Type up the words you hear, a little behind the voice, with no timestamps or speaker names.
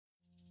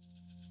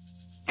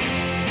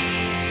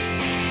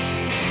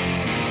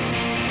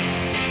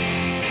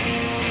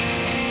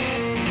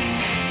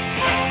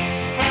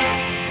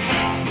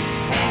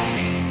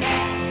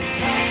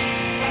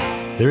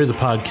There is a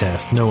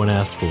podcast no one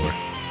asked for.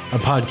 A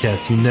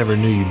podcast you never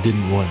knew you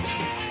didn't want.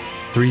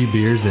 3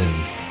 beers in.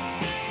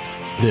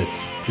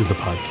 This is the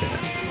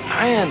podcast.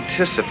 I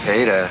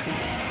anticipate a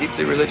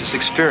deeply religious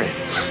experience.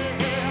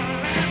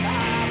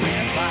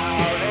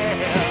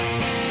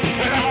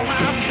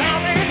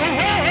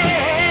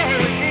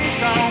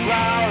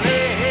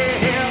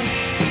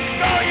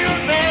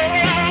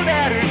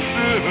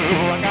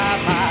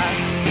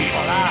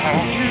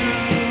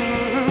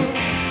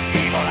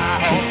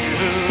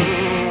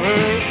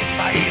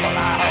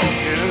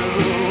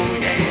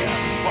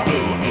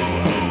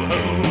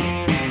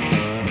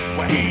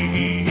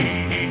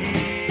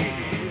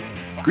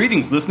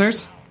 Greetings,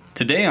 listeners.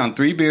 Today on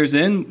 3 Beers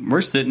In,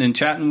 we're sitting and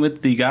chatting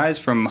with the guys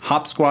from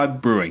Hop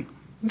Squad Brewing.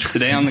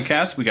 Today on the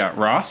cast, we got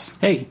Ross.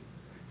 Hey.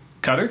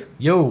 Cutter.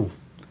 Yo.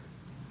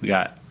 We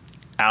got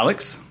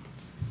Alex.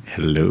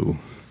 Hello.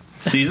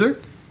 Caesar.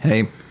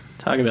 Hey.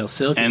 Talk about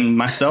silk. And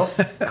myself,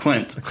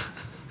 Clint.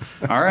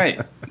 All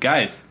right,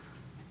 guys.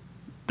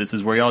 This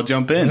is where y'all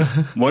jump in.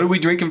 What are we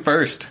drinking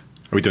first?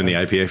 Are we doing the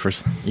IPA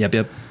first?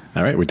 Yep.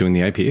 All right, we're doing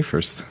the IPA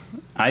first.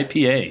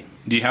 IPA.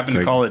 Do you happen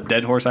to call it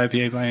Dead Horse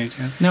IPA by any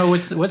chance? No,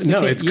 what's the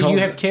it's called.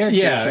 You have characters,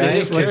 yeah, right?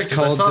 it's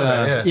called.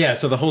 that, yeah.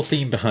 So the whole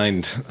theme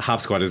behind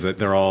Hop Squad is that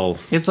they're all.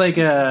 It's like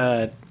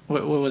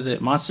what was it?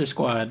 Monster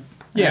Squad.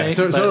 Yeah, right?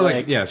 sort of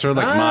like Mod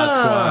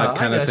Squad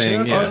kind of thing.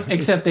 Okay. Yeah.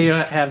 Except they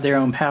have their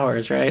own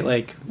powers, right?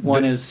 Like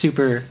one is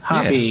super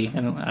hoppy,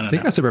 and I don't They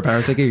know. got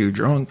superpowers. They get you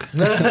drunk.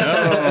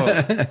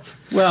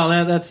 Well,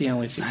 that's the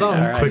only Some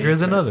superpower I quicker need,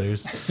 than so.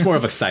 others. It's more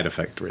of a side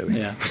effect, really.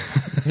 Yeah,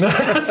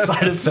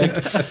 Side effect.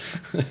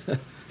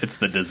 It's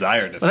the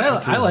desired but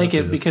effect. I like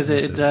it because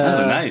it. That's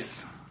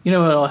nice. You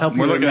know, it'll help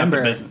We're you looking at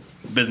remember the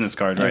business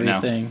card right now.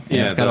 everything.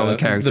 Yeah, it's got all the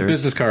characters. The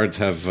business cards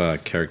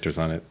have characters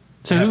on it.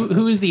 So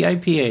who is the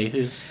IPA?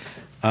 Who's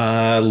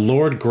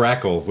Lord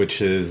Grackle,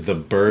 which is the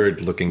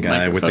bird-looking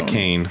guy with the Microphone.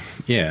 cane.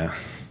 Yeah,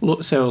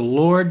 so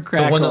Lord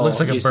Grackle? The one that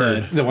looks like a you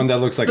bird. said. the one that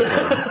looks like a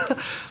bird.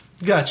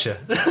 Gotcha.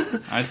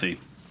 I see.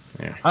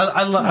 Yeah.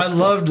 I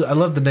loved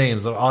the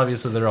names.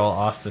 Obviously, they're all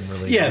Austin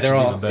related. Yeah, which they're is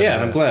all. even better.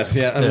 Yeah, I'm glad.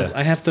 Yeah, Yeah.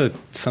 I have to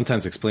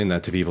sometimes explain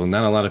that to people.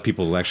 Not a lot of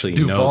people actually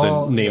Duval,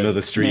 know the name yeah. of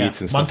the streets Yeah.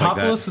 and stuff like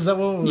that. Montopolis, is that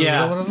what? Yeah. is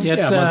that one of them? Yeah.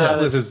 Yeah, It's,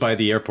 Montopolis is by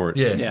the airport.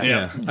 Yeah. Yeah.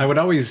 Yeah. I would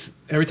always,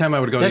 every time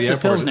I would go to That's the the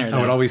airport, Pilsner. I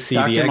would always see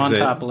the exit.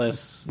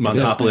 Montopolis.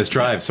 Montopolis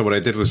Drive. So what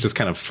I did was just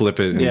kind of flip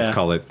it and Yeah.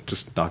 call it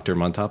just Dr.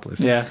 Montopolis.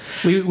 Yeah,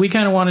 we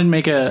kind of wanted to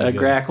make a good.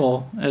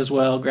 Grackle as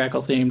well,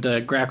 Grackle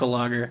themed Grackle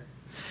Lager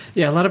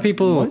Yeah, a lot of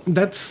people,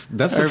 that's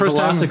the or first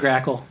time.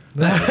 Velocigrackle.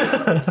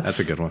 That's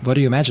a good one. What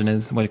do you imagine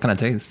is what kind of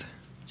taste?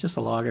 Just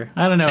a lager.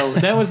 I don't know.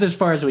 That was as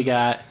far as we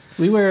got.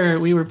 We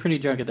were pretty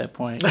drunk at that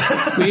point.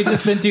 We had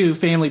just been to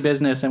family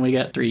business and we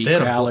got 3 They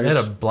growlers. had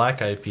a black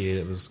IPA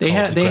that was. They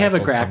called the have a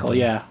Grackle Grackle, something.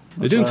 yeah.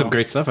 They're doing Well, some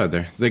great stuff out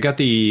there. They got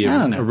the I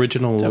don't know.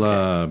 original It's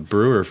okay.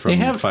 brewer from They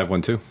have-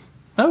 512.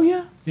 Oh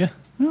yeah. Yeah.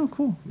 Oh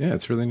cool. Yeah,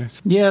 it's really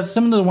nice. Yeah,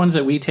 some of the ones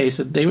that we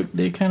tasted,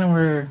 they kind of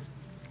were.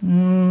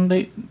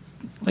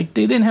 They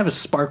didn't have a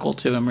sparkle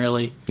to them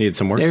really. Needed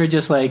some work. They were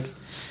just like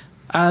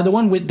the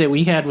one that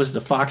we had was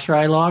the Fox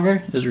Rye Lager.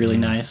 It was really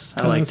nice.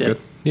 I liked that's it.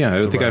 good. Yeah, I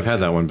don't think I've rye's had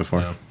that good. one before.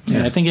 Yeah.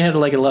 Yeah, I think it had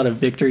like a lot of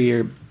Victory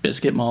or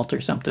Biscuit malt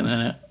or something in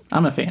it.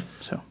 I'm a fan.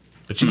 So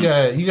But you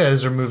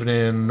guys are moving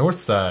in North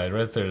Side,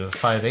 right there, the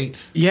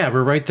 5-8. Yeah,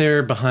 we're right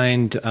there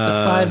behind the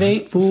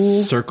 5-8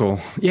 fool. Circle.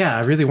 Yeah,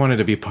 I really wanted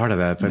to be part of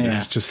that, but Yeah.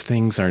 it's just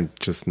things aren't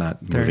just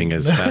not moving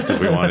as fast as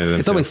we wanted them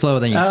It's to. always slower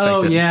than you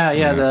expected. Oh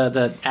yeah,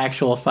 the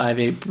actual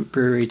 5-8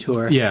 brewery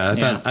tour.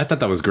 Yeah, I thought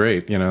that was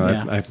great. You know,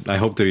 Yeah. I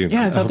hope to be.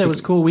 Yeah, I thought that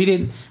was cool. We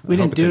didn't hope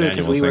do it's an it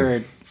because we annual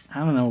were. I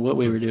don't know what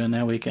we were doing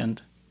that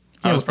weekend.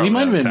 I was we probably might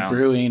have out of been town.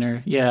 brewing,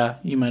 or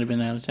you might have been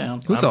out of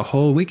town. It was a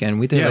whole weekend.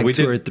 We did Yeah, like we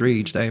 2 did. or 3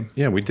 each day.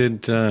 Yeah, we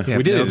did. We no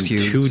did it in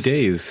excuse. 2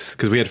 days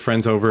because we had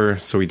friends over,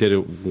 so we did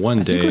it one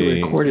I think day.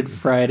 we recorded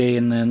Friday,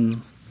 and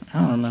then I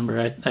don't remember.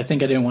 I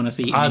think I didn't want to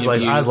see. I was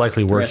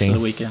likely the rest working. of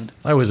the weekend.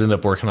 I always end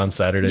up working on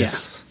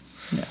Saturdays.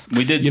 Yeah.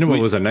 We did. You know what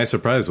we- was a nice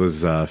surprise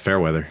was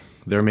Fairweather.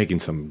 They're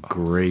making some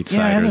great ciders.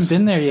 Yeah, I haven't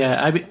been there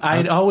yet.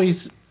 I'd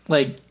always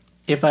like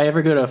if I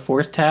ever go to a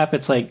Fourth Tap,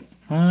 it's like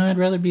I'd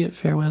rather be at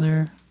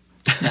Fairweather.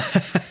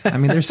 I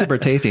mean, they're super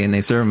tasty and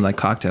they serve them like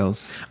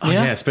cocktails. Oh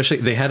Yeah? yeah, especially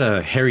they had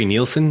a Harry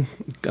Nielsen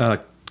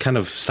kind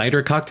of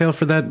cider cocktail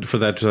for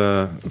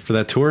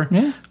that tour.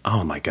 Yeah.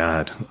 Oh my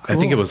god, I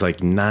think it was like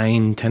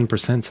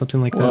 9-10%,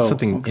 something like that. Whoa,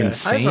 Something okay.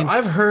 insane.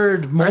 I've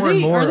heard more and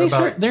more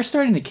about. They're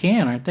starting to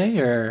can, aren't they?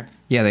 Or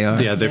Yeah, they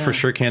are. yeah, they're for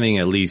sure canning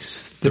at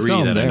least They 3 sell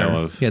 'em that I there.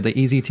 know of. Yeah, the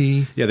Easy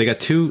Tea. Yeah, they got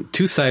two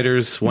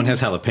ciders. One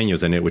has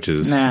jalapenos in it, which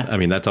is, Nah. I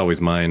mean, that's always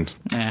mine.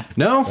 nah.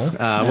 No,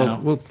 No.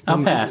 We'll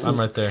I'll pass. I'm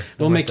right there.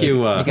 We'll I'm make right there. you.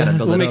 You gotta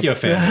build We'll it make up. you a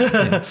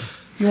fan.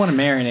 You want to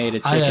marinate a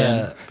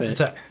chicken,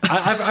 but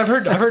I've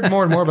heard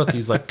more and more about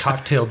these like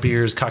cocktail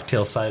beers,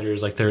 cocktail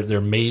ciders. Like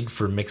they're made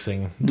for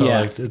mixing. So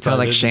Yeah. it's Kind of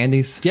like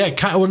shandies.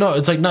 Yeah, well, no,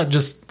 it's like not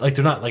just like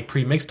they're not like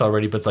pre-mixed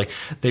already, but it's like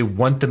they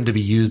want them to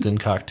be used in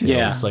cocktails.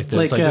 Yeah. Like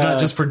Like, they're not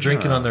just for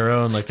drinking on their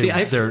own. Like See,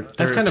 I've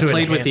kind of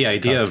played with the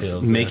idea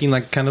of making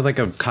like kind of like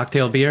a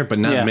cocktail beer, but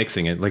not Yeah.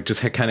 mixing it. Like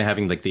just kind of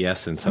having like the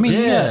essence. I mean, of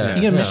it.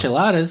 you get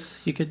micheladas.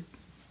 You could.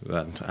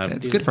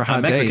 It's good for hot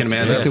I'm Mexican, days.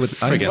 man. Mix I it with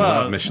friggin' ice.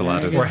 love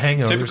micheladas. or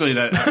hangovers. Typically,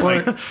 that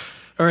like,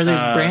 Or there's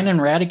Brandon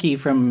Radke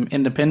from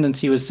Independence.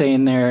 He was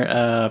saying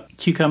there,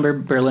 cucumber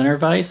Berliner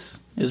Weiss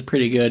is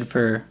pretty good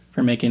for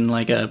making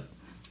like a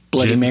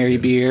Bloody Gin. Mary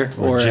beer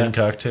or or gin a,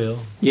 cocktail.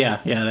 yeah,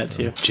 that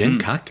too. Gin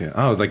cocktail.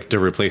 Oh, like to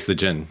replace the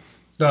gin.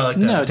 No, like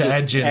that. No, to just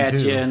add gin add too.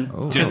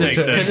 gin. just like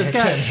Because it's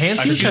got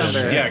enhance the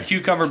cucumber. yeah,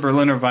 cucumber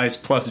Berliner Weiss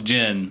plus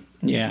gin.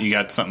 Yeah. You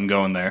got something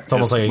going there. It's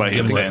almost like a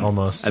he was gimlet saying.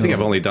 almost. I think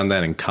I've only done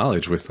that in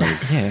college with like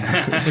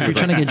Yeah, if you're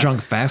trying to get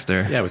drunk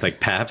faster. yeah, with like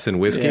Pabst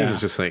and whiskey. Yeah.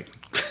 It's just like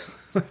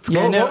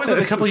Yeah, What no, was it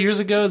a couple of years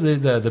ago?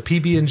 The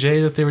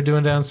PB&J that they were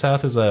doing down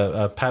south was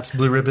a Pabst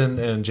Blue Ribbon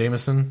and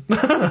Jameson.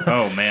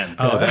 Oh man.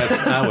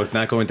 I was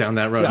not going down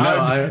that road.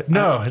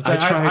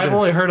 I've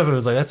only heard of it. It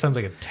was like that sounds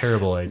like a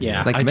terrible idea.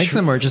 Yeah. Like mix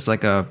them or just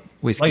like a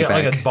whiskey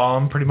bag. Like a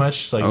bomb, pretty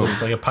much. Like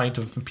it's like a pint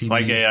of PB.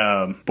 Like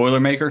a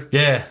Boilermaker.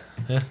 yeah.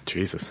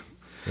 Jesus.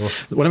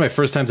 One of my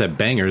first times at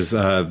Bangers,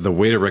 the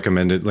waiter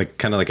recommended like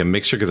kind of like a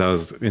mixture because I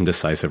was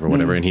indecisive or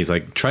whatever, and he's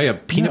like, "Try a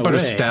peanut No butter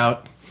way.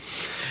 stout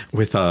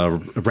with a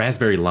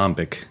raspberry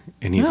lambic,"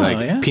 and he's Oh, like,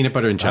 yeah. "Peanut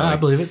butter and jelly." I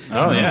believe it.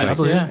 Oh yeah. I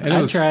believe Yeah, it. And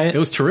I'd try it. It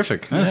was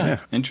terrific. Yeah.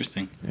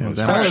 Interesting. that much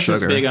Silas is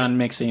sugar. big on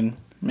mixing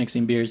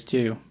beers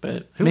too,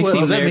 but Who mixing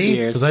was that? their Me?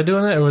 beers. Was I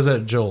doing that, or was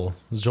that Joel?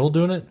 Was Joel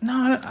doing it?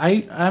 No,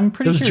 I'm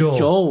pretty It was sure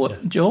Joel.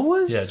 Joel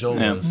was. Yeah, Joel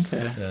Yeah. was.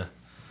 Okay. Yeah.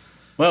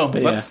 Well,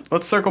 But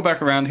let's circle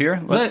back around here.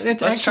 Let's Let's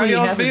try actually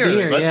y'all's have a beer.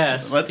 beer,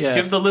 Let's yes,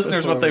 give the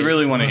listeners before what they we-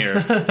 really want to hear.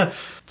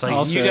 It's like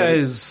Also- you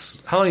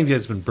guys. How long have you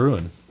guys been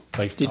brewing?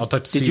 Like, Did- I'll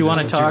talk to did you Caesar wanna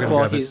since talk you're gonna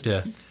while grab it. he's-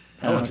 Yeah.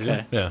 Oh,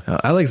 okay. Yeah.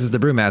 Alex is the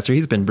brewmaster.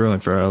 He's been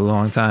brewing for a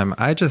long time.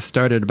 I just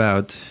started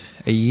about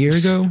a year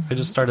ago. I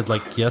just started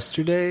like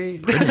yesterday.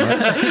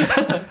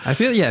 I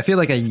feel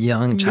like a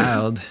young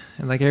child.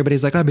 And like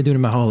everybody's like, I've been doing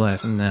it my whole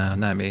life. No,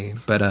 not me.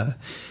 But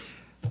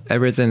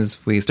ever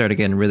since we started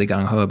getting really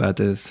gung ho about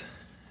this,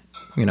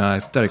 I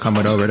started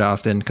coming over to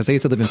Austin because I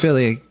used to live in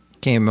Philly.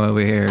 Came over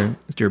here,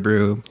 started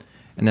brew,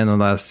 and then the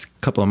last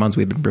couple of months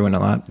we've been brewing a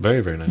lot. Very,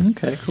 very nice.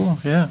 Okay, cool.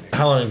 Yeah.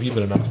 How long have you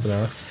been in Austin,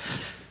 Alex?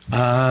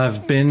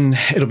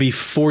 It'll be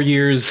 4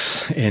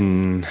 years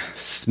in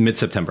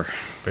mid-September.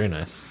 Very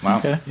nice. Wow.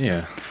 Okay.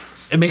 Yeah.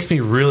 It makes me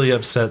really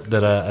upset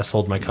that I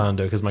sold my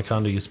condo because my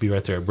condo used to be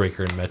right there at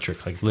Breaker and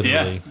Metric, like Yeah,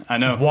 literally. I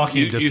know.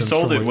 Walking You distance.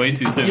 sold from it way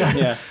too soon.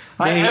 Yeah.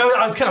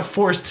 I was kind of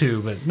forced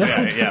to, but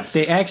Yeah.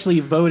 They actually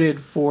voted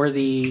for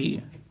the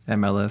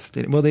MLS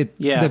stadium. Well, they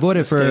Yeah,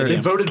 voted for stadium. They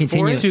voted for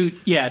continue it?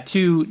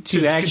 to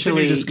to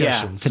actually continue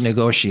discussions. to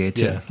negotiate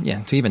to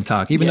even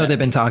talk, even Yeah. though they've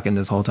been talking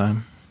this whole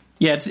time.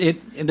 Yeah,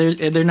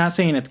 they're not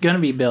saying it's going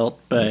to be built,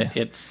 but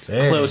it's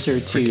Hey, closer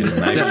to being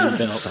built.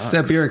 It's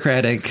a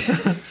bureaucratic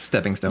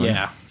stepping stone.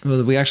 Yeah.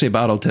 Well, we actually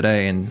bottled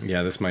today, and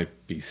Yeah, this might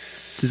be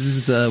this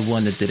is the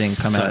one that didn't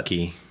come out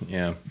sucky.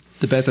 Yeah.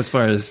 the best as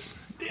far as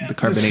the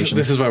carbonation.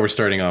 This is why we're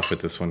starting off with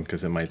this one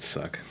because it might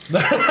suck.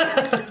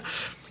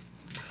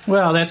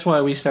 Well, that's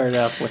why we started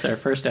off with our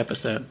first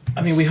episode.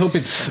 I mean, we hope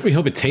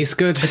it tastes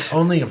good,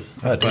 only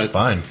it's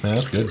fine. Man,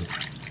 that's good.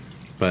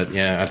 but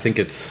yeah, I think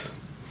it's.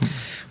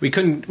 We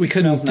couldn't. It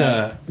smells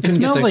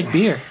get like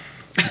beer.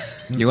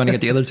 You want to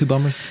get the other two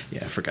bummers?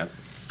 Yeah, I forgot.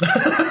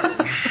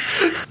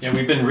 Yeah,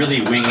 we've been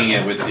really winging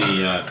it with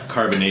the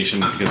carbonation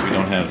because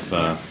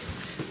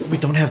we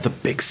don't have the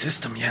big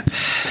system yet.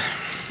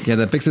 Yeah,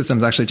 the big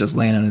system's actually just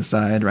laying on its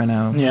side right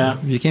now. Yeah.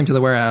 If you came to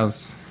the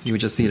warehouse, you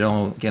would just see it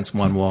all against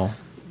one wall.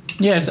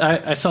 Yes,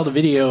 I saw the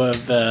video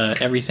of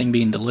everything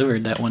being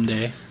delivered that one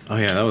day. Oh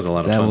yeah, that was a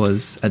lot of That fun.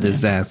 was a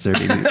disaster,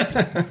 dude.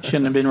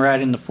 Shouldn't have been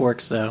riding the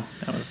forks, though.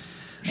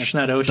 That's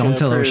not OSHA. Don't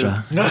tell approved.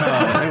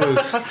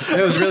 OSHA.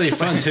 It was really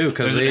fun too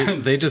because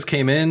they just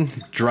came in,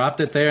 dropped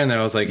it there, and then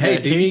I was like,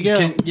 "Hey, Here you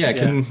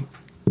go."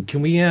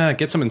 Can we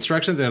get some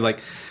instructions?" And they're like,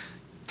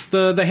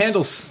 "The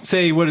handles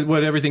say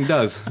what everything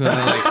does." And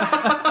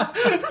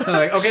I'm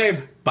like, "Okay,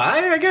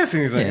 bye, I guess."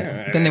 And he's like,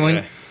 Yeah. Then they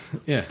went.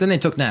 Yeah. Then they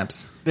took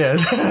naps. Yeah.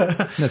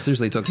 No,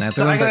 seriously, took naps.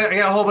 So They I went got back-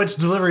 a whole bunch of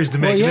deliveries to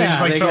make. Well, and they yeah,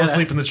 just like they fell gotta-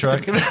 asleep in the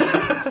truck.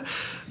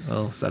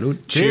 Well,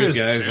 salud. Cheers,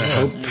 guys. I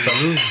hope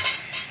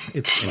Salud.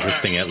 it's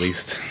interesting at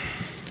least.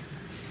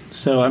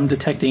 So I'm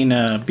detecting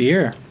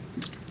beer.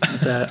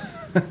 Is that?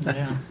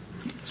 Yeah.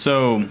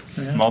 So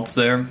malts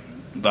there.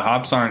 The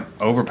hops aren't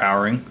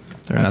overpowering.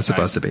 They're not That's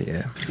supposed nice. to be,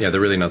 yeah. Yeah,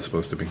 they're really not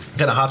supposed to be. What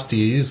kind of hops do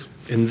you use?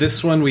 In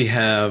this one, we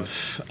have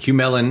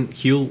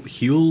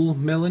Huel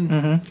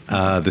melon.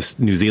 This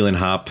New Zealand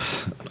hop.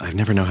 I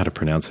never know how to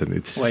pronounce it.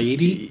 It's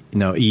Waiiti?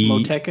 No,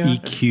 Moteca?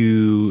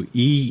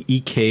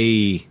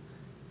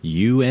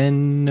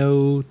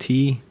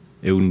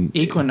 Equunot.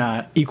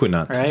 Equinaut.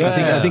 Equinaut. Right?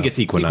 I think it's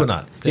Equinaut.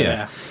 Equinaut. Yeah.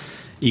 Yeah.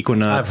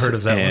 Equinox. I've heard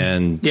of that one.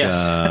 and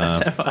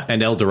Yes.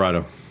 and El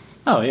Dorado.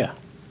 Oh yeah.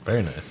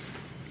 Very nice.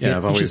 Yeah,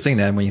 I've you should always sing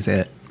that when you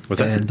say it.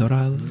 What's that? El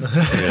Dorado.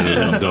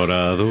 El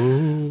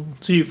Dorado.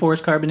 So you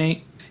force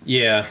carbonate?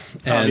 Yeah,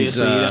 and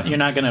Obviously, you're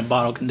not going to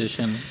bottle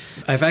condition.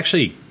 I've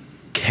actually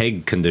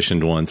keg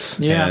conditioned once.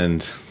 Yeah.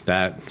 And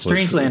that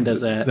Strangeland does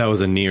that. That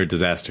was a near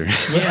disaster.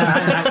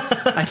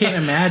 Yeah, I can't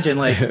imagine.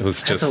 Like, It was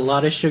that's just- a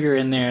lot of sugar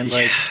in there, and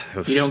like it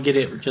was- you don't get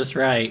it just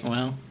right.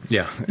 Well,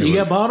 Yeah, you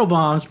got bottle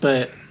bombs,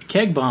 but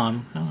keg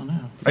bomb, I don't know.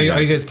 Are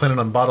you guys planning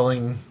on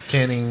bottling,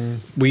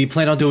 canning? We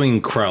plan on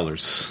doing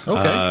crawlers.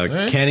 Okay, all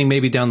right. Canning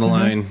maybe down the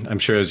line. I'm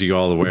sure, as you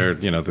all aware,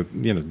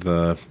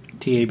 the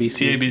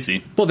TABC.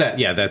 TABC. well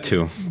that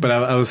too. But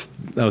I was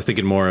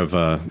thinking more of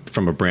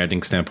from a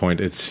branding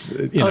standpoint. It's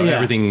yeah.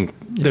 everything.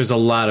 There's a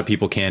lot of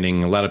people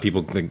canning. A lot of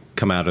people that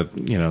come out of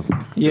Yeah,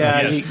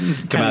 Yes. you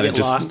kind of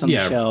get lost on the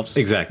shelves.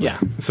 Exactly. Yeah.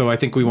 So I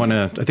think we want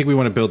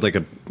to build like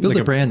a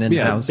brand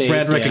in-house. brand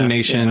Base, yeah,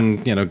 recognition.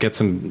 Get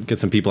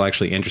some people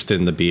actually interested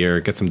in the beer.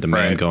 Get some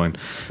demand Right. going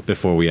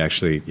before we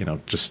actually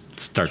just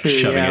start True,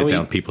 shoving yeah, it we-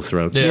 down people's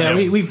throats. Yeah,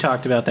 we've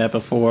talked about that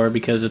before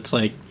because it's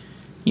like,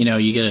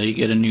 you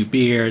get a new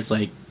beer. It's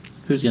like,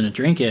 who's going to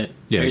drink it?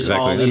 Yeah, There's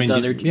exactly. all these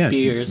other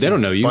beers. They don't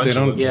know you. Bunch They of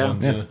don't. little Yeah,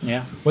 ones,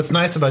 yeah. What's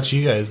nice about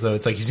you guys, though,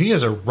 it's like you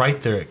guys are right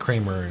there at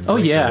Kramer. And Oh,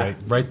 Riker, yeah.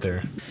 right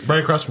there, right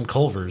across from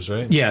Culver's,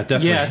 right? Yeah,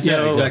 definitely. Yeah,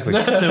 so, exactly.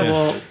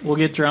 So we'll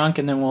get drunk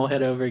and then we'll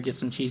head over and get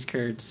some cheese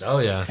curds. Oh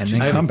yeah, And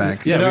then come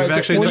back. Yeah, You know, we've it's-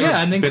 actually well, never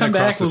yeah, and then been come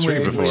across back the when street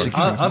we're-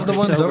 before. Of the We're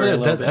ones sober over a there,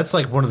 little bit. that's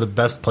like one of the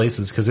best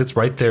places because it's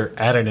right there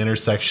at an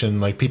intersection.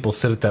 Like people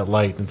sit at that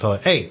light and tell,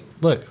 "Hey,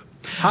 look."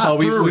 Oh,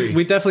 brewery.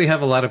 we definitely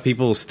have a lot of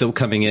people still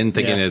coming in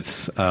thinking Yeah.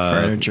 it's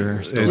Furniture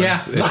It's, store. Yeah.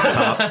 it's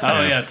tops.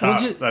 Oh yeah,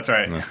 tops. just- That's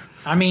right.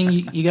 I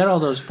mean, you got all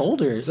those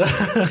folders.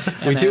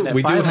 We do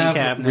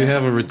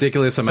have a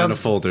ridiculous amount of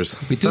folders.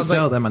 We do Sounds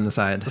sell like- them on the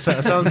side.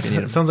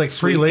 Sounds like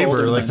free Sweet labor.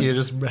 folder Like money. you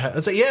just,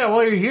 it's like, yeah.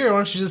 While you're here, why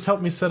don't you just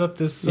help me set up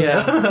this?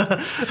 Yeah.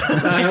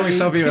 I always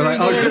tell people like,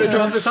 "Oh, you're gonna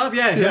drop this off?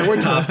 Yeah,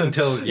 we're tops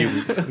until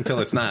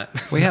it's not."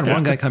 We had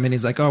one guy come in.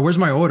 He's like, "Oh, where's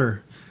my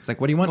order?" It's like,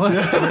 "What do you want? Where's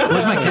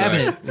my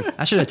cabinet?"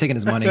 I should have taken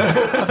his money.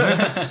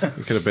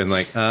 We could have been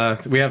like,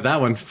 "We have that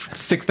one,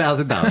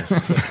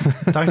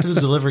 $6,000." Talk to the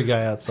delivery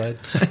guy outside.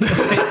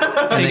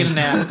 Taking a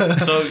nap.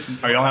 So,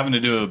 are y'all having to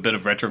do a bit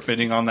of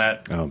retrofitting on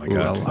that? Oh my Ooh,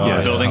 god! a lot.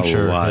 Yeah, Building? a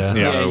Sure. lot. Yeah.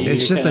 Yeah. you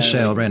It's just a kinda,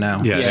 shell right now.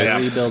 Yeah. Yeah, Yeah.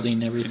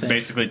 rebuilding everything.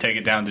 Basically, take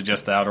it down to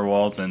just the outer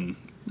walls and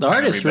The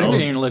artist rebuild.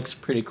 rendering looks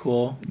pretty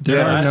cool.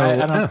 There are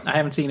no- I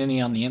haven't seen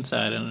any on the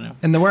inside. I don't know.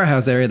 In the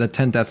warehouse area, the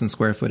 10,000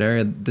 square foot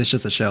area, there's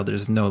just a shell.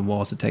 There's no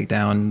walls to take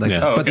down. Like,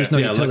 Yeah. Oh, but there's okay. no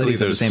Yeah, luckily utilities at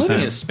the there's same Plenty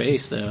time. of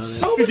space though.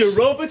 So many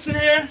aerobics in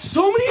here.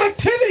 So many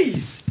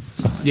activities.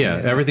 Yeah,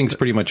 everything's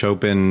pretty much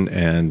open,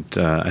 and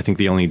I think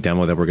the only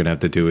demo that we're going to have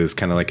to do is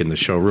kind of like in the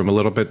showroom a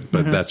little bit,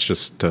 but that's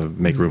just to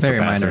make room Very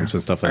for minor. bathrooms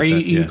and stuff like Are you,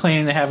 that. you yeah.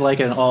 planning to have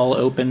like an all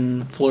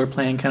open floor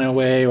plan kind of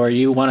way, or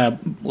you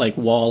want to like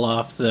wall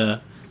off the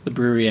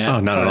brewery?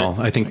 Oh, not at all.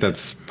 I think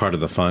that's part of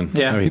the fun.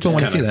 Yeah. I mean, People just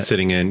wanna kind see of that.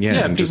 sitting in,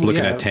 Yeah, and just people-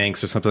 looking yeah. at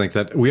tanks or something like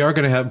that. We are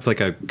going to have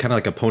like a kind of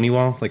like a pony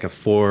wall, like a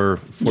four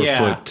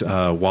Yeah. foot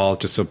wall,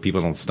 just so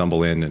people don't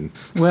stumble in. And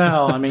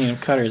Well, I mean,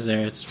 if Cutter's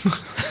there, it's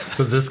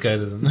So this guy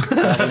doesn't.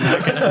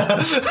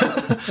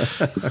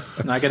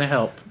 not going to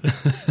help.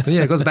 But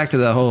yeah, it goes back to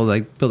the whole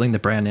like building the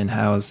brand in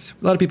house.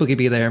 A lot of people could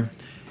be there.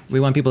 We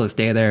want people to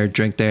stay there,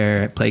 drink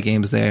there, play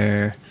games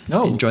there,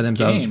 Oh, enjoy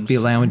themselves, games. be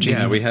lounging.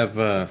 yeah, we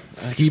have.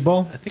 Skee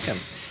ball. I think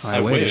I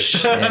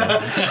wish.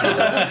 Yeah.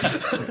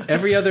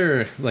 every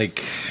other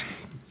like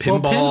Well,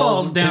 pinballs,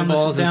 pinballs down the-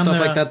 pinballs and down stuff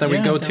the- like that we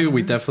yeah, go down to.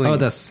 We there. definitely. Oh,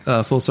 that's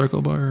Full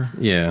Circle Bar.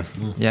 yeah.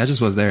 Yeah, I just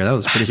was there. That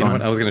was pretty You know fun.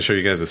 what? I was going to show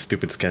you guys a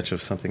stupid sketch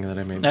of something that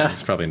I made. Ah.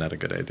 It's probably not a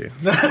good idea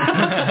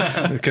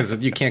because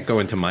you can't go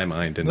into my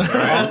mind and,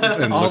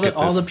 and all look the at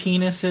all this. the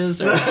penises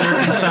are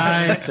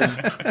circumcised,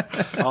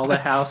 and all the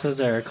houses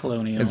are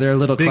colonial. Is there a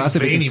little Big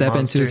closet we can veiny step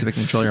monster. into so we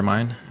can control your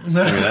mind? I mean,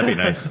 that'd be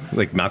nice.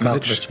 Like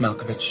Malkovich.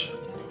 Malkovich.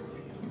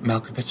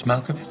 Malkovich.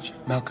 Malkovich.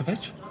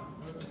 Malkovich.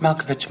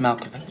 Malkovich.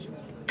 Malkovich.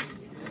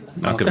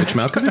 Malkovich.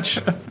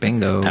 Malkovich.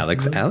 Bingo.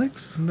 Alex.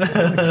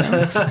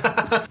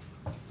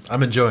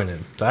 I'm enjoying it.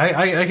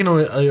 I can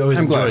always I'm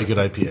enjoy glad. a good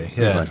IPA.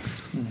 Yeah.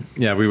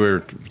 Yeah, we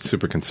were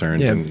super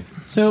concerned. Yeah. And,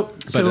 so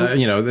but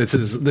you know, this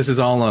is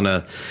all on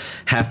a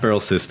half barrel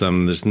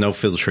system. There's no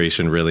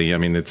filtration really. I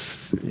mean,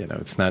 it's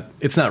it's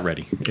not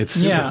ready.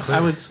 It's yeah, I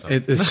was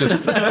It's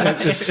just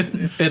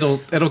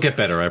it'll get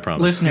better. I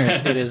promise. listeners.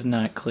 It is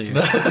not clear.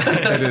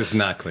 It is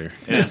not clear.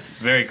 It's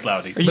very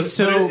cloudy. Are you, But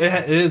so it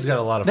has got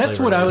a lot of. that's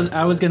flavor what in it.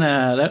 I was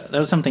gonna. That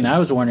was something I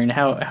was wondering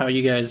how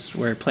you guys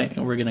were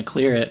gonna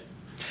clear it.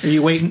 Are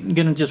you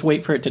gonna just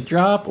wait for it to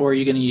drop, or are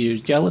you gonna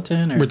use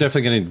gelatin? Or We're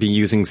definitely going to be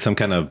using some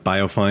kind of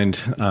biofind.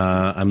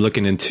 I'm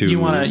looking into. you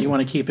want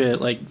to keep it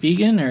like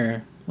vegan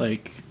or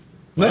like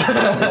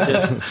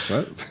just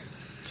What?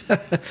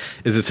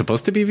 Is it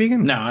supposed to be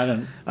vegan? no? I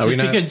don't. Are we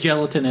Just not- because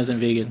gelatin isn't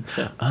vegan.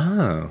 So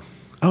Oh.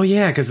 Oh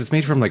yeah, because it's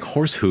made from like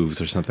horse hooves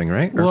or something,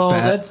 right? Or Well,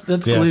 fat.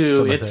 that's Yeah, glue.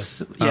 something like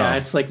It's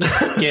it's like the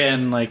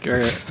skin, like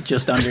or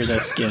just under the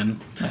skin.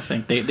 I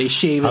think they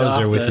shave it I was off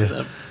there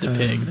with the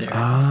pig there.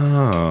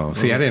 Oh,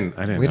 see, I didn't.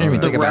 We didn't know even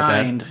that. think about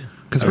rind. that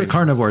because we're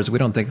carnivores. We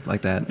don't think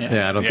like that.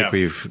 Yeah, I don't think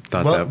we've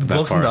thought Well, that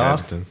welcome far to ahead.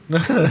 Austin.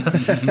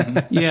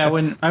 Yeah,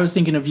 when I was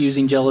thinking of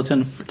using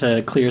gelatin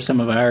to clear some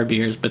of our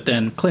beers, but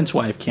then Clint's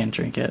wife can't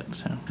drink it.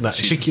 So No,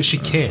 she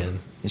can.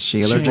 Is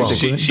she allergic to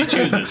She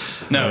gluten?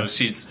 chooses. No,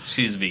 she's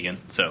vegan.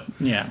 So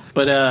yeah,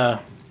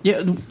 but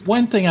yeah,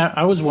 one thing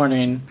I was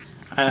wondering.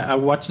 I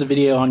watched the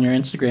video on your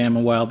Instagram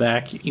a while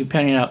back. You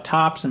painted out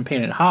tops and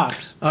painted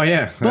hops, Oh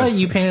yeah, but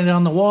you painted it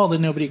on the wall that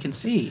nobody can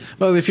see.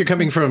 well, if you're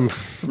coming from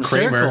From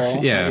Kramer,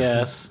 Circle, yeah, I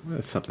guess.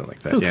 something like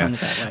that. Who yeah. comes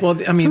that way?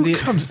 Well, I mean, Who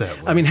comes that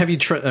way? I mean, have you?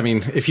 I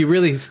mean, if you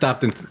really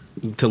stopped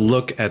to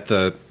look at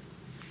the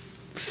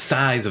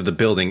size of the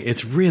building,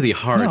 it's really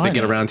hard No, to I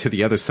get know. around to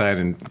the other side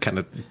and kind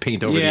of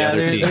paint over the Yeah,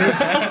 other team.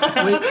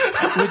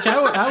 which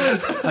I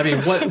was. I mean,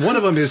 one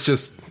of them is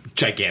just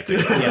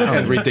gigantic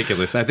and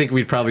ridiculous. I think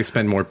we'd probably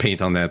spend more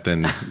paint on that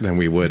than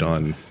we would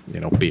on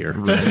beer.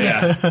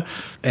 yeah,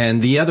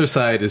 And the other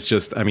side is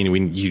just, I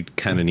mean, you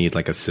kind of need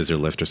like a scissor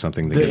lift or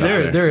something to get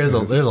out there. There's a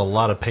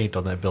lot of paint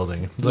on that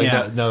building. Like,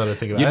 Yeah. now that I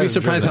think about it, You'd I be haven't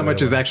surprised how driven much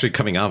that is way. actually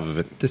coming off of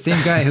it. The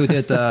same guy who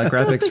did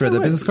graphics for the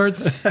business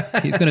cards,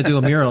 he's going to do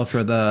a mural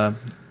for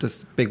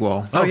this big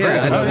wall. Oh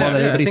yeah, The wall that I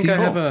everybody think I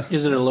sees. have a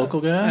Is it a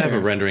local guy? I have a or-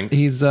 rendering.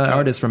 He's an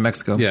artist from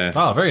Mexico. Yeah,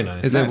 Oh, very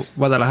nice. Is it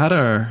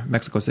Guadalajara or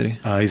Mexico City?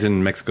 he's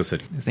in Mexico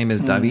City. His name is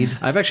David.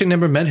 I've actually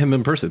never met him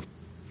in person.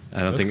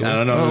 I don't cool.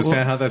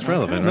 understand how that's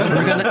relevant.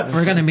 Right?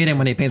 We're gonna meet him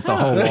when he paints the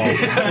whole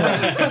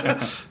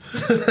wall.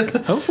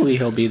 Hopefully,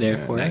 he'll be there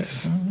for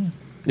Nice. it.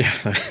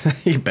 Yeah,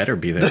 you better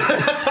be there.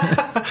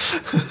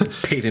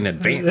 Paid in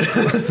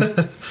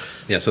advance.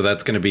 Yeah, so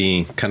that's going to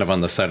be kind of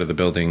on the side of the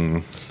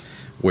building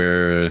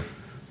where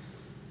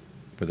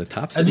the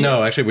tops.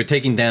 No, actually, we're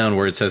taking down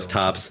where it says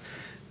tops,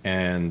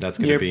 and that's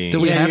going to be. Do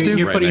we have to?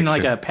 You're right putting next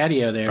like to- a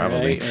patio there,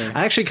 Probably. right? Or-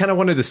 I actually kind of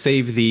wanted to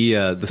save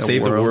the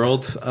Save the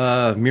World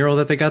mural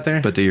that they got there.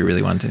 But do you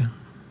really want to?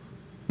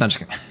 No, just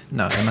kidding.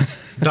 No, I'm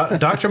not.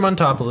 Dr.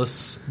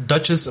 Montopoulos,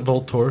 Duchess of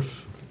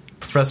Oldtorf,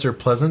 Professor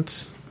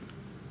Pleasant,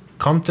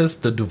 Comtesse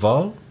de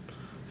Duval,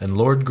 and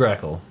Lord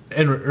Grackle.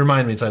 And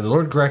remind me, the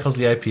Lord Grackle's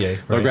the IPA,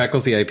 right? Lord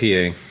Grackle's the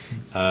IPA.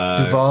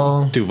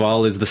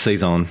 Duval is the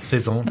Saison.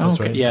 Saison, Oh, that's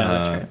okay. right. Yeah,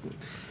 that's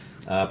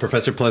right.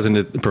 Professor Pleasant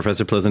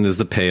is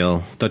the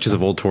Pale. Duchess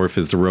of Oldtorf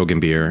is the Rogan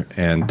beer,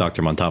 and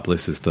Dr.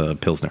 Montopoulos is the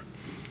Pilsner.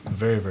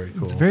 Very, very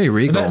cool. It's very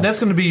regal. That's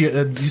going to be,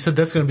 you said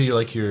that's going to be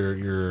like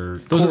your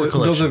core Those are going to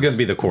collections.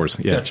 be the cores.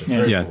 Yeah, Gotcha. yeah,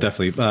 Very cool.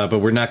 definitely. But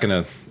we're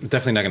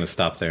definitely not going to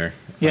stop there.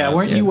 Yeah,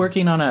 weren't you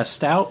working on a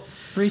stout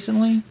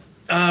recently?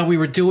 We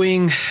were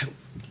doing.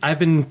 I've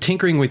been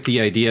tinkering with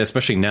the idea,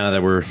 especially now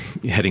that we're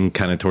heading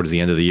kind of towards the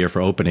end of the year for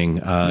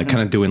opening. Kind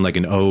of doing like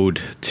an ode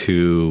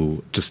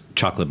to just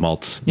chocolate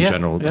malts in Yeah,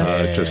 general.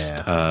 yeah. Just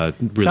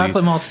really.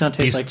 Chocolate malts don't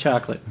taste Beast- like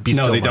chocolate. Be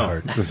No, still they my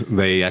don't. heart.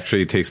 They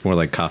actually taste more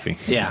like coffee.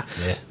 Yeah.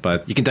 Yeah.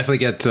 But you can definitely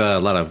get a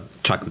lot of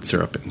chocolate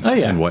syrup and, Oh,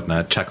 yeah. and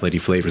whatnot,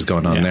 chocolatey flavors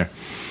going on Yeah. there.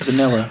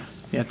 Vanilla.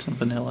 You had some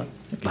vanilla.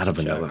 A lot of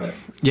vanilla. Chocolate.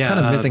 Yeah, kind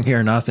of missing here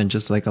in Austin,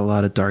 just like a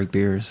lot of dark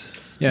beers.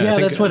 Yeah, I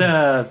think, that's what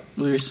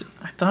we were.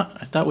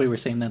 I thought we were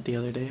saying that the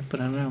other day, but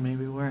I don't know.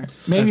 Maybe we weren't.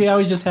 Maybe I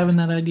was just having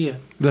that idea.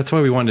 That's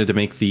why we wanted to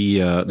make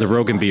the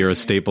Rogan beer a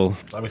staple.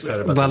 I'm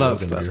excited about A lot the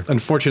of, Rogan beer.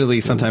 unfortunately,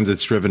 sometimes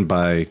it's driven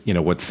by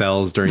what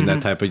sells during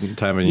that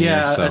time of Yeah,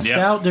 year. a So.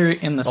 stout there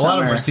in the A summer. lot of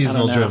them I are don't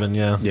seasonal know. driven,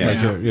 yeah.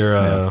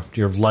 Yeah. Like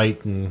your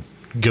light and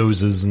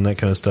gozes and that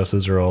kind of stuff.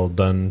 Those are all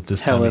done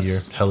this time of Hellas. year.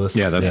 Hellas.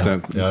 Yeah, that's yeah.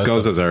 the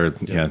gozas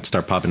are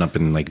start popping up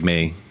in like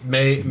May,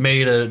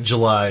 May to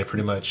July,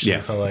 pretty much. Yeah,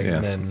 That's how, yeah.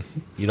 and then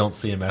you don't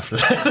see them after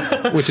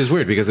that. which is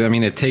weird because I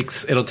mean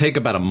it'll take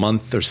about a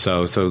month or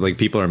so. So like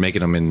people are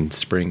making them in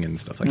spring and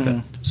stuff like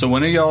that. So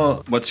when are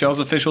y'all? What's y'all's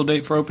official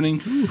date for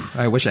opening?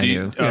 I wish I Do knew.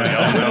 you- oh, y'all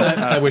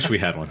know? I wish we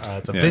had one.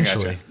 It's Yeah.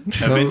 eventually.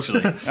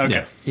 Eventually. Okay.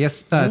 Yeah.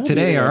 Yes, today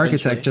our eventually.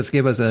 architect just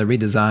gave us a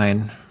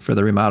redesign for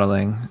the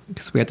remodeling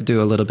because we had to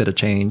do a little bit of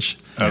change.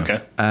 Okay.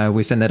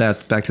 We send that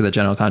out back to the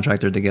general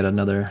contractor to get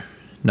another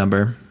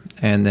number,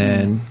 and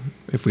then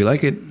if we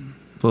like it,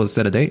 we'll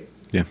set a date.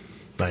 Yeah.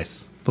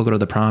 Nice. We'll go to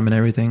the prom and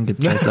everything, get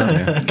dressed up.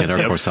 Yeah. Get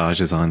our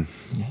corsages on.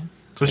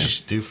 That's what you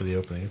should do for the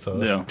opening. It's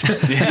all Yeah.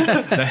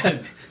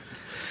 Yeah.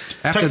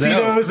 After that,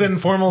 tuxedos and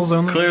formals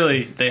only.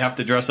 Clearly, they have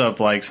to dress up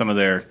like some of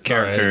their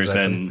characters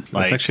exactly. and That's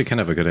like actually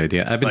kind of a good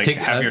idea. I've been like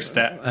taking. have your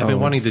staff. I've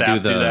been wanting to do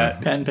staff the.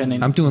 that. Pen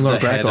penning. I'm doing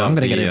Lord the head Grackle. I'm of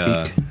going to get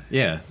the, it beaked.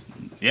 Yeah.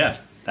 Yeah,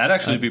 that'd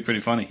actually be pretty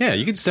funny. Yeah,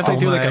 you could definitely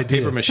do my like a idea.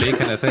 paper mache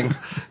kind of thing.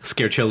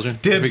 Scare children.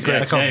 Dibs.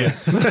 That'd I be call Yeah,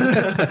 dibs.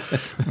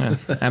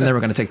 yeah. I'm never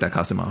going to take that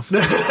costume off.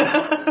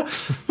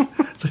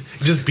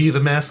 Just be the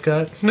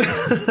mascot.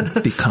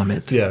 Become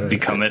it. Yeah. Right.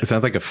 Become it. Is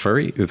that like a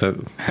furry? Is that?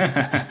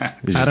 I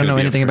don't know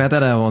anything about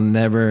that. I will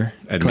never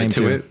claim Admit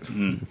to it.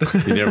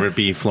 You never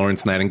be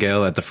Florence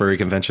Nightingale at the furry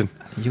convention.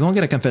 You won't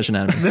get a confession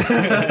out of me.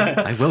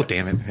 I will,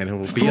 damn it, and it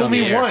will be Fool on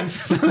the me air.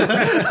 once.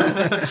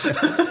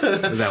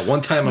 That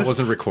one time I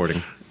wasn't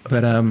recording.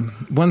 But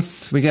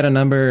once we get a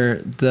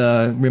number,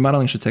 the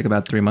remodeling should take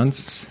about 3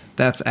 months.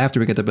 That's after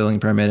we get the building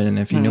permit. And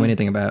if you knew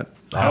anything about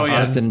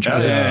Austin and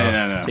Travis,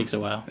 No. Takes a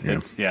while.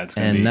 It's gonna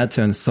and be. not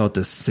to insult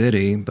the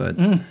city, but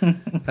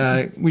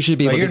we should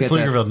be But able you're to in get that.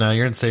 Pflugerville now.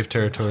 You're in safe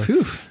territory.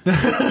 Phew.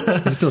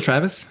 Is it still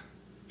Travis?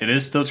 It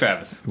is still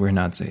Travis. We're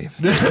not safe.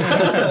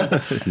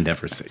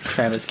 Never safe.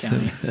 Travis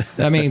County.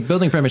 I mean,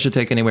 building permit should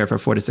take anywhere from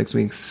 4 to 6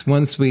 weeks.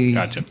 Once we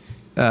Gotcha.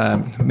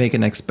 make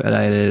an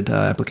expedited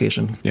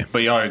application. Yeah.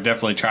 But y'all are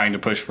definitely trying to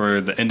push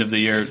for the end of the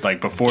year, like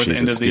before the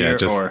end of the year,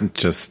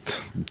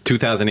 just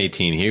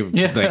 2018.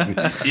 Yeah.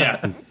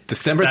 yeah,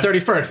 December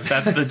 31st.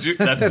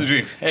 That's the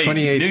dream. Hey,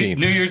 2018.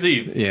 New Year's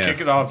Eve. Yeah.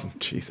 Kick it off.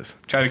 Jesus.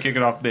 Try to kick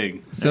it off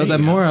big. So the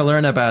more I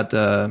learn about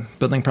the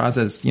building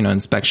process,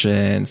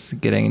 inspections,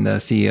 getting the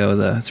CEO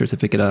the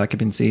certificate of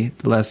occupancy,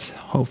 the less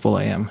hopeful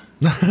I am.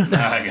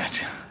 I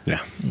got you. Yeah.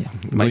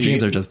 My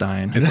dreams are just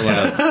dying.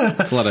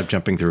 It's a lot of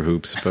jumping through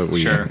hoops, but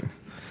we Sure.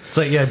 It's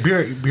like,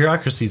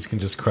 bureaucracies can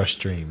just crush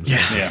dreams.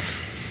 Yeah.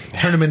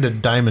 Turn them into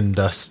diamond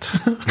dust.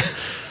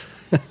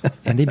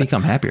 And they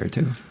become happier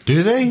too.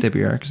 Do they? The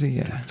bureaucracy,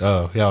 yeah.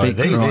 Oh, yeah.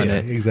 They grow on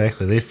it.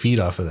 Exactly. They feed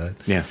off of that.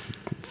 Yeah.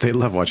 They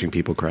love watching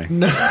people cry.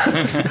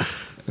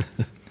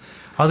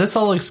 Oh, this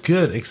all looks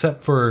good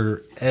except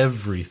for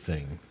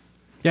everything.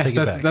 Yeah, Take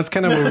it back. that's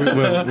kind of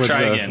what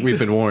Try again. we've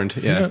been warned.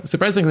 Yeah.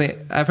 Surprisingly,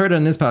 I've heard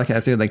on this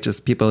podcast too, like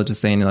just people just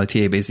saying like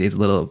TABC is a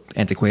little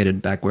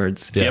antiquated,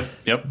 backwards. Yeah.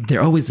 Yep.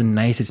 They're always the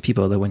nicest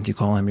people that when you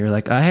call them, you're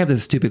like, I have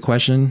this stupid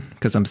question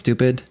because I'm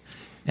stupid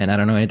and I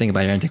don't know anything about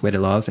your antiquated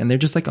laws, and they're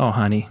just like, oh,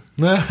 honey.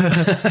 Let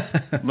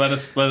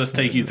us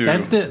take you through.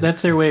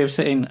 That's their way of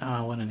saying,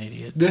 oh, what an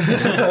idiot. You bless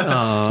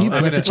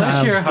the Bless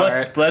child. your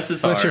heart. Bless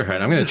his heart. Bless your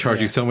heart. I'm going to charge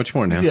you so much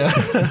more now.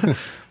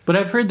 But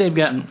I've heard they've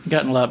gotten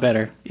a lot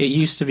better. It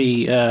used to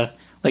be like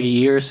a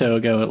year or so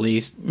ago, at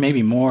least,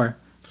 maybe more.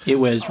 It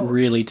was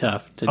really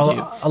tough to do.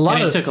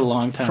 It took a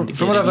long time.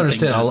 From what I've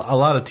understood, a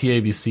lot of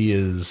TABC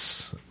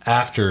is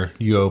after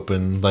you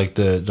open,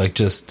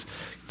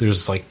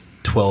 there's like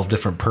 12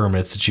 different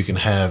permits that you can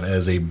have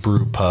as a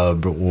brew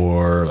pub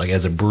or like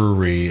as a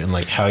brewery, and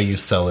like how you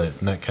sell it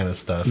and that kind of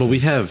stuff. But we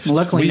have.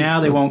 Luckily now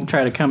they won't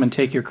try to come and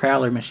take your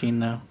crowler machine,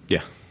 though.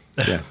 Yeah.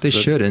 Yeah. They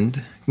shouldn't.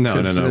 No.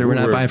 We're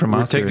not buying from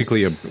Oscars.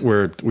 Technically,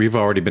 we've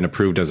already been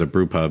approved as a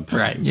brew pub,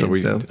 Right. So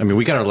Yeah,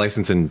 we got our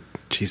license in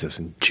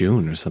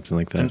June or something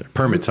like that.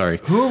 Permit, sorry.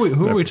 Who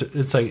are we?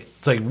 It's like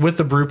with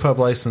the brew pub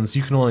license,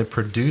 you can only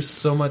produce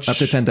so much. Up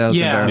to 10,000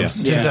 Yeah.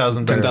 barrels. Yeah.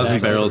 10,000 barrels.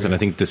 10,000 barrels, and I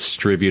think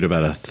distribute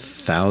about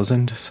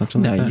 1,000,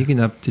 something like No, that. you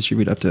can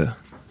distribute up to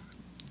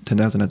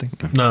 10,000, I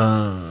think.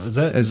 No, is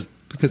that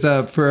Because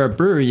for a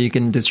brewery, you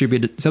can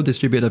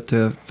self-distribute up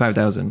to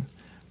 5,000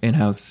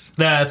 in-house.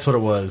 That's what it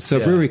was. So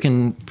a brewery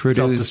can produce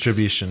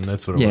self-distribution.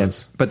 That's what it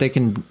was. but they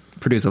can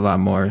produce a lot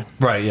more.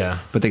 Right. Yeah.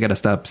 But they got to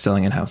stop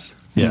selling in-house.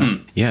 Yeah.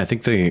 Yeah, I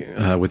think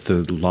they with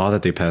the law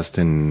that they passed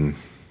in,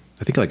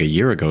 I think like a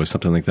year ago or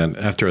something like that.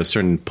 After a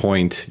certain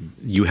point,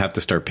 you have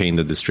to start paying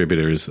the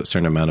distributors a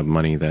certain amount of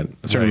money, a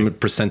certain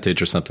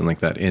percentage or something like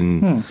that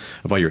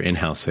of all your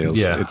in-house sales.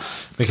 Yeah.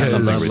 It's Because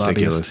something it's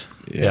ridiculous.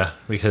 Yeah.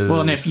 Because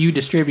Well, and if you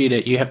distribute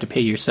it, you have to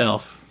pay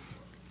yourself.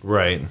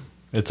 right.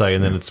 It's like,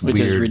 and then it's Which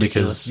is weird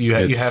ridiculous. because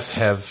you have to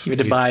have You have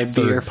to buy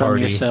third beer from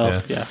party.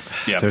 yourself. Yeah.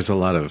 Yeah. There's a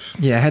lot of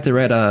Yeah, I had to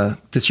write a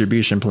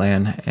distribution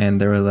plan,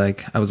 and they were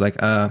like, I was like,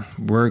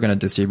 we're going to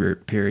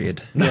distribute,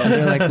 period. And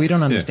they're like, we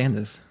don't understand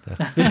this.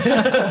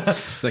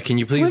 like, can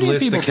you please Where do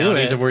list the people do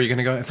counties it? of where you're going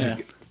to go? It's Yeah.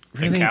 like,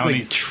 really?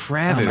 counties. Like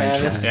Travis.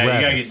 Travis. Yeah, you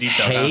gotta get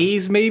detailed. Now.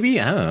 Hayes, maybe?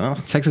 I don't know.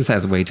 Texas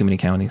has way too many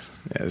counties.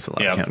 Yeah, there's a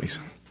lot Yeah. of counties.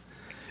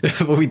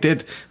 But we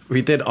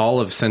did all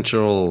of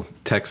Central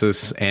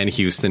Texas and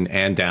Houston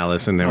and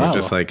Dallas, and they were Wow.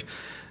 just like,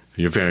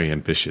 "You're very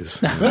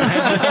ambitious." Oh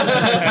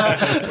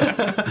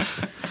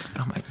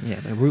my, yeah,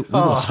 we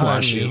will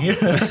squash you.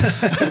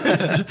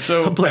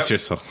 So Bless your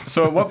soul.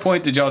 So at what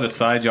point did y'all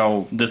decide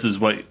this is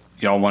what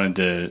y'all wanted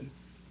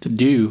To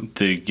do.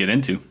 to get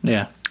into?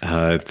 Yeah.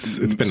 It's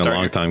been a Start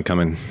long your- time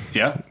coming.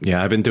 Yeah.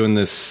 Yeah, I've been doing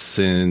this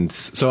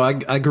since. So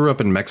I grew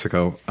up in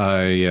Mexico.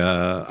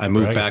 I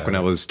moved Brag back about when I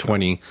it. was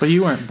 20. But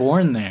you weren't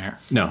born there.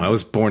 No, I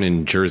was born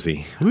in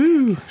Jersey.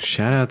 Woo!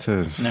 Shout out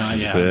to No,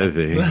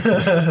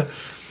 yeah.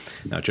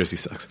 No, Jersey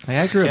sucks. Hey,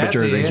 I grew up in Cassie,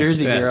 Jersey. yeah.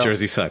 Jersey Yeah, girl.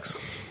 Jersey sucks.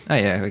 Oh,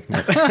 yeah.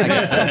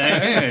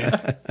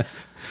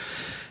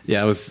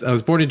 Yeah, I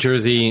was born in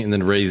Jersey and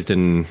then raised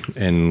in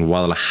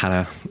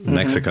Guadalajara,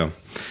 Mexico.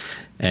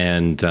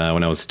 And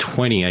when I was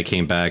 20, I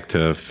came back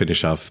to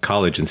finish off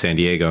college in San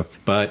Diego.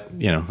 But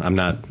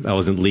I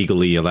wasn't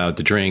legally allowed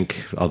to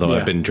drink, although Yeah.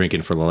 I've been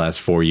drinking for the last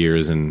 4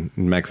 years in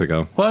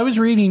Mexico. Well, I was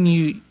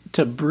reading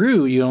to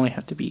brew, you only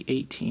have to be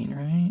 18,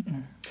 right?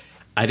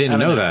 I didn't I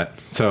don't know know. that.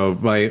 So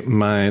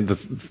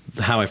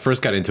how I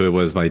first got into it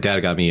was my dad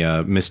got me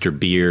a Mr.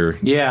 Beer.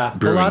 Yeah.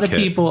 brewing A lot of kit.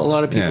 people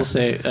Yeah.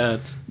 say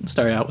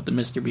start out with the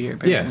Mr. Beer.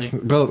 Apparently. Yeah,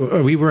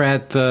 well, we were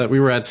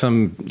at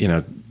some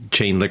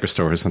chain liquor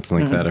store or something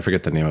like that. I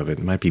forget the name of it.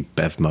 It might be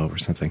Bevmo or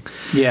something.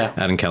 Yeah.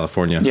 Out in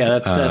California. Yeah,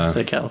 that's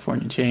a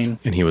California chain.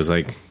 And he was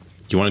like,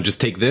 "You want to just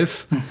take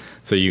this?"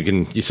 So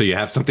you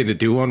have something to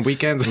do on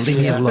weekends. Leave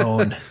me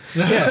alone.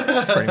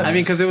 I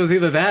mean, because it was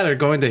either that or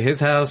going to his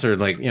house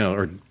or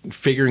or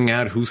figuring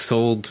out who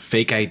sold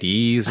fake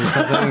IDs or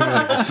something.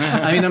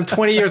 I mean, I'm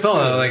 20 years old.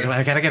 Like,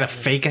 I gotta get a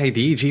fake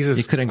ID. Jesus,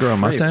 You couldn't grow a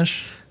Christ.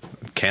 mustache?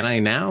 Can I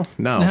now?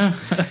 No.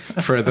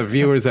 For the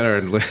viewers that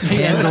are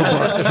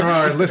for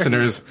our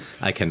listeners,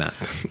 I cannot.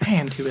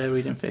 Man, too bad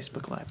we didn't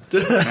Facebook Live.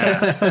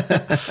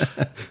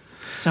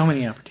 So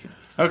many opportunities.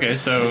 Okay,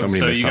 so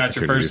many missed you got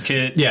your first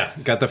kit. Yeah,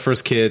 got the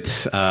first kit.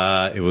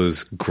 It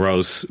was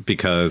gross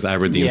because I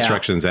read the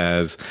instructions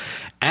as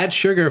add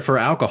sugar for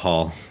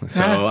alcohol.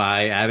 So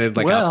I added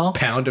a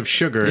pound of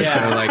sugar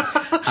to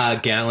a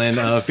gallon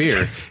of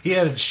beer. He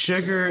added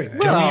sugar,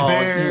 gummy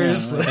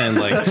bears, and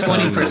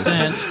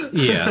 20%.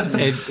 Yeah,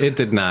 it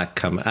did not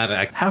come.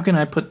 How can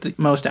I put the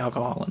most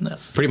alcohol in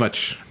this? Pretty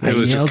much, it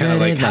was just kind of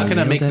like, how can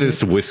I make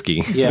this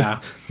whiskey?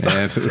 Yeah.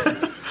 And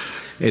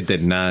it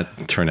did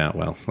not turn out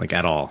well,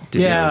 at all.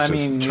 Yeah, it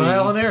was just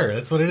trial and error.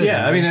 That's what it is.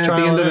 Yeah, I mean, at the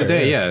trial end of the and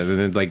day,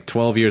 error.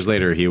 12 years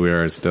later, here we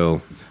are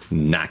still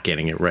not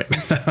getting it right.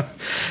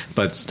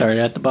 But started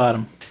at the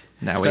bottom.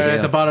 Now started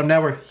at the bottom.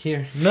 Now we're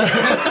here.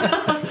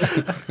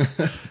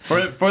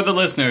 For the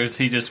listeners,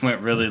 he just went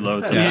really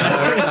low today.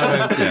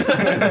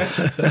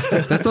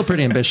 That's still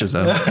pretty ambitious,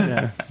 though.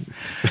 Yeah.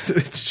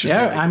 It's true.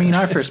 Yeah, I mean,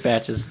 our first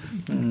batches,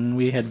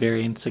 we had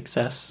varying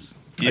success.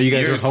 Oh, you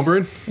guys were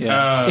homebrewed?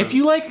 Yeah. If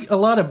you like a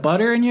lot of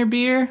butter in your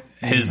beer,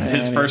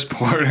 his first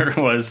porter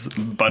was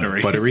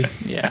buttery. Buttery?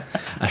 Yeah.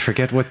 I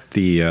forget what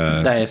the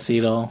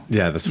diacetyl.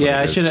 Yeah, that's what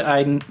I it is. should.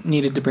 I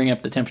needed to bring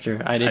up the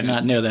temperature. I did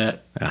not know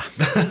that.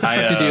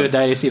 I to do a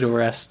diacetyl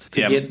rest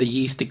to yeah. get the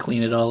yeast to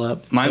clean it all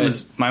up. Mine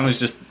was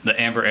just the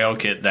amber ale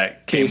kit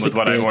that came with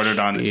what I ordered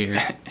on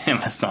beer.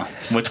 Amazon,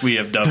 which we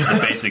have dubbed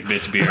the basic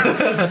bitch beer.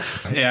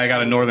 Yeah, I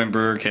got a Northern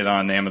Brewer kit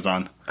on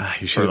Amazon.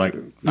 You should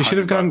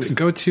have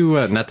go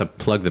to not to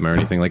plug them or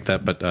anything like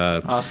that, but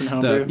Austin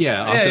Homebrew.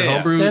 Austin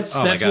Homebrew. That's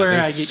where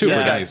I get super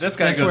nice. This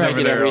guy that's goes where I over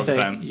get there everything.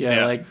 all the time.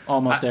 Yeah, like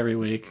almost every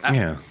week.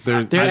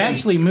 They're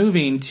actually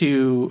moving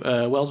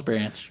to Wells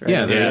Branch. Right?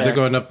 Yeah, they're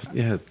going up.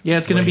 Yeah,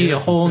 it's going to be a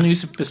whole new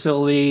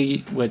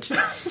facility, which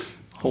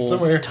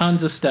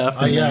tons of stuff.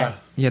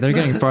 Yeah, they're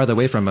getting farther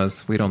away from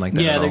us. We don't like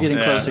that. Yeah, they're getting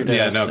closer to us.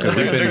 Yeah, no, because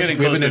we've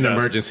been in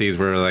emergencies.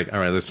 We're like, all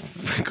right,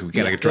 we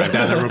gotta drive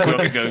down there real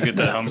quick. Go get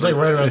the It's like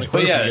right around the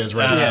corner for you guys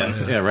right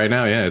now. Yeah, right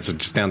now, it's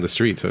just down the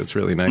street, so it's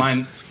really nice.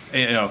 Mine,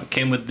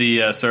 came with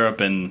the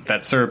syrup, and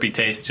that syrupy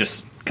taste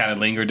just kind of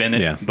lingered in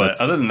it. Yeah, but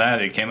other than that,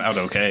 it came out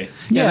okay.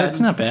 Yeah, it's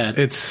not bad.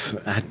 It's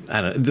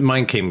I don't know.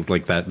 Mine came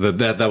like that.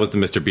 That was the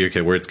Mr. Beer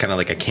kit, where it's kind of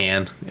like a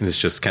can, and it's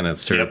just kind of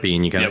syrupy,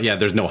 and you kind of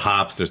there's no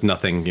hops, there's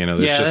nothing,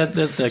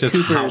 there's just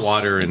Cooper's, hot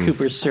water and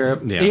Cooper's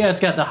syrup. Yeah. It's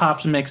got the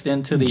hops mixed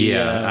into the.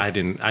 I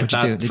didn't. I What'd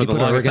thought you do? Did for you the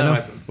put longest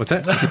oregano? time. What's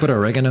that? Did you put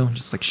oregano?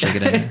 Just like shake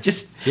it in.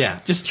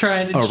 just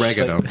trying to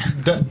oregano.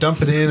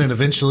 Dump it in and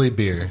eventually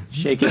beer.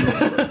 shake it.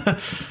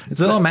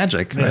 It's all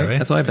magic, right? right?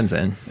 That's all I've been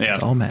saying. Yeah.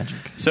 It's all magic.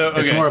 So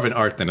It's more of an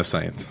art than a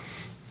science.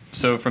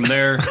 So from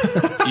there,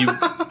 you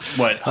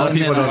what? A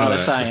people don't lot know of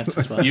that. science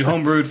as well. You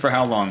homebrewed for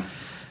how long?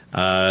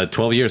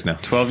 12 years now.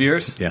 12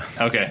 years? Yeah.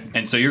 Okay.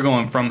 And so you're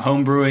going from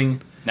home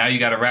brewing. Now you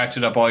got to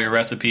ratchet up all your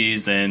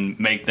recipes and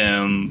make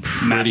them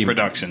mass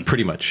production.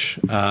 Pretty much.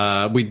 We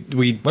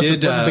What's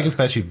did. the biggest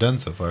batch you've done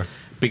so far?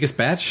 Biggest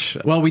batch?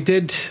 Well, we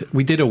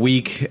did a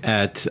week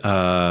at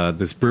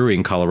this brewery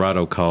in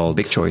Colorado called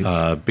Big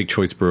Choice. Big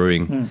Choice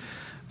Brewing.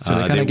 So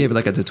they kind of gave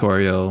like a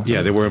tutorial.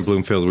 Yeah, they were in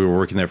Bloomfield. We were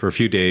working there for a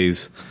few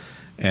days,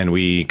 and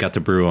we got to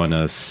brew on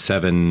a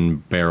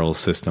 7-barrel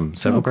system.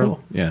 7-barrel?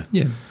 Cool. Yeah.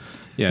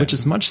 Yeah. Which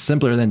is much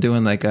simpler than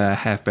doing like a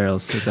half barrel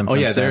system. Oh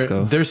from yeah,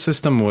 Sapco. their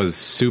system was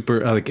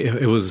super.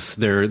 It was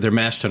their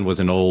mash tun was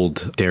an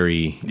old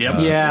dairy. Yep.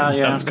 Yeah.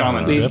 That's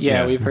common.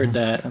 We've heard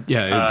that.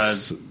 Yeah,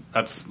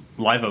 That's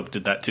Live Oak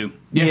did that too.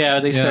 Yeah,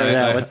 they started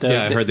out with those.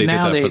 I heard they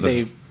now did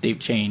that they've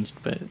changed,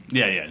 but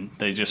Yeah.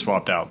 They just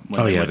swapped out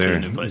when they went to the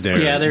new place.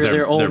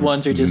 their old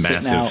ones are just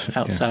massive, sitting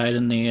outside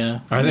in the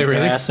Are they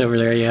really? grass over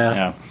there.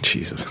 Yeah,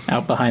 Jesus.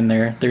 out behind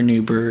their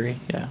new brewery.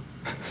 Yeah,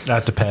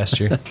 Out to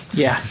pasture.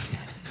 yeah,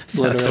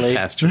 literally.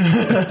 Pasture.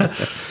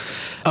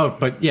 Oh,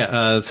 but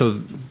so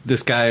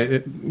this guy,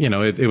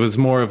 it was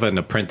more of an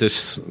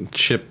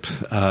apprenticeship.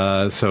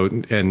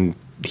 And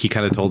he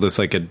kind of told us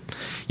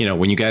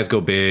when you guys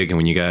go big and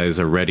when you guys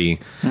are ready,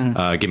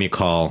 give me a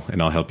call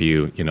and I'll help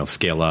you,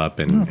 scale up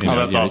and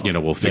that's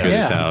awesome. We'll figure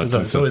this out.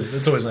 It's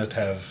always nice to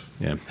have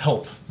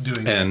help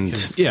doing that. And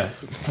 'cause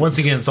once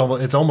again,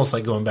 it's almost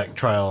like going back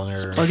trial and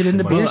error. Plug it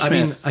into beer. I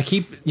mean, I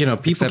keep, people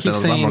Except keep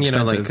it's a lot more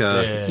saying,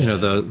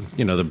 expensive.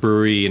 the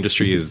brewery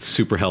industry is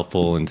super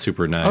helpful and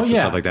super nice and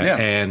stuff like that,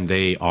 and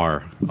they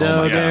are.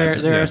 Though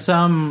there Yeah. are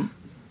some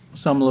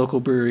local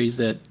breweries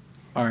that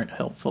aren't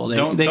helpful.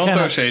 Don't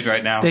throw shade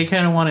right now. They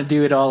kind of want to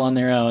do it all on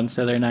their own,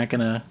 so they're not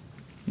gonna.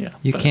 Yeah,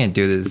 You can't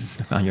do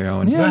this on your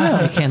own.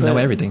 Yeah, You can't know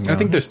everything. I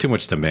think there's too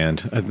much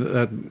demand.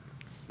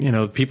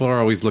 People are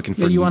always looking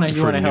for You wanna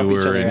for help each newer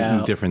other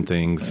and out. different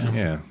things.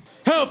 Yeah.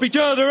 Help each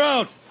other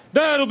out!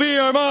 That'll be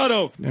our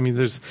motto. I mean,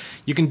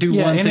 you can do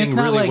one thing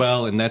really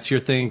well, and that's your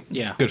thing.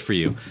 Yeah. Good for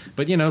you.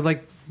 But,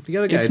 like the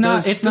other guy it's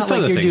not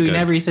like you're doing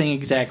everything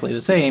exactly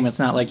the same. It's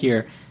not like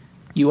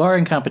you are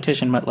in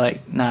competition, but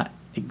like not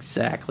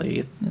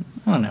exactly.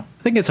 I don't know.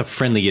 I think it's a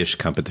friendly-ish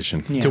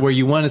competition to where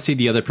you want to see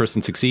the other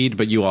person succeed,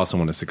 but you also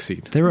want to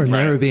succeed. There will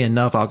never be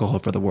enough alcohol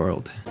for the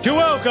world. To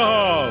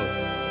alcohol,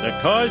 the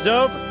cause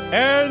of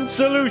and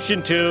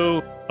solution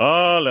to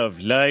all of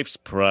life's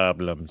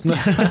problems.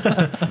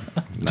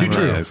 Too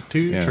true.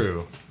 Too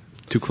true.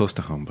 Too close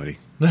to home, buddy.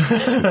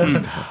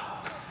 And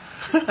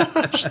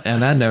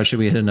that note, should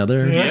we hit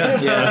another?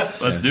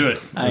 Yes, let's do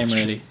it. I am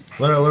ready.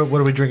 What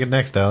are we drinking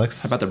next,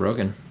 Alex? How about the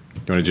Rogan?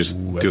 You want to just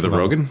do the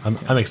Rogan?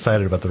 I'm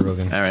excited about the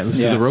Rogan. All right, let's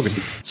do the Rogan.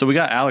 So we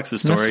got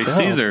Alex's story.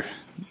 Caesar,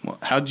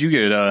 how'd you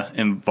get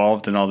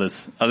involved in all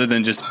this, other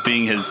than just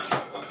being his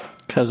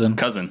cousin?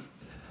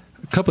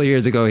 A couple of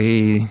years ago,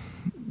 he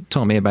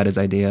told me about his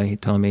idea. He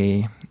told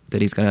me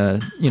that he's gonna,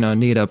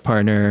 need a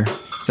partner,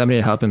 somebody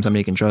to help him,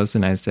 somebody he can trust.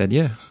 And I said,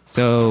 yeah.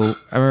 So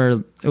I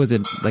remember it was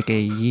like 2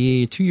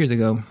 years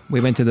ago.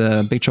 We went to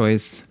the Big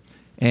Choice,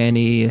 and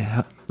he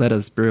let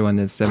us brew on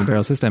this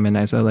 7-barrel system. And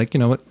I said,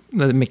 what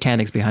the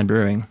mechanics behind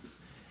brewing.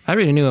 I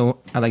already knew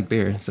I like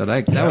beer, so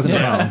that wasn't a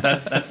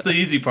problem. That's the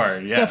easy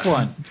part. Yeah. Step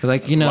one. But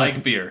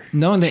like beer.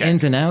 Knowing the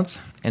ins and outs,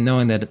 and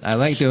knowing that I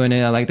like doing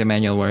it, I like the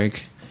manual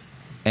work,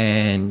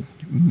 and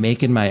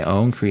making my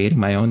own, creating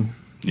my own.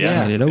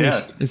 Yeah,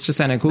 it's just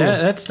kind of cool.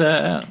 That's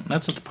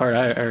the part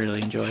I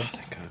really enjoy.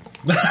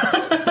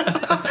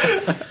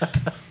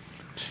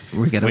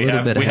 We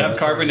have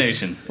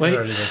carbonation. Wait,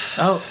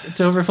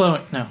 it's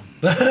overflowing. No,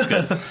 that's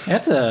good.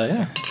 That's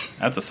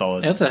a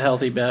solid. That's a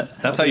healthy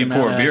bet. That's how you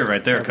pour beer,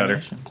 right there,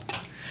 Cutter.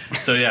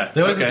 So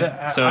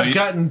I've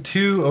gotten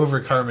 2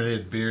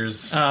 over-carbonated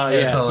beers. Oh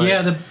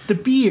yeah, the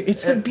beer.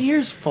 It's the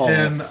beer's fault.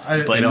 And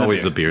Blame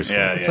always the beer's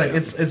fault. It's like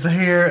it's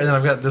here, and then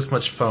I've got this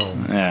much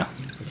foam. Yeah.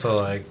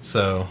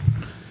 So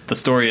the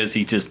story is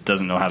he just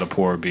doesn't know how to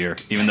pour a beer,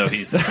 even though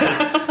he's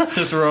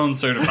Cicerone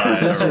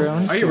certified.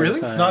 Are you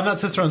really? No, I'm not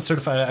Cicerone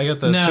certified. I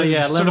got the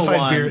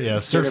certified beer. Yeah,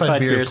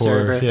 certified beer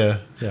pourer. Yeah.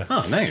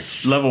 Oh,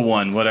 nice. Level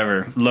 1,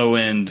 whatever low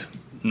end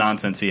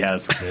nonsense he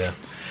has. Yeah.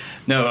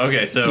 No,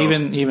 okay. So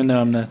even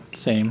though I'm the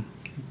same.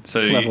 So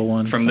level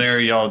 1. From there,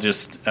 y'all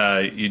just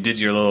you did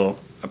your little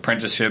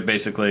apprenticeship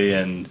basically,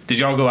 and did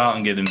y'all go out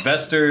and get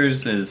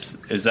investors? Is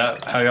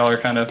that how y'all are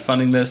kind of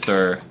funding this,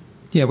 or?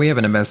 Yeah, we have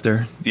an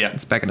investor. Yeah,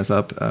 it's backing us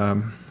up.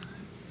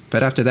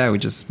 But after that, we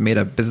just made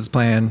a business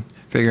plan,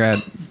 figure out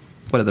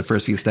what are the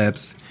first few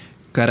steps.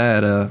 Got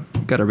a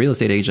real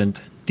estate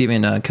agent,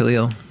 Steven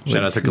Khalil.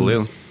 Shout out to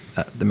Khalil,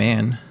 the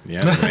man.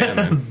 Yeah, the man.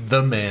 Man.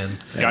 The man.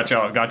 Got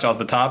y'all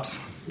the tops.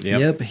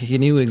 Yep, he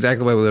knew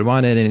exactly what we would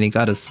want, and he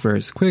got us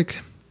first quick.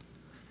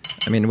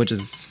 I mean, which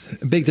is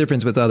a big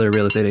difference with other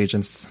real estate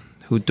agents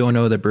who don't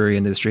know the brewery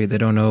industry. They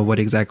don't know what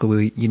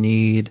exactly you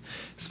need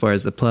as far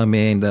as the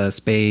plumbing, the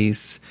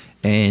space,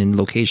 and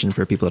location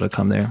for people to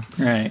come there.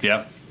 Right.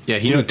 Yep. Yeah,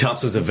 he knew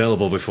Tops was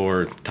available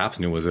before Tops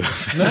knew was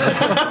available.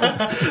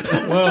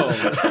 Whoa.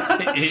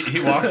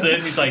 He walks in,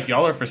 he's like,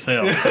 y'all are for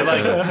sale. They're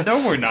like,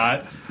 no, we're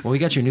not. Well, we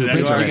got your new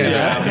place already.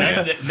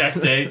 Yeah. Next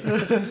day,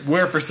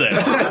 we're for sale.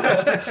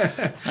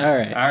 All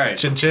right.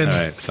 Chin chin. All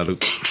right,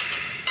 salute.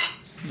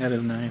 That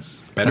is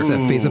nice. That's a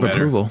face of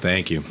approval.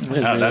 Thank you.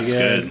 That's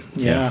good.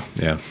 Yeah.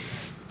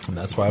 And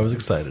that's why I was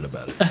excited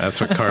about it. That's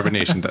what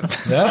carbonation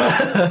does.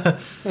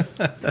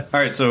 All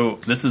right, so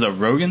this is a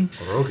Rogan?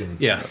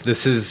 Yeah,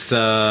 this is,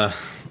 I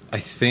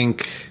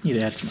think,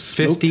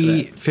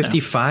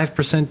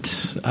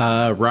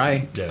 55%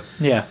 rye.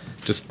 Yeah.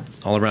 Just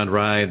all around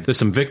rye. There's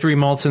some Victory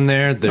malts in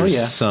there. There's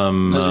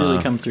some those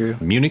really come through.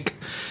 Munich.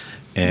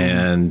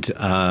 And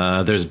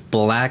there's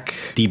black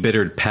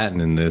debittered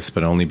patent in this,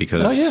 but only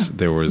because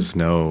there was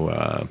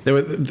no.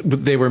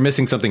 They were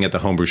missing something at the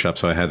homebrew shop,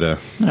 so I had to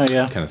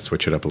kind of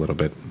switch it up a little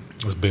bit.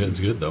 It's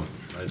good though.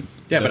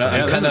 Yeah, but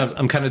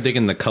I'm kind of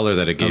digging the color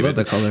that it gave. I love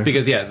the color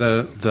because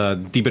the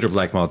debittered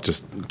black malt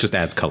just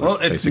adds color. Well,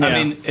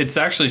 it's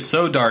actually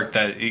so dark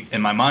that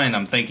in my mind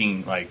I'm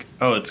thinking like,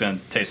 oh, it's going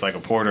to taste like a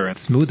porter.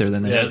 It's smoother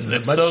than that. Yeah,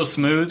 it's so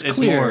smooth. It's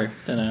more.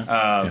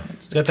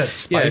 It's got that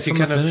spice on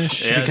the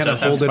finish. If you kind of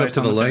hold it up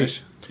to the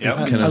light. Yep.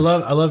 I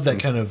love that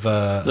kind of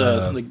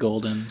the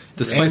golden.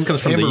 The spice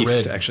comes from the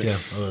yeast, red. actually.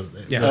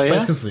 The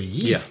spice comes from the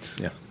yeast.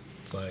 Yeah.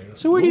 It's like,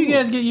 so where do you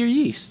guys get your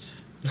yeast?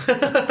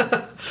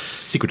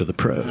 Secret of the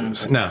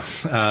pros. No,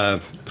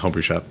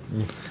 homebrew shop.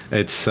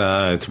 It's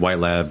White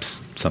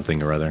Labs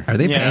something or other. Are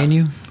they paying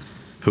you?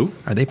 Who?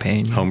 Are they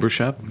paying you? Homebrew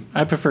shop?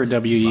 I prefer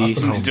W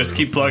yeast. Just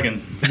keep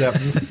plugging.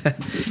 Yep.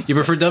 You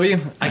prefer W?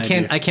 I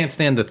can't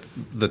stand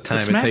the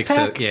time it takes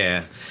pack? to.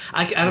 Yeah.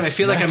 I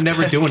feel like I'm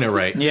never doing it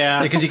right.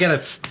 Yeah. Because you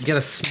gotta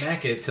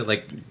smack it to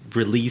like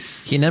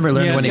release. He never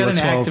learned when he was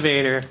 12.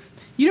 Activator.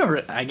 You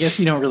don't. I guess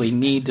you don't really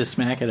need to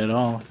smack it at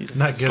all. You just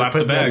not good at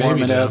putting that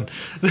warm it up.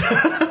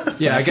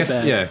 Yeah, I guess.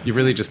 Yeah, you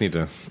really just need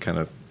to kind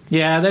of.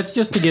 Yeah, that's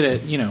just to get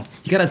it. You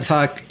gotta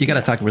talk. You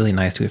gotta talk really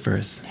nice to it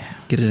first. Yeah.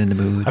 Get it in the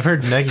mood. I've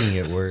heard negging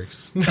it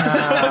works.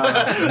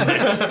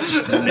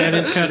 That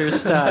is Cutter's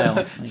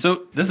style.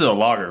 So this is a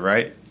lager,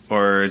 right?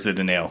 Or is it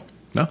a ale?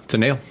 No, it's a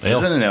nail.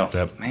 Is it an ale?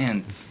 Yep. Man,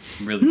 it's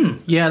really good.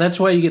 Yeah, that's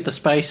why you get the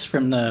spice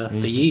from the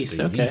yeast.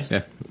 the Okay. yeast.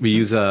 Yeah, we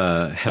use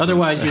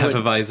Otherwise you would-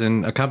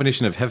 Hefeweizen, a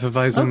combination of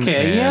Hefeweizen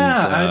Okay, and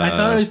yeah. I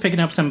thought I was picking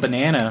up some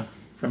banana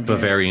from here.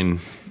 Bavarian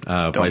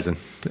Weizen.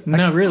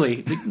 No,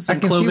 really. I Some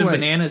can see cloven why-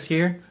 bananas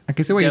here. I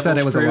can see why you thought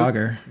it was Devil's a fruit.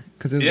 lager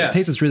because Yeah. it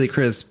tastes really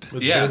crisp.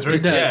 Yeah, it's very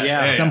It does, good. yeah.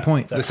 At some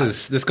point.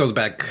 This goes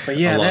back But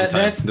yeah, a long that-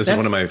 time. that- This is that's-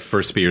 one of my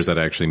first beers that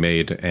I actually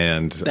made,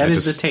 and That I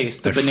is just, the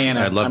taste, the I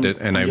banana. I loved I'm- it,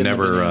 and I'm I've getting the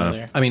never. banana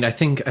there. I mean, I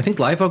think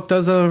Live Oak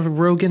does a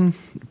Rogan,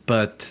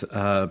 but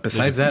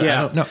besides that, Yeah.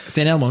 I don't. No,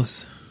 St.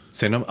 Elmo's.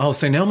 St.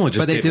 Elmo just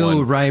But they did do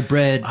one. rye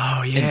bread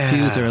Oh, yeah.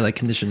 infuser like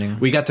conditioning.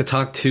 We got to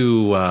talk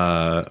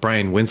to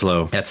Brian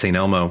Winslow at St.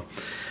 Elmo.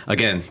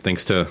 Again,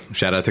 thanks to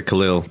shout out to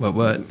Khalil.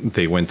 What?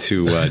 They went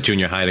to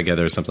junior high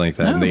together or something like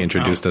that, and they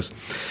introduced us.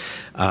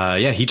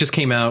 Yeah, he just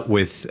came out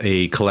with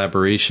a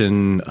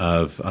collaboration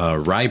of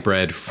rye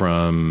bread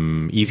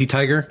from Easy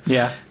Tiger.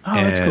 Yeah. Oh,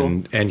 that's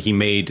cool. And he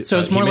made. So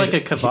it's he more made-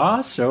 like a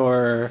kvass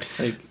or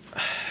like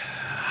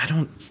I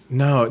don't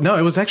know. No,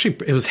 it was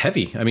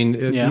heavy. I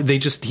mean, Yeah. he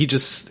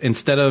just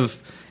instead of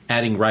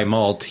adding rye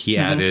malt, he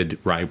added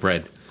rye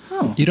bread.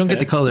 oh, You don't get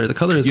the color. The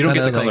color is You don't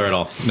get kinda the color like- at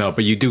all. No,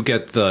 but you do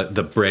get the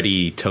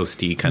bready,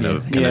 toasty kind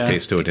of Yeah.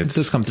 taste to it. It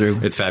does come through.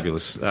 It's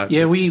fabulous.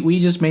 Yeah, we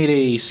just made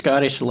a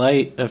Scottish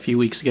Light a few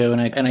weeks ago,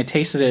 and I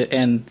tasted it,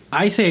 and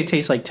I say it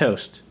tastes like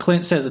toast.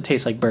 Clint says it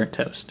tastes like burnt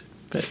toast,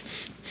 but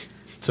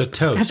So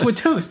toast. that's what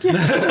toast. Yeah,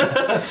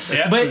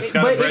 Yeah, but it's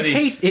got a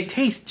bready- it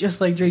tastes just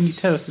like drinking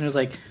toast, and it was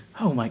like,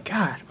 oh my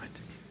god,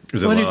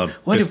 Is it what a did- lot of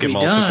what have biscuit we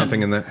malt or done?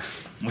 something in that?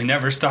 We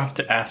never stopped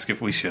to ask if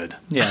we should.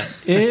 yeah,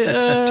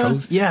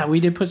 Toast? yeah, we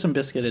did put some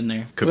biscuit in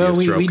there. Could be a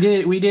stroke.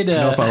 we did.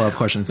 No follow-up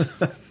questions.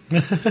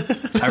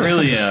 I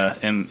really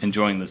am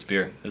enjoying this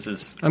beer. This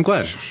is I'm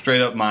glad.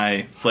 straight up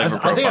my flavor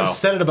I think profile. I've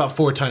said it about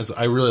 4 times.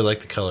 I really like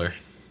the color.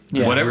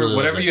 Yeah. whatever really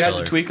whatever like you that had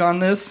color. to tweak on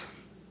this,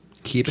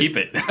 Keep keep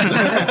it.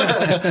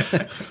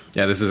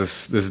 Yeah, this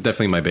is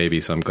definitely my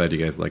baby, so I'm glad you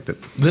guys liked it.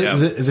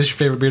 Is this your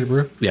favorite beer to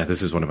brew? Yeah,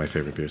 this is one of my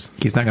favorite beers.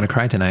 He's not going to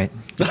cry tonight.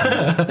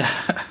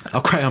 I'll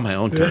cry on my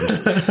own terms.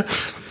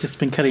 Just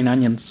been cutting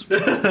onions.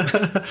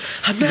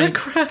 I'm not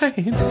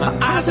crying. My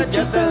eyes are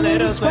just a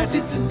little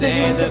sweaty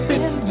today. They've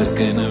been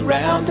looking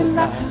around and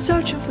not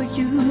searching for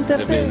you.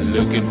 They've been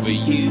looking for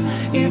you,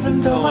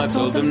 even though I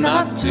told them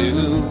not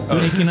to.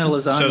 Making a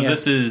lasagna. So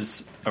this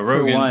is a one.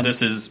 Rogan.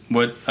 This is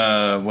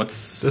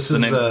what's This the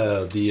is name?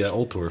 the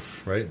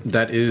Altdorf, right?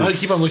 That is. I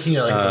keep on looking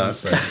at it like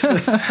it's on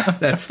the side.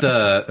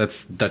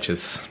 That's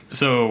Duchess.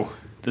 So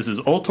this is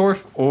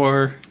Oltorf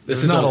or This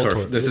is is not Oltorf.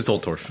 Altdorf. This is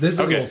Oltorf. This is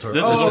Okay, Altdorf.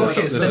 this is Oh, Altdorf.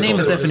 okay. This So The is name is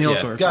Altdorf. definitely Yeah.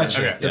 Altdorf.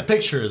 Gotcha. Okay, The yeah.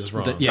 picture is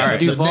wrong. yeah. All right.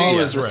 The Duval name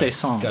is the right.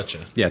 saison. Gotcha.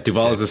 Yeah,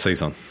 Duval is a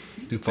saison.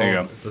 Duval There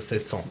you go. is the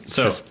saison.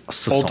 So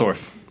Saison. Oltorf.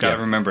 Gotta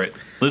Yeah. remember it,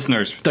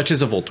 listeners.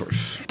 Duchess of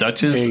Oltorf.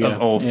 Duchess There you of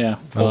go. Olf. Yeah.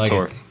 I like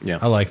Oltorf. it. Yeah.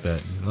 I like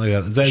that. I like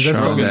that. Is that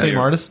still the Okay. same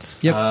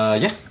artist? Yep.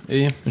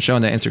 Yeah. I'm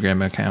showing the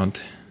Instagram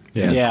account.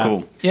 Yeah,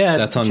 Cool. Yeah,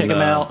 That's on, check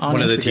them out on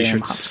one of the Instagram,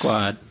 t-shirts. Hop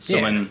Squad. So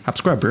Yeah. when Hop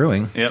Squad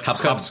Brewing. yep,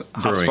 Hopscotch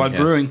Hop Brewing, Squad yeah.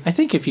 Brewing. I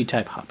think if you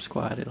type Hop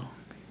Squad, it'll.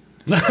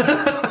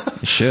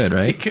 You should,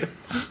 right?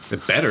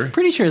 It better.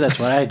 Pretty sure that's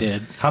what I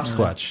did.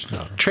 Hopsquatch.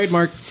 No.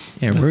 Trademark.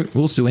 Yeah,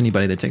 we'll sue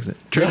anybody that takes it.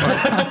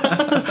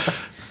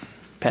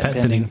 Patent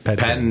pending.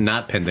 Patent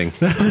not pending.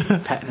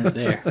 Patent is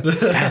there.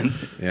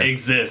 Yeah.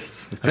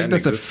 Exists. I think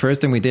that's the first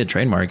thing we did,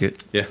 trademark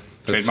it. Yeah.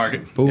 That's- Trademark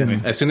it. Boom. Yeah.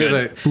 As soon as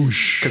I,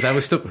 because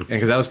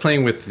I was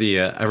playing with the,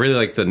 I really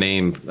like the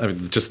name,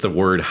 just the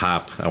word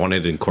hop. I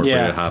wanted to incorporate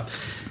Yeah. a hop.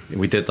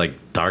 We did like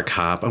dark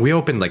hop. We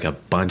opened like a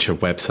bunch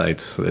of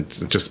websites.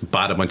 That just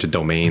bought a bunch of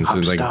domains,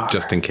 and like Hopstar.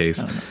 just in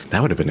case.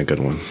 That would have been a good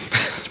one.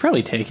 It's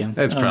probably taken.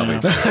 It's I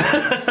don't probably.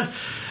 know.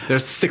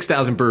 There's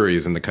 6,000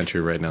 breweries in the country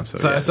right now, so,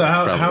 So, yeah, so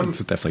how, it's how,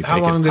 it's definitely how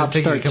taken. long did it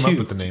take you to Hopstar come up 2.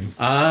 with the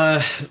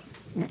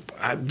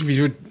name?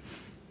 We were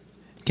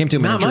Came to a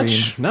not Manchurian.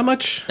 much, not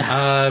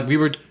much. We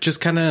were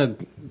just kind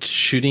of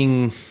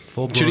shooting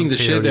Full-blown the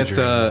shit peyote dream.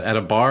 at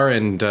a bar,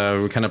 and we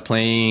were kind of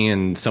playing.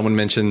 And someone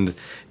mentioned it'd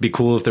be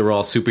cool if they were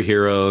all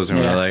superheroes, and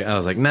Yeah. I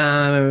was like,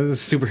 nah,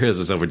 superheroes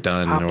is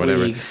overdone Hop or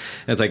whatever. League. And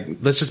it's like,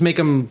 let's just make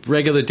them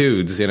regular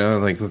dudes,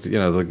 like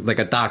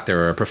a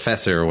doctor or a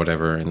professor or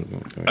whatever.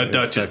 And A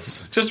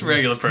duchess. Just a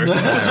regular person.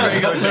 Just a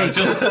regular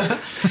duchess.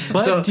 But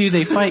So- do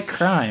they fight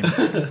crime?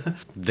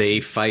 They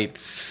fight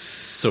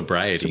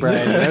sobriety.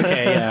 Right.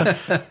 Okay. Yeah.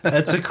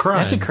 That's a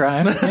crime. That's a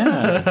crime.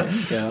 Yeah. There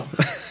you go.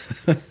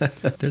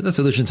 They're the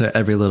solution to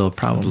every little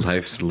problem.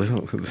 Life's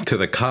little to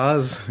the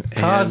cause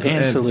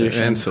and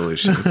solution. and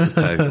solution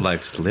to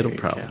life's little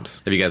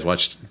problems. Have you guys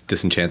watched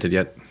Disenchanted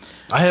yet?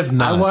 I have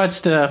not. I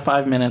watched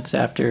 5 minutes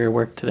after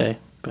work today,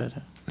 but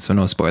So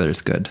no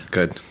spoilers. Good.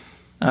 Good.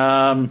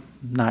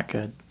 not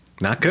good.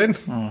 Not good.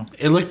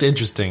 It looked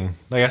interesting.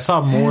 Like I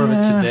saw more of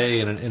it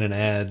today in an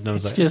ad, and I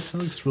was It's like, just- "That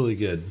looks really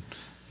good."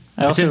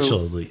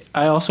 Potentially.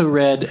 I also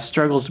read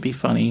Struggles to be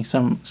Funny.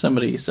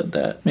 Somebody said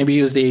that. Maybe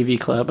it was the AV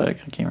Club. I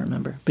can't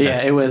remember. But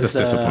yeah, it was That's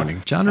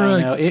disappointing.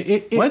 Genre.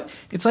 What?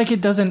 It's like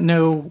it doesn't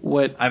know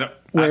what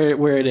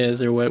where it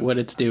is or what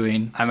it's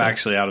doing. I'm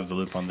actually out of the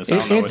loop on this. I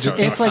don't know what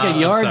it's like a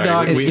yard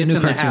dog that gets in the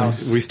cartoon.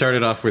 house. We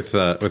started off with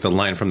a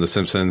line from The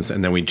Simpsons,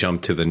 and then we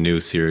jumped to the new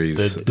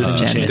series,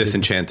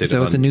 Disenchanted.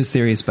 So it's a new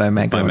series by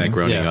Matt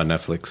Groening. On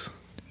Netflix.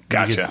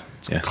 Gotcha.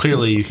 Yeah.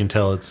 Clearly, you can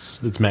tell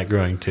it's Matt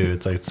Groening too.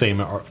 It's like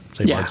same art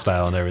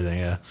style and everything.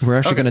 Yeah, we're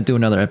actually going to do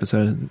another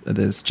episode of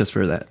this just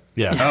for that.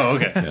 Yeah. Oh,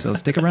 okay. So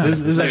stick around.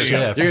 This is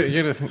actually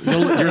You're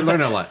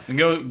learning a lot. And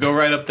go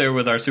right up there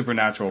with our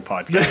Supernatural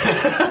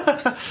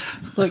podcast.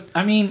 Look,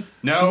 I mean,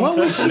 no.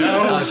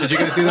 Did you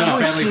guys do that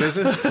on Family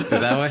Business? Is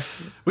that why?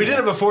 We did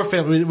it before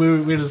family. We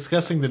were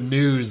discussing the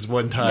news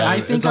one time. Yeah,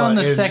 I think on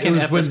the second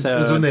episode. It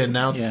was when they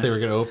announced that they were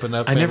going to open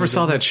up. I never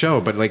saw that show,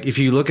 but like if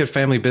you look at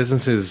Family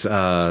Business's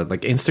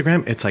like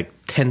Instagram, it's like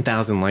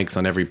 10,000 likes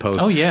on every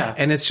post. Oh yeah,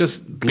 and it's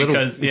just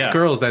it's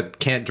girls that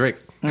can't drink.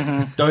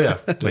 Mm-hmm. Oh yeah.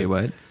 Wait,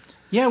 what?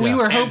 Yeah, we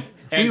were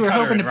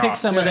hoping to pick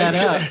some of that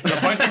up.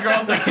 A bunch of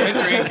girls that can't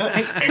drink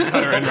and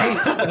Cutter and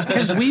Ross.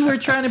 Because we were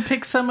trying to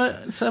pick some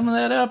of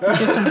that up and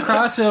get some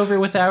crossover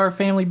with our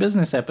Family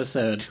Business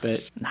episode,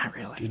 but not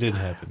really. It didn't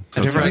happen.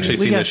 I've never actually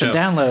seen the show. We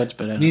got some downloads,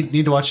 but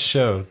need to watch the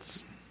show.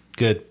 It's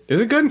good. Is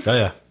it good?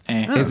 Oh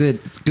yeah. Is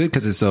it good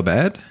because it's so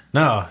bad?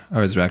 No,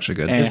 or is it actually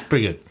good? It's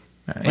pretty good.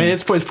 I mean,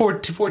 it's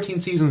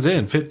 14 seasons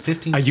in.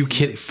 15. Are you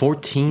kidding?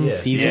 14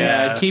 seasons?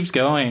 Yeah, it keeps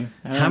going.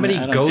 How many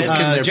ghosts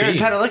can there Jared be?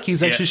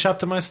 Padalecki's actually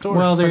shopped at my store.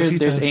 Well,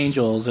 there's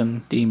angels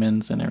and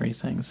demons and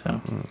everything. So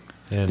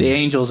the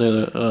angels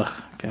are God.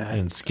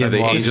 And are the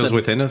angels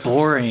within us?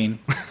 Boring.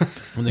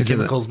 When the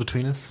chemicals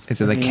between us.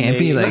 Is it like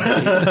campy?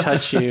 They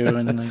touch you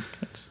and like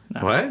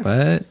what?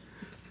 What?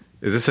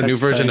 Is this a new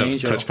version of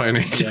Touched by an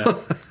Angel?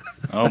 Yeah.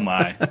 Oh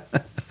my.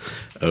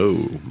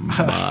 Oh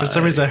my. For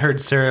some reason, I heard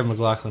Sarah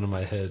McLachlan in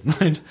my head.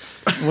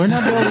 We're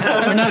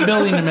not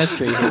building a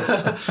mystery here.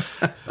 So.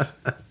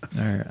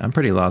 All right, I'm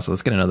pretty lost. So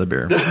let's get another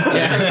beer.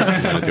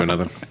 Yeah, gotta do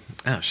another.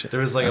 Oh shit! There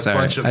was like a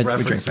bunch of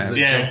references that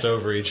jumped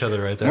over each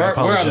other right there.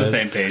 We're on the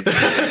same page.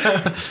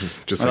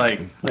 Just like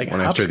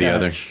one after the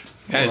other.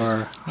 Guys,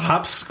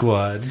 Hop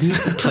Squad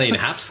playing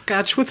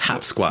hopscotch with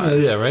Hop Squad.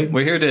 Yeah, right.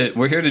 We're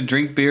here to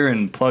drink beer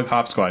and plug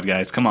Hop Squad,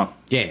 guys. Come on.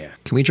 Yeah.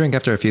 Can we drink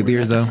after a few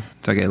beers though?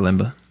 So I get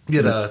limba.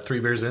 Get 3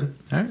 beers in.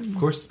 All right, of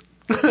course.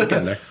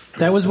 Getting there.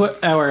 That was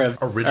what our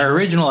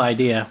original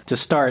idea to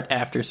start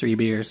after 3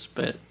 beers,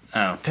 but.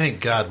 Oh, thank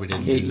God we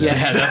didn't do that.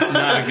 Yeah,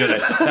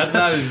 that's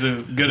not as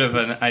good of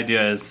an idea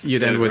as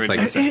you'd end with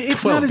like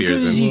 12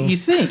 beers in. in. You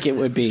think it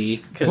would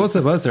be. Both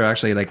of us are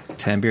actually like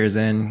 10 beers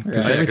in.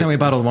 Because every time we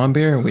bottled one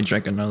beer, we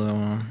drank another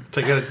one. It's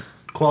like a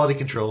quality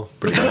control.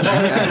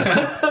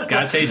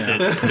 Gotta taste it.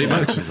 Pretty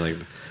much. It's like,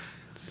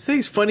 this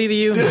thing's funny to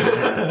you?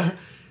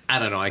 I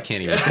don't know. I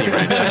can't even see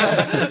right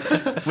now.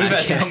 We've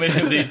had so many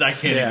of these. I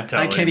can't even tell.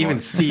 I can't even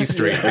see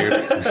straight,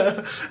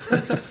 dude.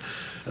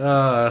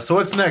 So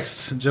what's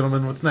next,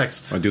 gentlemen? What's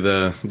next? I'll do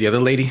the other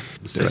lady.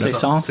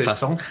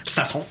 Saison.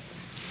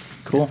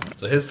 Cool.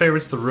 So his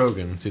favorite's the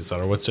Rogan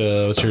Cesar. What's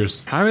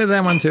yours? I really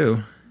that one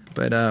too,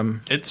 but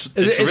it's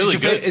really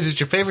good. Is it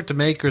your favorite to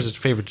make or is it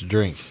your favorite to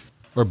drink,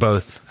 or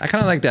both? I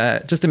kind of like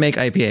that just to make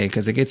IPA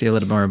because it gets you a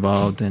little more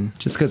involved and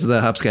just because of the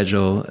hop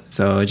schedule,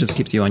 so it just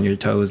keeps you on your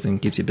toes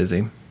and keeps you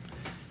busy.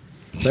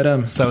 But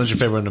so that one's your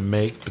favorite one to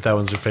make, but that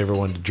one's your favorite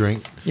one to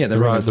drink. Yeah, the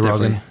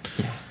Rogan.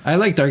 I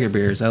like darker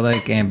beers. I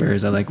like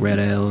ambers. I like red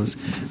ales.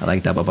 I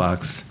like double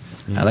box.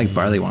 I like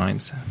barley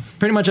wines.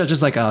 Pretty much, I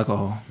just like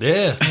alcohol.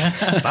 Yeah,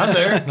 I'm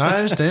there. I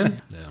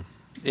understand.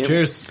 Yeah.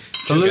 Cheers.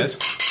 Cheers, guys.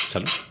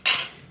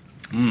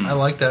 I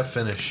like that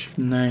finish.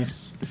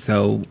 Nice.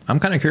 So I'm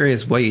kind of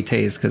curious what you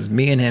taste because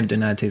me and him do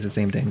not taste the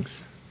same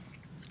things.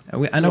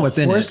 I know what's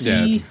in it.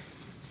 Yeah.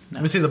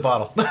 Let me see the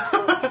bottle.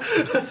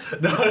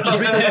 Just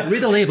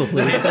read the label,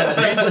 please.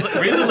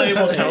 Read the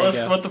label. Tell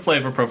us what the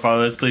flavor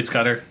profile is, please,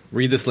 Cutter.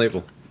 Read this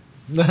label.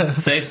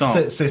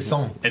 Saison.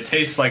 Saison. It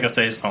tastes like a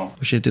saison.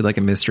 We should do like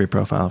a mystery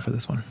profile for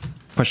this one.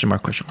 Question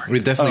mark.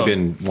 We've definitely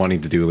been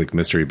wanting to do like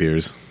mystery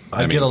beers.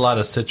 I get a lot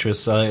of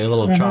citrus, a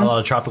lot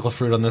of tropical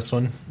fruit on this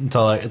one.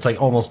 Until it's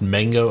like almost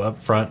mango up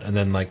front, and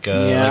then like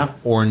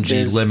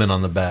orangey lemon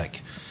on the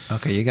back.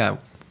 Okay, you got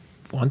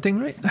one thing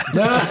right.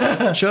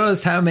 Show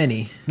us how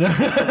many.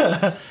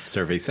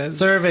 Survey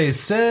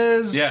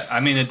says. Yeah, I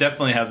mean, it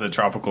definitely has a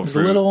tropical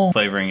fruit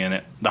flavoring in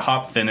it. The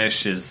hop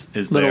finish is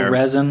little there.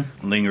 Resin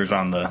Lingers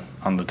on the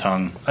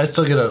tongue. I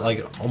still get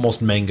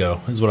almost mango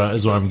is what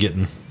I'm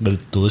getting, but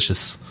it's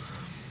delicious.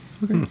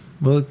 Okay.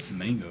 Well, it's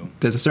mango.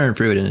 There's a certain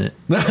fruit in it.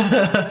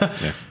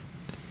 Yeah.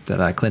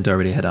 That Clint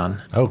already hit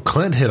on. Oh,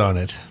 Clint hit on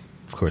it.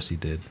 Of course he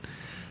did.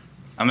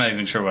 I'm not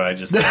even sure what I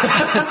just said.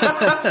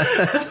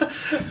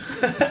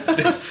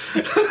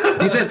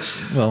 You said,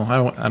 well, I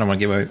don't want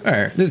to give away. All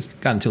right, this has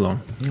gotten too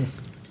long.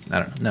 I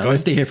don't know. No,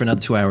 let's stay here for another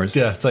 2 hours.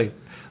 Yeah, it's like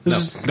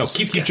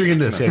keep drinking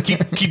this. Yeah,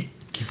 keep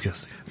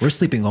guessing. We're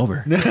sleeping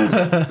over.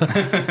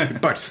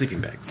 Bart's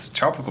sleeping bag. It's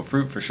tropical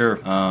fruit for sure.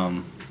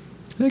 I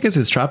guess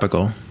it's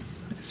tropical.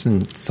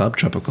 Some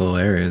subtropical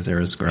areas there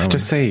is growing.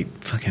 Just say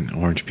fucking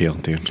orange peel,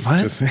 dude.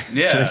 What? Just,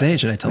 Should I say it?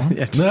 Should I tell him?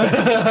 yeah,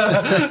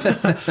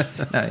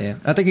 Yeah.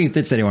 I think he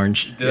did say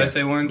orange. Did I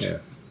say orange? Yeah.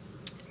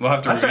 We'll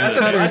have to. I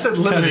said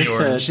lemony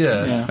Cutter orange.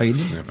 said, Yeah. Oh, you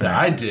did? Yeah,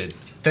 I did.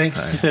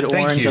 Thanks. He said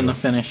Thank orange you. on the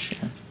finish.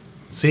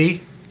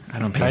 See? I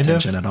don't pay Kind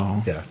attention of. at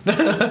all.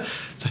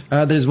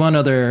 Yeah. There's one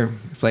other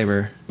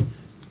flavor,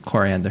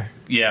 coriander.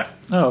 Yeah.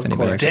 Oh, of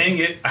Anybody course. Dang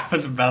it! I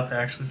was about to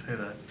actually say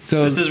that.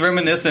 So This is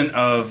reminiscent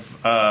of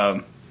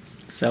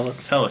Sell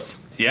it. Celis.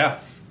 Yeah.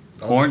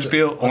 I'll Orange dis-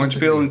 peel, I'll orange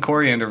disagree. peel, and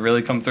coriander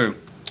really come through.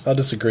 I'll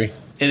disagree.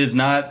 It is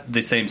not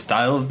the same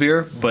style of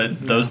beer,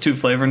 but those two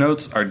flavor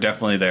notes are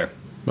definitely there.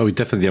 well, we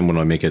definitely didn't want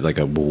to make it like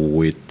a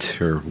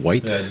wit or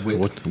white. Yeah,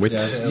 wit. Wit?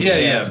 Yeah,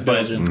 Yeah, it's but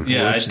Belgian.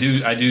 yeah,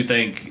 Which I do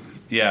think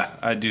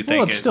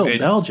Well, it's still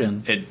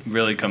Belgian. It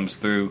really comes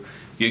through.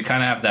 You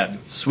kind of have that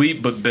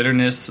sweet but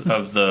bitterness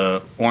of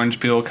the orange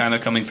peel kind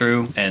of coming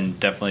through, and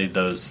definitely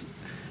those.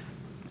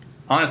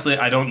 Honestly,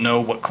 I don't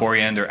know what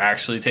coriander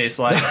actually tastes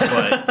like,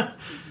 but when you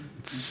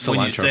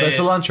Cilantro. say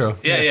So cilantro.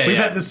 Yeah. We've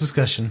had this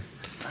discussion.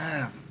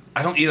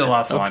 I don't eat a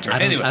lot of cilantro.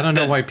 Anyway, I don't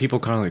know why people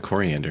call it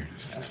coriander.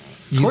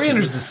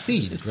 Coriander's the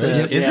seed, right?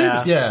 Is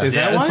it? Yeah. Is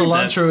that and why?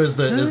 cilantro is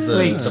the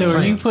Wait, the so are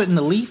you plant. putting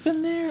the leaf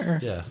in there? Or?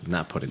 Yeah.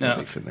 Not putting no, the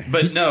leaf in there.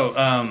 but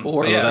no.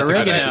 Or yeah, that's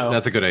oregano.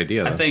 a good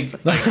idea. Though. I think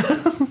like,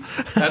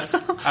 that's.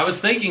 I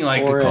was thinking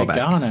like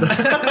Oregano.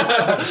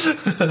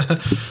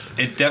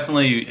 it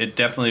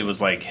definitely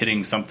was like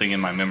hitting something in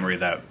my memory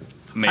that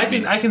made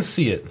me. I can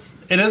see it.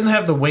 It doesn't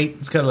have the weight.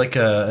 It's got like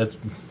it's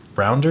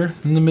rounder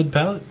in the mid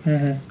palate.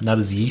 Not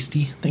as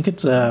yeasty. I think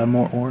it's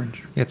more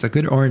orange. Yeah, it's a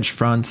good orange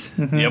front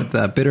Yep. with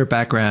a bitter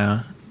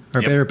background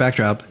or Yep. bitter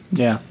backdrop,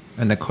 Yeah.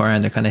 and the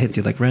coriander kind of hits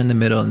you like right in the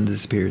middle and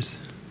disappears.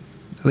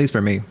 At least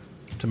for me.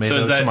 Tomato,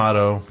 So is that-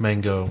 tomato,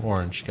 mango,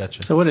 orange.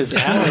 Gotcha. So what does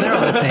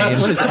Alex? same.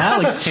 What does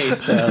Alex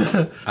taste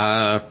though?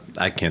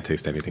 I can't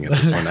taste anything at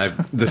this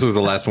point. This was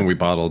the last one we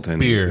bottled, and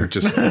Beer. we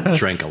just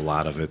drank a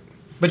lot of it.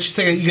 But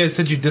you guys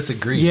said you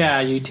disagree. Yeah,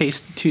 you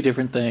taste two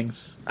different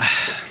things.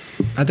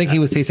 I think he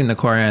was tasting the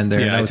coriander,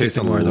 and Yeah, I I was taste a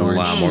tasting more of the orange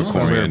lot more when we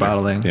coriander. were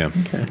bottling. Yeah,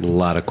 a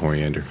lot of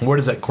coriander. Where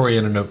does that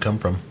coriander note come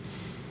from?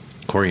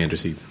 Coriander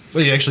seeds.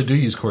 Well, you actually do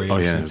use coriander Oh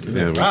yeah, seeds.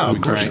 yeah Wow, we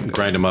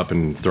grind them up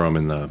and throw them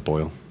in the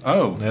boil.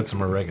 Oh, Add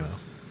some oregano.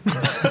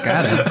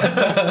 Got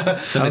it.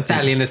 Some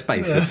Italian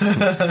spices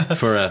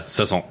for a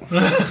saison.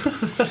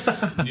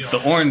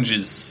 the orange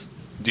is.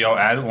 Do y'all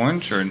add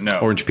orange or no?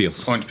 Orange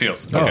peels. Orange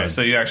peels. Okay,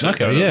 so you actually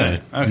throw Okay, those yeah.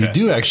 in. Okay. You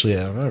do actually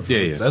have. Yeah,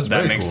 yeah. That's That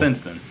very makes cool.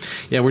 sense then.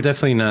 Yeah, we're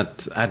definitely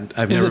not. I've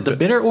Is never. it the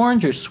bitter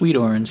orange or sweet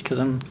orange? Because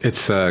I'm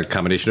It's a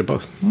combination of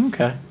both.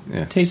 okay.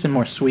 Yeah. Tasting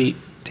more sweet.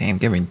 Damn,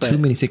 giving too But-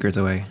 many secrets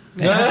away.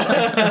 Do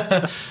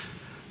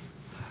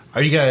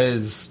you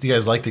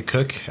guys like to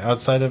cook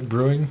outside of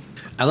brewing?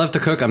 I love to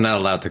cook. I'm not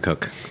allowed to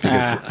cook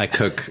because Ah. I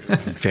cook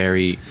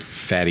very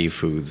fatty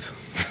foods,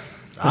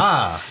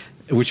 Ah,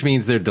 which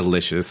means they're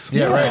delicious.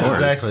 yeah, right, Of course,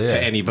 exactly. To Yeah.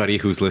 anybody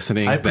who's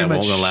listening I that pretty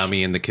won't much- allow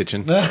me in the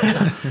kitchen.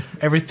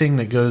 Everything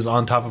that goes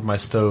on top of my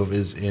stove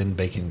is in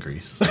bacon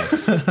grease.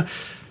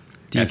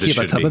 Do you As it keep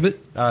a should tub be. of it?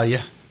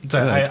 Yeah. So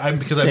I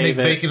because I Save make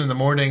it. bacon in the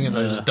morning and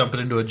then I just dump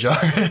it into a jar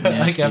like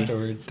Nasty.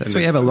 afterwards. That's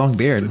why you have a long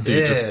beard. You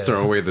Yeah. just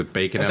throw away the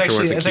bacon That's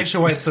afterwards. actually and keep-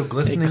 why it's so It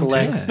glistening.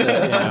 collects. too. The,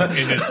 yeah,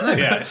 It just,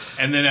 yeah,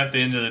 and then at the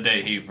end of the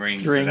day, he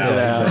brings brings it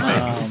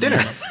out.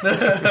 Dinner.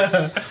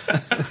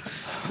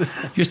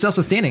 You're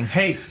self-sustaining.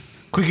 Hey,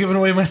 quit giving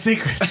away my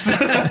secrets.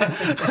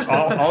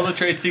 All the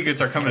trade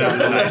secrets are coming out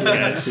tonight,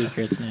 guys.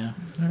 Secrets now.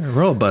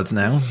 We're all buds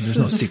now. There's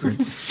no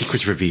secrets.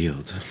 Secrets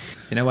revealed.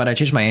 You know what? I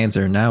changed my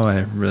answer. Now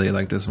I really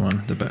like this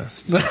one the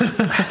best.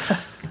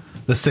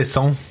 The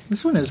saison.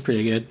 This one is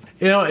pretty good.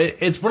 You know,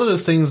 it's one of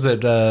those things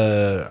that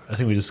I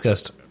think we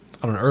discussed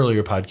on an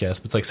earlier podcast.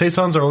 But it's like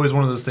saisons are always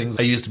one of those things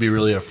I used to be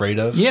really afraid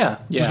of. Yeah,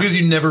 Just yeah. because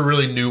you never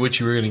really knew what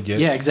you were going to get.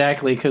 Yeah,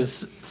 exactly.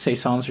 Because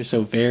saisons are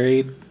so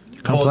varied.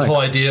 The whole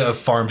Complex. idea of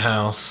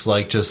farmhouse,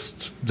 like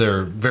just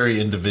they're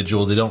very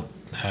individual. They don't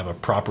have a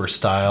proper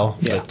style.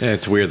 Yeah. But Yeah,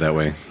 it's weird that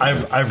way.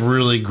 I've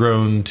really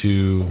grown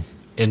to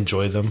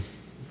enjoy them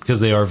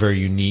because they are very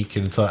unique,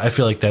 and I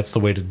feel like that's the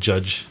way to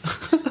judge.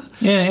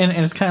 Yeah, and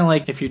it's kind of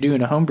like if you're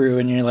doing a homebrew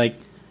and you're like,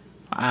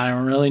 I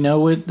don't really know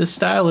what this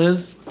style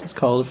is. It's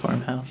called a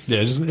farmhouse.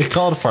 Yeah, just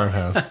call it a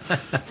farmhouse.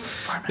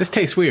 This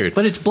tastes weird.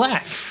 But it's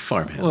black.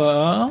 Farmhouse.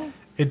 Well,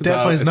 It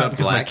definitely is it's not a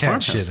because my black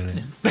cat farmhouse. shit in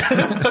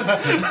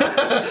it.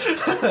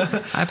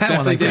 I've had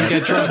one Definitely like didn't that.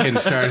 get drunk and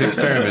start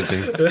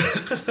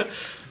experimenting.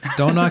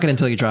 Don't knock it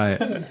until you try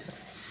it.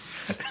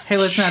 hey,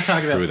 let's not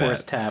talk about True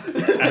that. Forest Tap.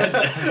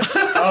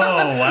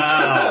 Oh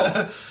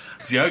wow,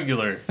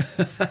 jugular.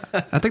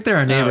 I think they're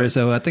our neighbors,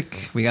 so I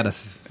think we got to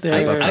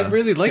They're- up. I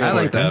really like I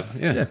like them.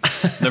 Yeah.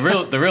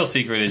 The real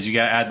secret is you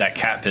got to add that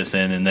cat piss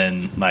in, and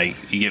then like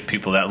you get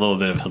people that little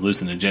bit of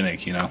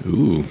hallucinogenic, you know.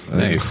 Ooh,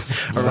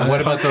 nice. Or what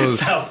about those?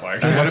 South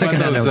Park. What taking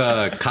about that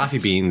those coffee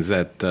beans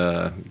that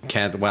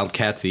wild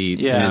cats eat?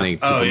 Yeah. And then they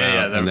poop Oh, them yeah,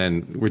 out, yeah, and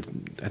then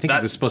I think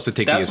they're supposed to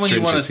take the That's when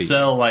you want to astringency.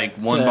 sell like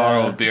one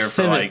bottle of beer for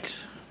Civet. like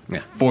Yeah.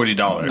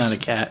 $40. Not a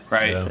cat.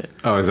 right? Yeah.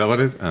 Oh, is that what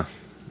it is? Oh.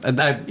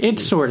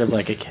 It's sort of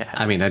like a cat.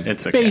 I mean,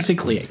 It's a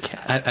basically a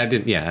cat. I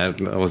didn't. Yeah,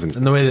 I wasn't.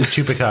 In the way that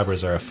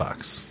chupacabras are a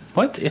fox.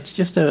 What? It's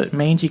just a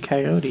mangy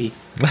coyote.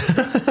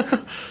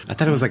 I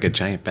thought it was like a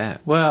giant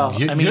bat. Well,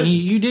 I mean,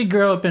 you did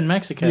grow up in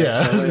Mexico. Yeah,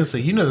 I so was going to say,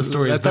 you know the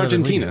story is That's better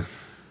than we Argentina. do.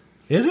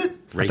 Is it?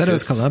 I thought it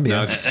was Colombia.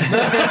 No,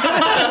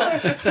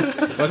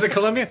 was it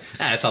Colombia?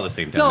 It's all the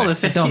same. It's all the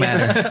same. It don't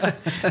matter.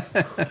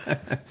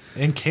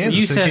 In Kansas,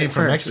 You it said came it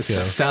from first. Mexico.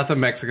 South of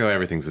Mexico,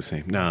 everything's the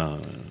same. No.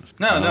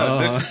 No.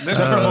 There's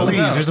Except for Belize.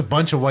 no. There's a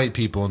bunch of white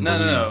people in No.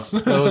 Belize.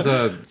 That was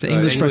a It's an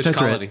English protectorate.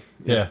 colony.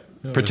 Yeah.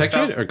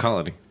 Protectorate or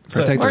colony?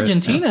 Protectorate.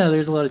 Argentina,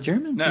 there's a lot of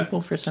German No.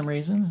 people for some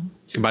reason.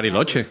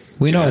 Bariloche.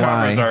 We know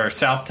Chupacabras why. are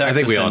South Texas. I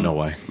think we all and know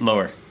why.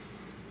 Lower.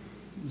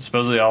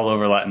 Supposedly all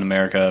over Latin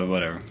America,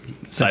 whatever.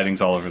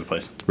 Sightings all over the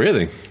place.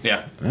 Really?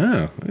 Yeah.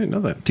 Oh, I didn't know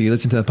that. Do you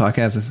listen to the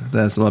podcast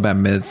that's all about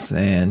myths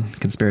and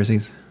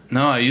conspiracies?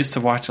 No, I used to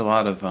watch a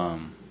lot of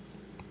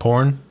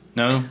Porn?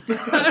 no.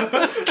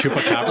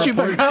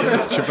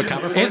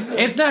 Chupacabra?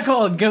 It's not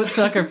called goat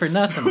sucker for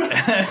nothing.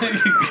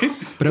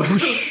 But a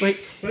whoosh. Wait,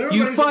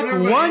 you fuck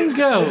one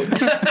goat,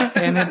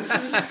 and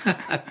it's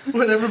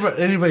When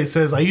anybody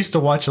says, I used to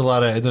watch a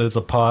lot of, and then it's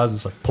a pause,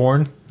 it's like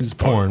porn? It's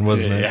porn,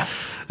 wasn't it? Yeah.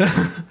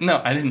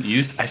 No, I didn't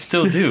use. I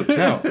still do.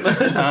 No.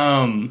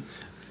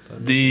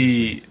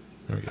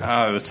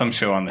 It was some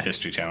show on the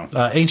History Channel.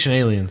 Ancient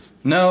Aliens.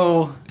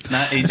 No,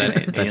 not Ancient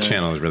That Alien.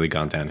 channel has really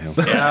gone downhill.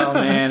 oh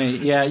man,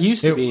 it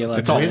used to be a lot.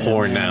 It's all better.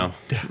 porn now.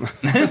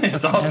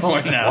 It's all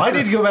porn now. Well, I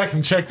need to go back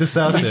and check this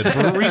out then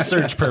for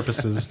research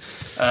purposes.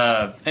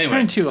 Anyway,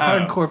 Turn to a I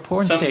don't know. hardcore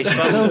porn station.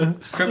 Some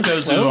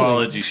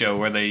cryptozoology show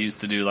where they used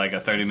to do like a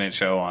 30-minute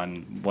show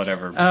on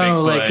whatever. Oh,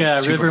 Bigfoot, like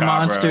river chupacabra.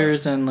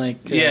 monsters and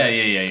like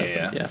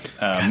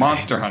Yeah.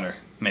 Monster Hunter,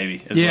 maybe.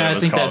 Is what Yeah, it I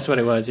was think called. that's what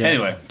it was. Yeah.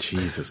 Anyway,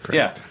 Jesus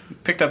Christ. yeah,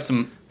 picked up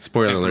some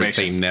Spoiler alert, they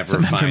information. never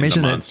Some find the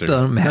information that monster.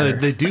 don't No, matter.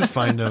 they do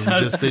find them,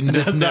 just they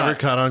just never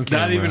caught on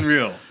camera. Not even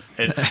real.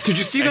 It's, Did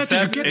you see that? Did you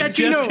except get it that,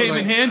 just Gino? came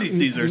in handy,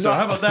 Caesar. So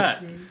how about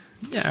that?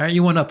 Yeah, aren't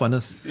you one up on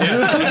us?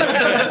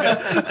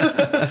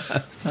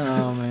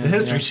 Oh man. The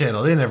History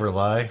Channel, they never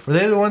lie. Were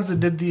they the ones that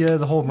did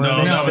the whole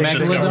mermaid? No, thing? that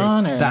was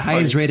Megalodon or The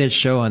highest rated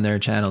show on their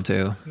channel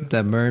too.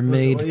 The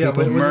mermaid Yeah,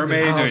 people. but was it the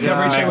Mermaid or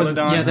Discovery Channel? Was it-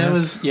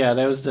 Megalodon?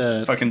 that was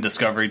the Fucking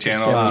Discovery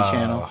Channel. Discovery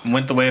Channel.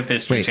 Went the way of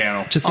History Wait,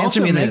 Channel. just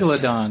answer Also me this.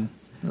 Megalodon.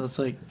 It was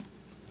like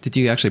Did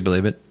you actually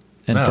believe it?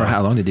 And No. for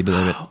how long did you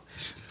believe it?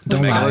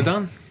 Don't lie.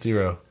 Megalodon?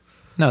 Zero.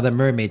 No, the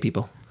mermaid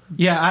people.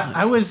 yeah,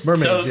 I was.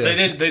 Mermaids, So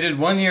yeah. they did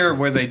 1 year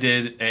where they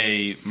did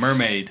a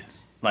mermaid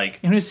like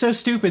And it was so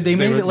stupid. They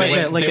made were- it like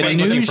they a like were a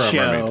looking news for a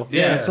show. mermaid.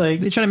 Yeah. It's like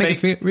They try to make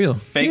Fake- it real.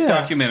 fake Yeah.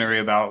 documentary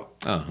about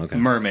Oh, okay.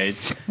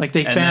 mermaids. like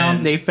they And found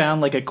then- they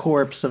found like a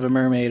corpse of a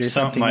mermaid or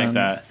something something like on-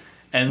 that.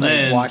 And like,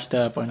 then washed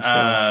up on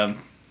shore.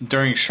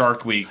 during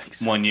Shark Week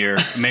 1 year,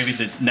 maybe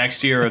the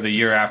next year or the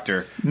year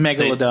after,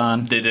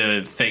 Megalodon. They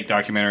did a fake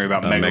documentary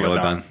about Megalodon.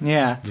 Megalodon,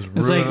 Yeah, it's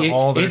ruin like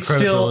all their it's still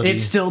credibility.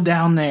 it's still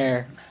down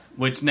there.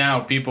 which now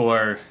people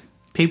are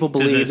People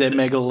believe this- that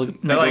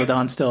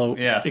Megalodon still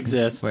Yeah.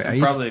 exists. Wait, are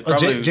you? probably Oh,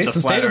 the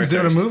Jason flat Statham's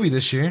doing a earthers. movie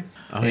this year.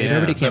 Oh, It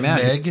already came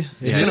out. Meg.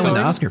 He's gonna win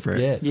the Oscar for it.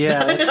 Yeah.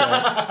 Yeah, that's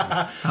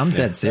right. I'm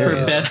dead For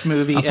serious. best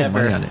movie I'll put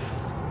money ever. on it.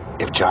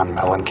 If John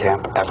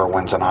Mellencamp ever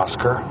wins an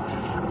Oscar,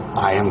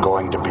 I am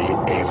going to be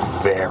a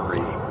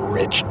very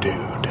rich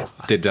dude.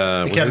 Did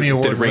Academy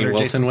Award did Rainn winner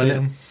Wilson Jason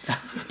win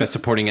Statham. it? Best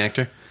supporting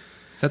actor?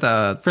 Is that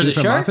the For the dude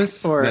from shark,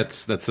 Office? or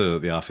That's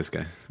the Office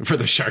guy for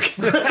the shark.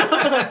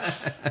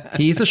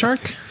 He's the shark.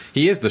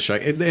 He is the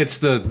shark. It's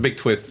the big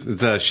twist.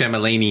 The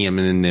Shyamalanium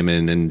and M.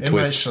 Night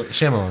twist.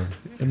 Shyamalan.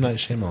 M. Night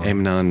Shyamalan.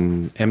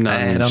 M.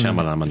 I don't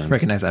Shyamalan.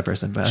 recognize that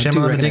person, but I do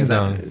Shyamalan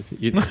recognize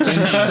Ding that.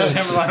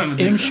 Dong.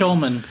 You- M.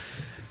 Schulman.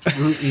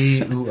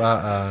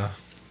 Ooh-ee-ooh-ah-ah.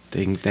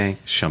 Ding dang.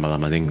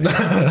 Shamalama ding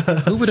dang.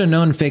 Who would have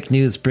known fake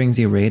news brings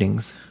you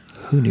ratings?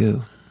 Who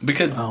knew?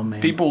 because Oh,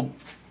 man. people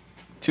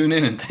tune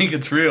in and think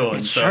it's real.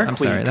 And so Shark I'm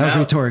sorry, Week. that was now-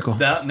 rhetorical.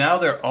 Now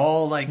they're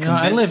all like You know,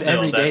 I convinced live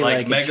every still that day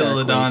like like it's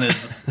Shark Megalodon Week.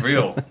 is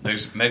real.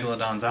 There's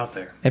Megalodons out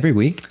there. Every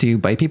week, do you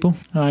bite people?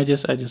 No, I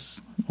just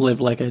live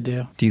like I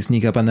do. Do you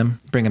sneak up on them,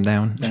 bring them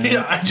down?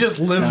 Yeah, I just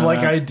live like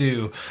I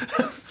do.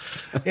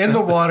 In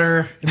the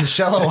water, in the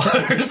shallow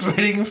waters,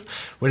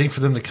 waiting for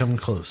them to come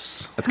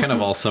close. That's kind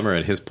of all summer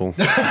at his pool.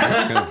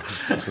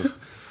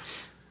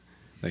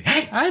 Like,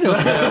 hey, I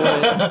don't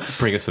know.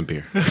 bring us some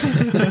beer. That's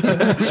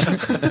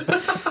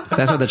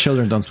why the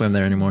children don't swim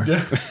there anymore.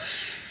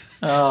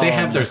 They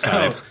have their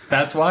side.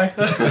 That's why.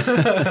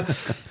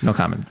 No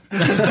comment.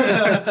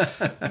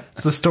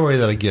 It's the story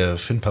that I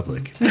give in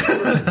public.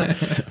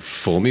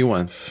 Fool me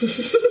once.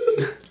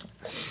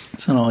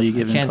 It's not all you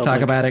give in Can't talk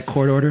public. about it.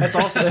 Court order.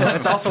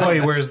 That's also why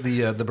he wears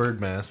the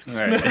bird mask. All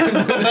right.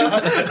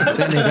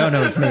 Then they don't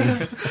know it's me,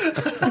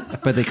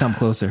 but they come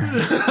closer.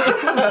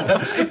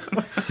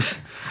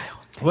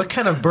 What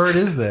kind of bird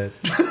is that?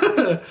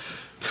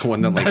 The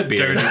one that likes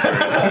beer. Dirty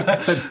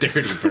bird. A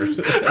dirty bird.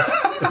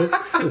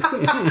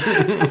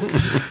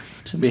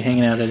 Should be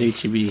hanging out at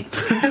HEB.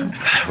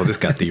 Well, this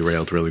got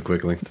derailed really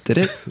quickly. Did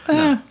it?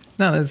 No,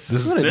 No,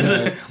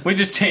 we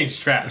just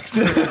changed tracks.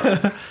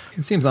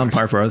 It seems on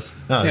par for us.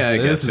 No, Yeah, I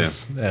guess,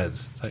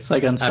 It's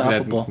like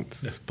Unstoppable.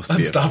 It's supposed to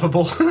be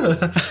Unstoppable.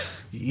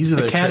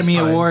 Easily Academy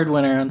Award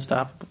winner,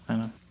 Unstoppable. I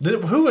know.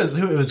 Who was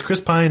it? Was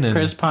Chris Pine and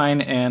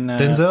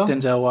Denzel?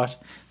 Denzel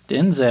Washington.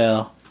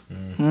 Denzel.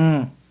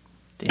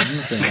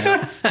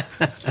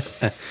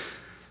 Denzel.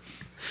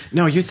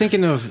 No, you're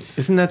thinking of,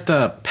 isn't that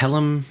the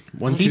Pelham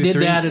 1, 2, 3? He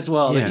did that as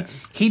well. Yeah.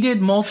 He did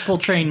multiple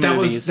train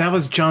movies. That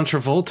was John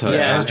Travolta.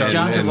 Yeah,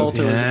 John Travolta was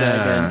the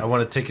bad guy. I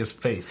want to take his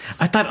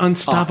face. I thought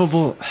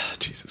Unstoppable. Oh,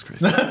 Jesus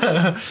Christ.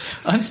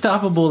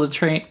 Unstoppable, the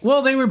train.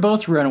 Well, they were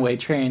both runaway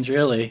trains,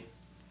 really.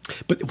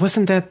 But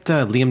wasn't that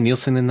Liam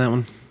Neeson in that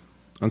one?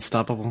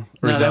 Unstoppable?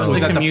 Or No, that was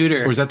The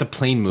Commuter. Or was that the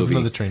plane movie? It was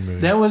another train movie.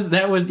 That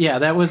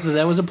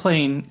was a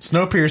plane.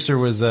 Snowpiercer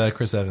was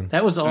Chris Evans.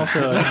 That was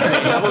also a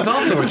train. That was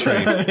also a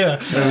train. Yeah.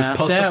 That was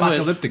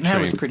post-apocalyptic train. That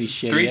was pretty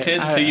shitty.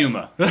 310 to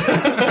Yuma.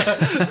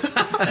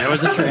 That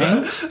was a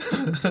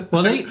train?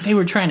 Well, they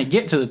were trying to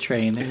get to the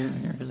train.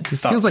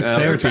 This feels like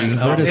therapy.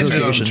 Word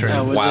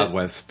association. Wild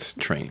West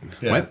train.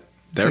 Yeah. What?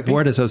 It's like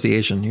word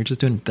association. You're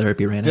just doing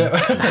therapy right now.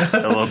 A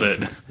little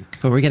bit.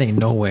 But we're getting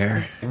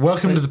nowhere.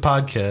 Welcome to the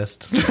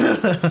podcast.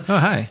 Oh,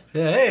 hi.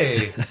 Yeah,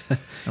 hey.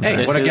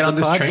 Hey, want to get on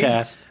this train?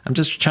 I'm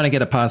just trying to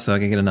get a pass so I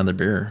can get another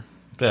beer.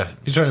 Yeah,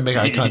 you're trying to make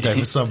eye contact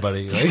with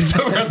somebody. Like, he's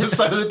over on the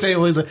side of the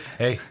table. He's like,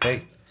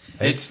 hey.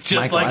 It's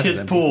just like his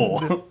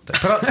pool.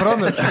 Put on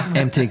the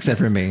empty except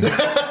for me.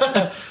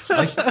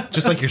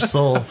 Just like your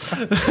soul.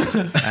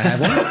 I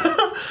have one.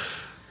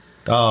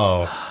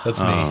 Oh,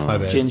 that's me. My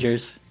bad.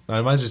 Gingers.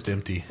 Mine's just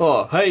empty.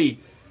 Oh, hey,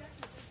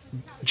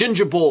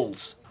 ginger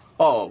balls.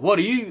 Oh, what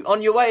are you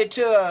on your way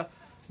to a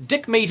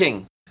dick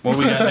meeting? What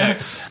we got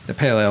next? The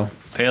pale ale.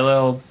 Pale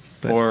ale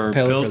or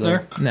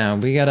Pilsner? No,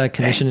 we got a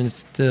conditioned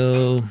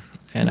still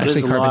and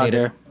actually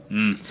carbonated.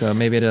 So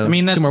maybe it'll. I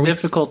mean, that's 2 more the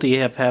weeks. difficulty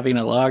of having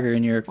a lager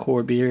in your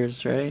core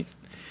beers, right?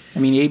 I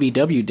mean,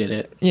 ABW did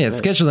it. Yeah,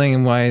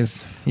 scheduling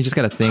wise, you just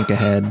got to think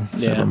ahead.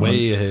 Several months.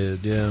 Way ahead,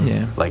 yeah.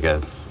 Yeah. Like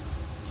a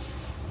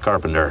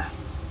carpenter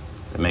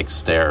that makes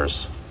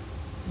stairs.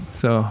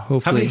 So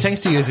hopefully. How many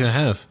tanks do you guys gonna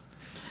have?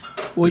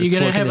 Well, There's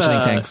you're going to 4 have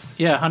conditioning a tanks.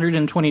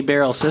 120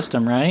 barrel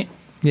system, right?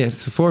 Yeah,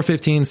 it's 4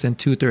 15s and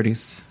 2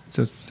 30s.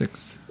 So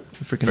 6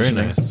 for Very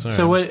conditioning. nice. All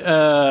So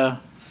right.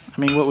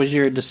 what? What was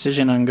your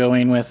decision on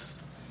going with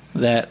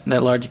that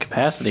large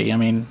capacity? I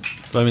mean,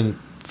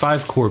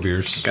 5 core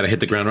beers. Got to hit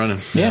the ground running.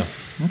 yeah.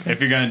 If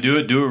you're going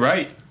to do it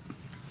right.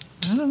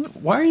 I don't know.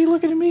 Why are you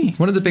looking at me?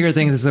 One of the bigger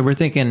things is that we're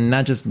thinking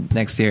not just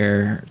next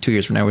year, 2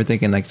 years from now, we're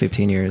thinking like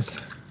 15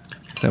 years.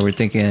 So we're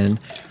thinking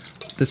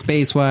the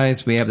space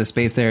wise, we have the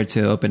space there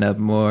to open up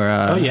more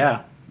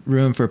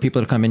room for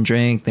people to come and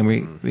drink. Then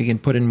we can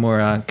put in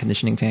more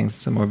conditioning tanks,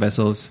 some more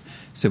vessels.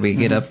 So we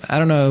get up, I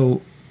don't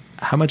know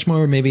how much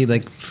more, maybe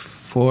like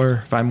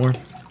 4, 5 more.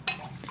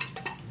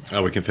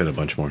 Oh, we can fit a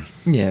bunch more.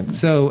 Yeah.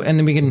 So, and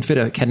then we can fit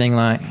a kettling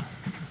line.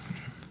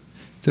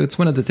 So it's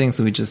one of the things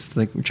that we just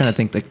like, we're trying to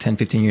think like 10,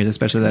 15 years,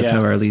 especially that's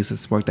how our lease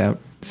has worked out.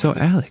 So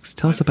Alex,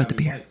 tell us about the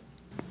beer.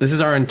 This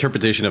is our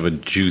interpretation of a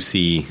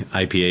juicy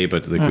IPA,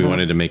 but we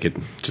wanted to make it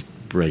just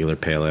regular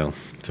pale ale.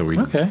 So we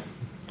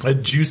a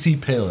juicy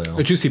pale ale.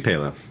 A juicy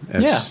pale ale.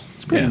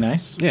 It's pretty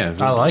nice. Yeah,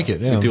 I like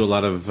it. Yeah. We do a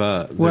lot of.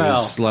 Well,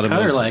 there's a lot of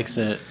Cutter likes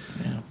it.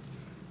 Yeah.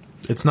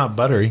 It's not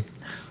buttery.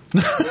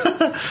 Mom's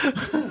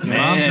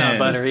not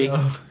buttery.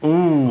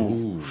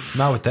 Ooh,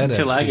 not with that.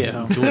 Until attitude. I get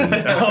home.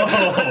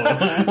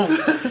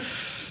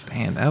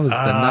 Man, that was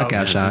the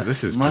knockout shot.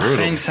 This is Mustang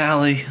brutal.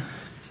 Sally.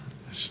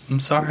 I'm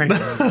sorry.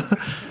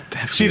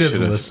 She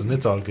doesn't listen.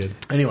 It's all good.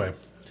 Anyway,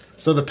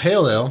 so the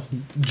pale ale,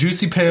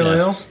 juicy pale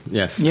ale.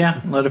 Yes.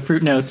 Yeah, a lot of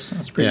fruit notes.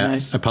 That's pretty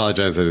nice. I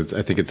apologize that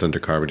I think it's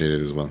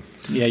undercarbonated as well.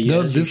 Yeah,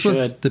 No, this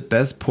was the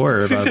best pour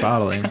of our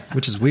bottling,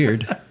 which is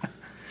weird.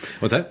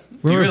 What's that?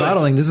 When we were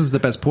bottling, this was the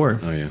best pour.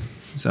 Oh, yeah.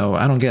 So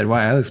I don't get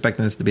why I was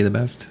expecting this to be the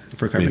best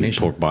for Maybe carbonation.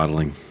 pork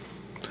bottling.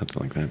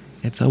 Something like that.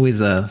 It's always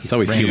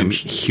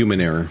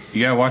human error.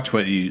 You gotta watch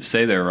what you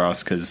say there,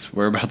 Ross, because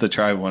we're about to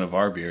try one of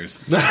our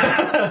beers. we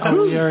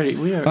already.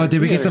 Oh,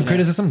 did we get some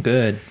criticism?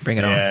 Good. Bring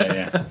it on.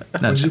 Yeah.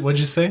 What'd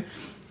you say?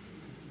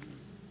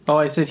 Oh,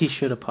 I said he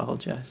should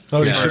apologize.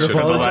 Oh, you should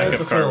apologize.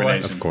 Lack of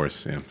carbonation. Of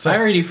course, yeah. I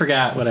already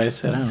forgot what I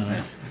said. I don't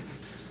know.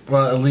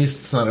 Well, at least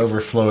it's not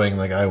overflowing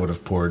like I would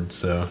have poured.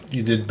 So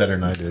you did better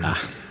than I did.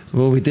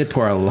 Well, we did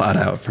pour a lot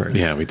out first.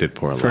 Yeah, we did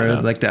pour a lot for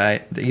out. like the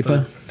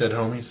IPA. Dead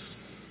homies.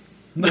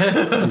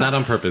 Not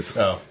on purpose.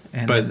 Oh.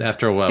 But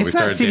after a while, we It's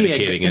not started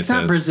dedicating it It's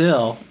not to...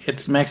 Brazil.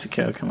 It's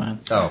Mexico. Come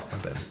on. Oh, my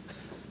bad.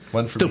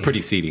 One for Still me.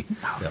 pretty seedy.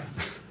 Yeah.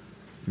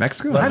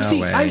 Mexico?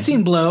 I've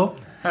seen Blow.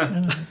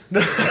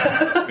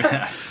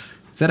 Is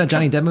that a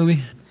Johnny Depp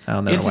movie?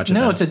 I'll never watch it.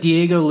 No, now. it's a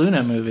Diego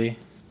Luna movie.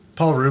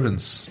 Paul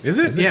Rubens. Is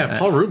it? Yeah,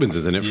 Paul Rubens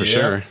is in it for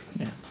sure.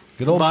 Yeah.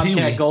 Good old Bobcat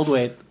Pee-wee.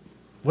 Goldthwait.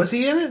 Was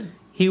he in it?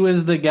 He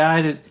was the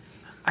guy that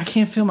I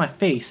can't feel my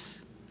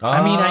face.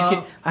 I mean,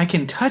 I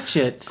can touch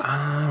it, but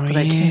I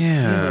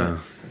can't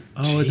feel it.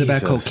 Oh, it's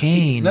about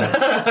cocaine.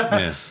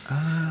 Yeah.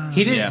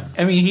 He didn't. Yeah.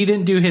 I mean, he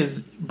didn't do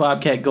his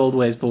Bobcat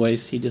Goldthwait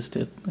voice. He just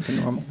did like a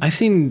normal. I've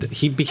seen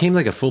he became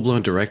like a full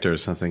blown director or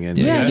something. And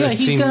Yeah, I've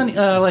he's seen- done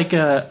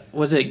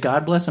was it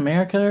God Bless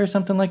America or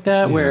something like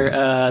that,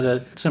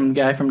 where some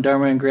guy from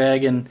Dharma and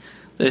Greg and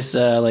this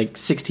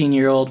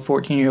 16-year-old,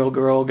 14-year-old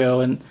girl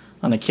go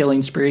on a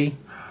killing spree,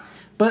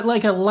 but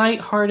like a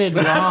lighthearted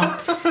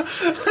romp,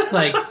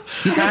 like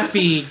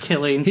happy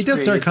killing. He does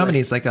spree. dark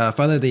comedies like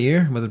Father of the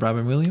Year with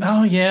Robin Williams.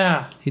 Oh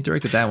yeah, he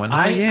directed that one.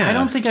 I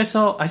don't think I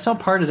saw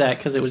part of that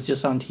because it was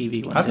just on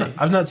TV one day.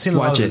 I've not seen a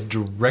lot Watch of his it.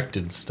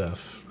 directed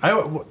stuff.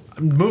 The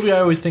movie I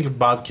always think of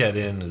Bobcat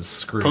in is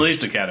Scrooged.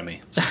 Police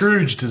Academy.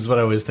 Scrooged is what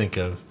I always think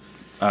of.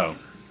 Oh,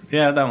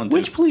 yeah, that one too.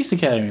 Which Police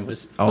Academy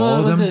was? All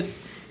of was them? It,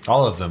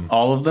 All of them.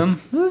 All of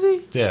them? was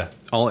he? Yeah.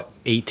 all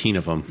 18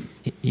 of them.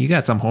 You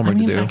got some I homework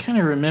mean, to do. I kind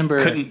of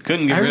remember. Couldn't get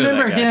I rid of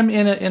that remember guy. him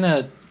in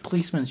a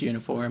policeman's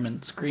uniform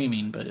and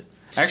screaming, but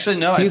Actually,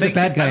 no. He I was a think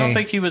bad guy I don't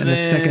think he was in the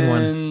second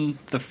one.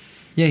 the.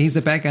 Yeah, he's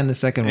the bad guy in the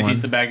second one.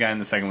 He's the bad guy in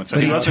the second one. So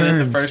But he he wasn't in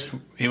the turns. first.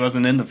 He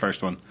wasn't in the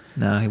first one.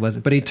 No, he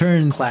wasn't. But he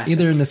turns Classic.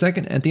 either in the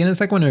second, at the end of the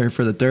second one, or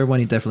for the third one.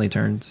 He definitely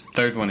turns.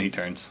 Third one, he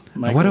turns.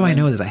 What do I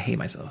know? This I hate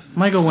myself.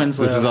 Michael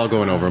Winslow. This is all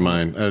going over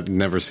mine. I've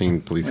never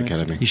seen Police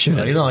Academy. You should.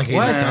 You don't like 80s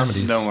What?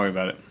 comedies. Don't worry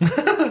about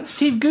it.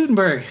 Steve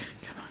Gutenberg.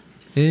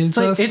 It's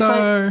like- a it's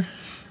star.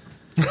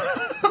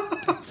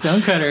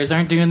 Stonecutters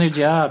aren't doing their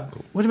job.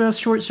 What about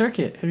Short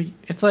Circuit?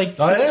 It's like,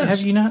 Oh, yeah. have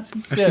you not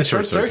seen? I've Yeah, seen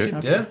Short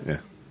Circuit. Yeah. Yeah.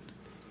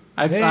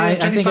 I think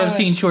 25. I've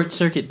seen Short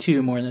Circuit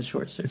 2 more than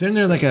Short Circuit. Isn't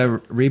there like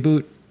a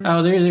reboot?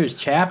 Oh, there's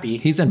Chappie.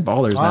 He's in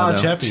Ballers now, Ah,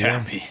 though. Chappie. Yeah.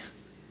 Chappie.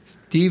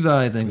 Steve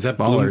is in that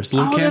Ballers.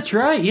 Blue Oh, Camp? that's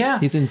right. Yeah.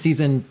 He's in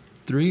season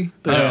 3.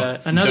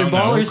 But another don't know.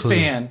 Ballers No clue.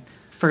 fan.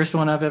 First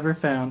one I've ever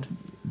found.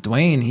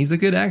 Dwayne, he's a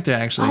good actor,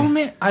 actually. Oh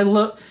man, I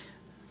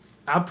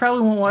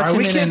probably won't watch All right, him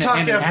we in can't an talk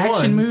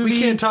action F1. movie. We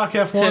can't talk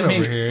F1 except over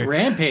maybe here.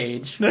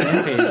 Rampage.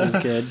 Rampage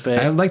was good, but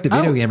I like the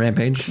video Oh, game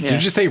Rampage. yeah.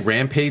 Did you say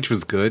Rampage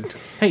was good?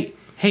 Hey,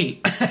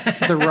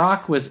 The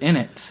Rock was in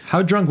it.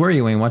 How drunk were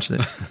you when you watched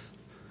it?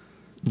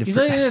 He's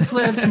like, let's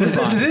move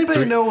on. Does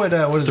anybody know what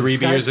is it, 3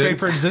 beers in?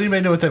 Skyscraper? Does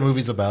anybody know what that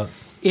movie's about?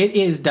 It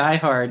is Die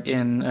Hard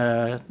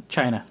in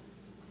China.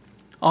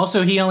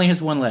 Also, he only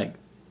has one leg.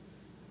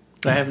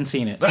 I haven't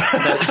seen it.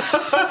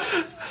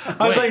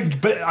 I was like,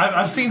 but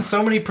I've seen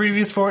so many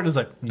previews for it. It's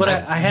like, But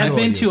no, I have no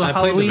been idea. to a I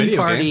played the Halloween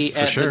video party game, for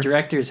at sure. the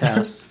director's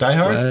house. Die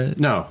Hard.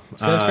 No.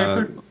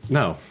 Skyscraper?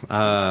 No.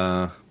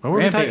 What were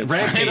we talking?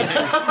 Rampage.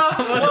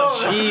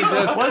 Rampage.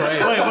 Jesus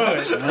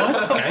Christ.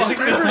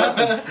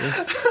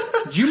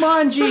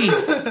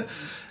 Jumanji.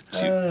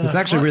 It's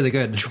actually really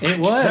good. It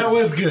was. That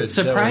was good.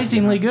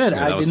 Surprisingly good. Yeah,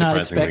 that I was did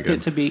not surprisingly expect good.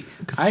 it to be.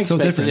 I it's so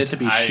expected different. it to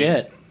be I-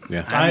 shit.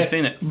 Yeah. I haven't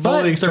seen it. fully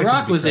But The expected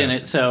Rock to be was in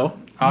crap. it, so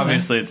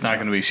Obviously, it's not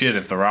going to be shit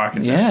if The Rock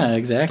is in it. yeah,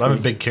 exactly. I'm a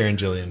big Karen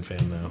Gillian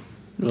fan,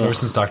 though. Ugh. Ever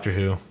since Doctor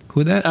Who.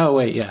 Who that? Oh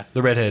wait, yeah,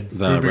 The redhead.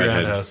 The Ruby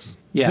redhead. Roundhouse.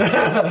 yeah.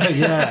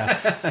 Yeah.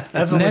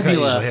 That's the look I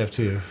Nebula. usually have,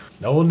 too.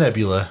 The old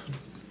Nebula.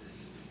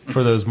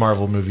 For those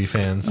Marvel movie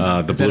fans. The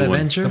Is that blue one.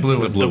 Adventure? the blue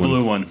one. The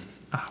blue one.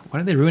 Why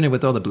did they ruin it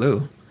with all the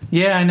blue?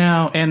 Yeah, I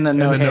know, and the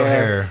no the hair. no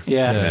hair.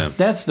 Yeah. Yeah.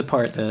 That's the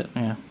part that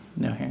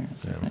no hair.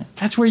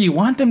 That's where you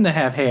want them to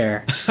have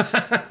hair.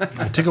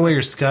 I took away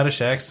your Scottish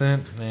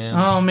accent, man.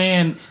 Oh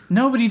man,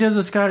 nobody does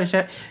a Scottish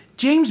accent.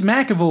 James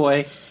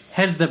McAvoy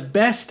has the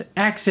best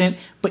accent,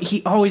 but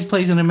he always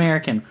plays an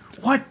American.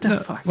 What the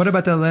fuck? What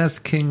about the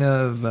last king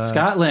of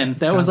Scotland.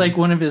 That was like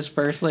one of his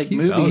first like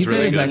movies. He said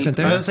really his good. accent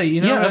I there. was say,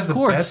 you know, Yeah, who has of the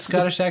course. best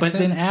Scottish But accent.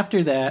 then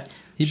after that,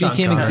 He Sean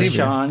became Connery. Xavier.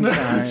 Sean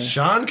Connery.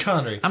 Sean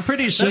Connery. I'm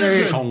pretty is sure.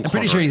 good. I'm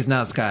pretty sure he's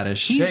not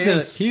Scottish. He's Yeah, the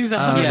yes. He's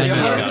 100% yeah,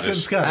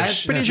 Scottish.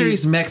 Scottish. I'm pretty sure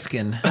he's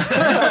Mexican.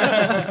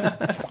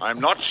 I'm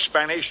not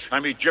Spanish,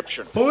 I'm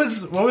Egyptian. What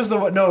was the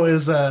one? No, it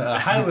was a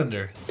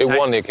Highlander. It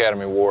won the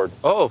Academy Award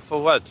Oh, for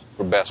what?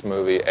 for best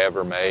movie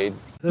ever made.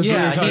 That's Yeah,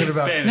 what you're talking he's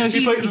about. Spanish. No,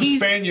 he plays a he's-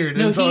 Spaniard.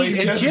 No, that's all he's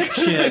he has.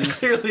 Egyptian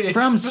Clearly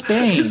from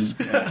Spain.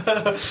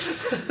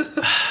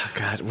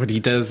 God, what he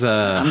does.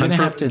 gonna Hunt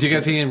for, have to do you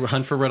guys check. see in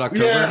Hunt for Red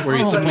October Yeah. where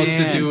he's Oh, supposed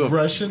man. to do a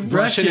Russian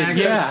accent?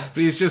 yeah.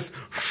 But he's just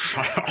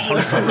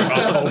Hunt for Red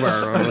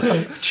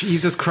October.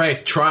 Jesus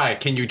Christ! Try.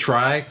 Can you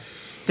try?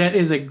 That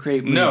is a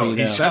great movie. No, though.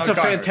 he's That's a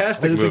Connery.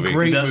 fantastic It is a movie.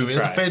 great Doesn't movie.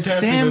 It's a try.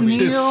 fantastic Sam movie.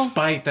 Neill.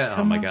 Despite that,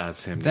 oh my God,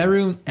 Sam. That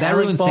ruined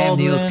Alec Sam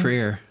Neill's Baldwin.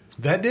 career.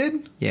 That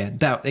did? Yeah,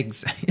 that Wait.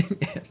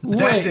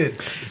 That did.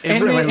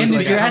 And, really and the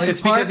like- Jurassic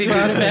it's Park because he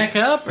brought did- it back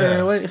up,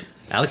 or what?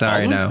 Alec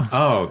Sorry, Baldwin? no.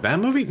 Oh, that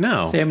movie?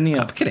 No. Sam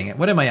Neill. I'm kidding.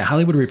 What am I, a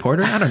Hollywood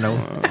reporter? I don't know.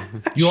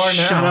 You are now.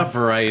 Shut up,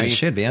 Variety. I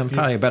should be. I'm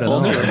probably better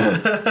than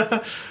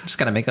that. Just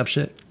gotta make up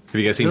shit.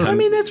 Have you guys seen Hunt?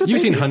 mean, that's what You've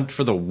they seen do. Hunt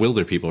for the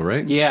Wilder People,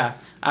 right? Yeah,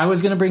 I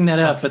was gonna bring that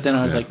up, but then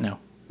I was Yeah. like, no.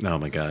 Oh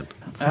my God.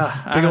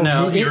 I Big don't old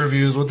know. movie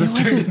reviews. What this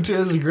it turned wasn't- into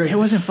is great. It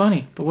wasn't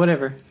funny, but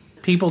whatever.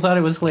 People thought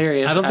it was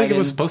hilarious. I don't think it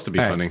was didn't. supposed to be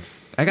All right. funny.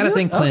 I gotta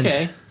thank Clint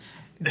Okay.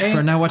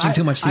 for not watching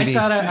too much TV. I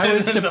thought I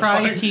was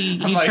surprised he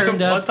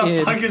turned up. What the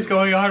in, fuck is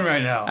going on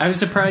right now? I was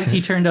surprised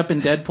he turned up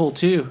in Deadpool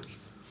 2.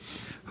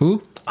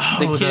 Who?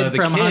 The kid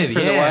from Hunt for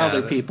the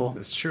Wilder People.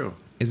 That's true.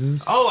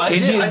 is. Oh, I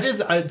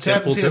haven't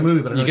seen the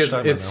movie, but I know what you're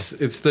talking about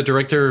now. It's the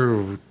director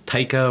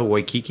Taika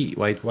Waititi.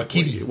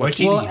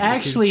 Well,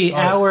 actually,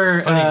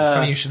 our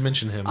funny you should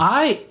mention him.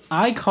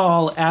 I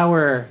call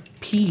our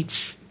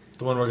peach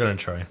the one we're going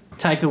to try.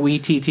 Taika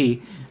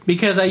Waititi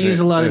because I use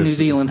a lot of New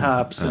Zealand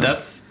hops. So.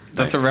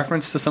 That's a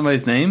reference to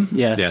somebody's name?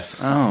 Yes.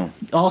 Oh.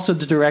 Also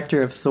the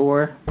director of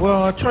Thor.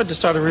 Well, I tried to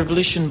start a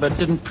revolution but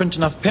didn't print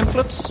enough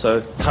pamphlets,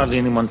 so hardly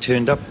anyone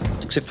turned up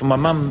except for my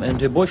mum and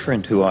her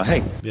boyfriend, who I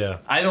hate. Yeah.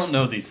 I don't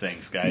know these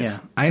things, guys. Yeah.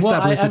 I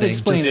stopped listening. I've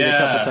explained it a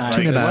couple times.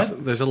 Turn it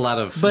out. There's a lot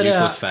of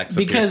useless facts up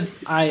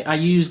because I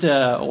used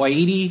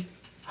Waititi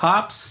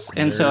hops,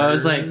 and so I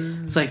was like,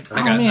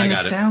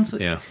 this sounds.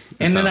 Yeah.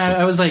 And then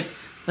I was like,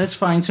 let's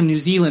find some New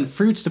Zealand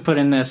fruits to put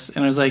in this,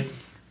 and I was like,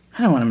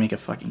 I don't want to make a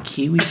fucking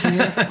kiwi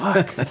here.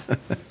 Fuck.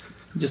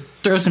 Just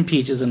throw some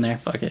peaches in there.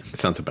 Fuck it.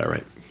 It sounds about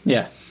right.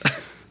 Yeah.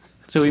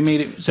 So we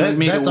made it. So we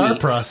made that's it our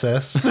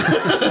process.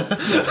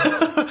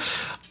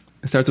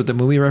 It starts with the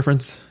movie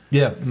reference.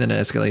 Yep. And then it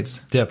escalates.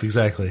 Yep,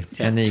 exactly.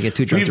 And then you get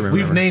too drunk to remember.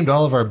 We've named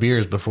all of our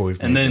beers before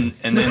we've and named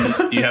then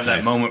you have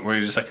that moment where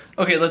you're just like,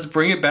 okay, let's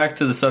bring it back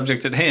to the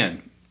subject at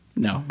hand.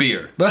 No.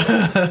 Beer.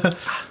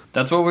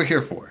 That's what we're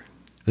here for.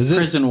 Is it?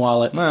 Prison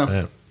Wallet. Well,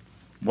 Yeah.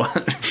 what?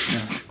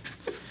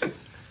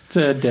 It's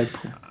a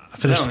Deadpool. I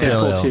finished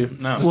Pale Ale. 2.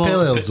 No. This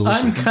Pale Ale's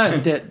delicious.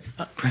 Uncut,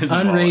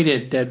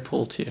 unrated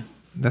Deadpool 2.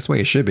 That's why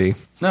it should be.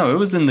 No, it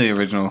was in the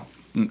original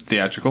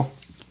theatrical.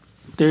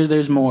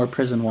 There's more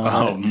Prison Wallet.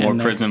 Oh, more in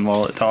there. Prison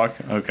Wallet talk?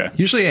 Okay.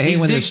 Usually I hate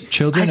when there's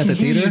children I at the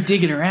can hear theater. you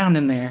digging around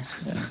in there.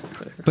 Yeah.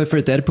 But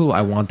for Deadpool,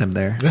 I want them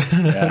there.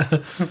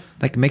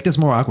 Like, make this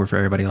more awkward for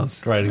everybody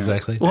else. Right,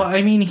 exactly. Well,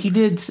 I mean, he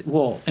did.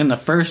 Well, in the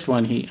first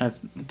one,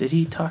 did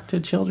he talk to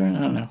children?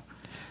 I don't know.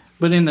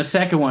 But in the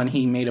second one,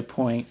 he made a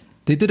point.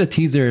 They did a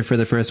teaser for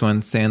the first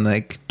one saying,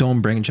 like,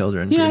 don't bring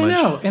children. Yeah, I pretty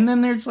much. know. And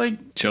then there's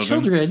like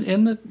Children?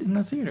 in the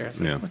theater. I was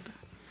like, Yeah. what the?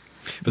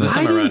 But this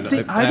time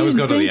around, I always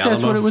go to the Alamo.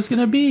 That's what it was going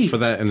to be for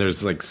that, and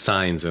there's like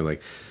signs and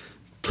like,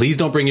 please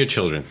don't bring your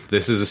children.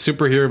 This is a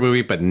superhero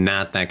movie, but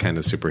not that kind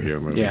of superhero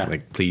movie. Yeah.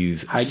 Like,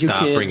 please Hide your stop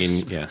kids.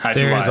 bringing. Yeah,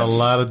 There's a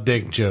lot of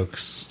dick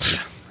jokes.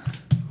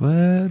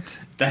 What?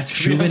 That's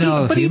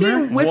Juvenile But he humor?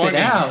 didn't whip Warning.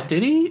 it out,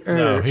 did he? Or,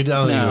 No, he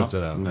don't think he no. whipped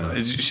it out. No.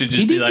 It should He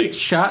just did be like, get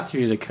shot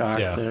through the cock.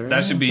 Yeah. though, right?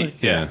 that should be,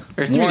 yeah.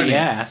 Or through Warning. the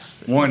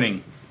ass.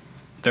 warning.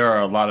 There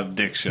are a lot of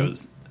dick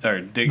shows. Or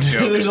dick jokes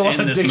There's a lot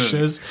in of this dick movie.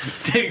 shows.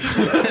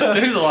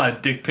 There's a lot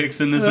of dick pics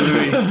in this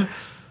movie.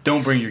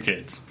 Don't bring your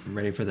kids.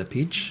 Ready for the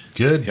peach?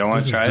 Good. Y'all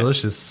wanna This try is it?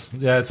 delicious.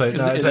 Yeah, it's like. Is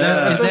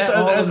that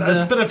all of Let's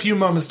the- spend a few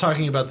moments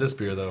talking about this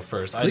beer though.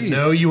 First, Please. I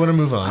know you want to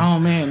move on. Oh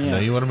man, I yeah. know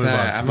you want to move Sorry,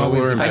 on. I'm So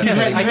always we're- embarrassed. you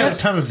I have guess-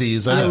 a ton of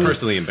these. I I'm know.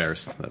 personally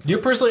embarrassed. That's You're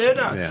personally.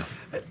 yeah.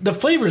 The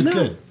flavor's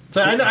good.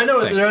 So I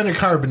know Thanks. they're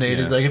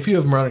undercarbonated. Yeah. Like a few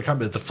of them are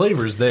undercarbonated. The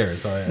flavor's there.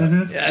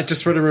 So I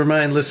just want to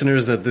remind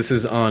listeners that this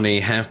is on a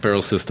half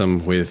barrel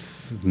system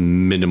with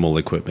minimal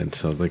equipment.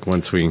 So, like,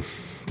 once we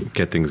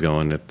get things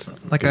going,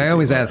 it's Like, I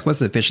always ask, what's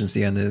the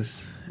efficiency on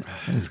this?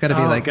 And it's got to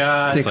be like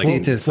God. 60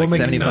 It's to like- we'll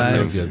make it sound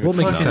real 75. good. We'll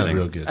make it sound nothing.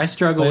 real good. I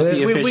struggle with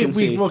the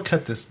efficiency. We'll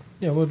cut this.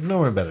 Yeah, we'll know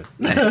we're better.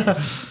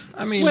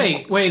 I mean,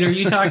 Wait, are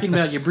you talking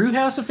about your brew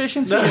house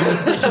efficiency or the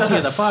efficiency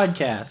of the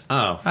podcast?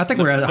 Oh, I think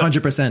we're at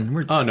 100%.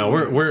 We're oh no,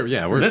 we're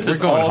This we're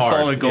is going all hard.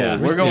 solid gold. Yeah,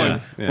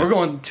 We're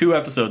going 2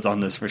 episodes on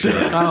this for sure.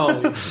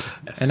 Oh,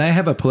 And I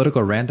have a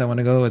political rant I want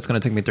to go. It's going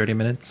to take me 30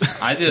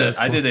 minutes. I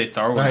did a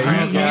Star Wars. Right, you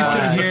rant.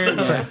 can sit here.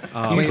 It's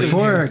like- Wait,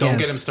 before or Don't against?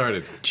 get him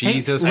started.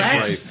 Jesus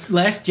Christ.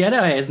 Last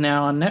Jedi is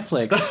now on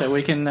Netflix, so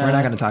we can. We're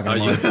not going to talk Oh,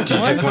 anymore. do you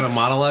just want to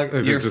monologue?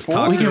 Or You're just full?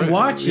 talk We through can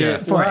watch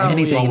it For while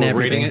anything while and we're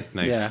everything. rating it.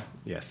 Nice. Yeah.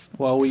 Yes.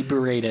 while we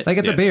berate it. Like,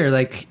 it's a Yes. beer.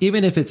 Like,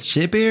 even if it's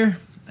shit beer,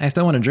 I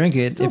still want to drink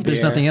it Still if there's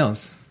beer. nothing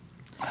else.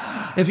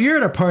 If you're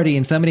at a party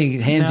and somebody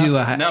hands you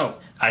a... No,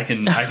 I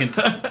can. No,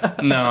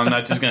 I'm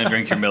not just going to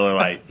drink your Miller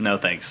Lite. No,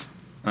 thanks.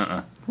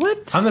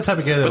 What? I'm the type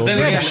of guy that But will then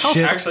bring again,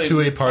 shit actually,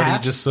 to a party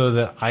Pabst- just so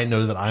that I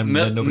know that I'm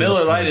that nobody Miller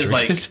else Lite is is gonna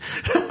like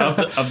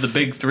drink it. of the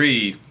big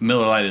 3.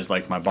 Miller Lite is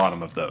like my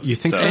bottom of those. You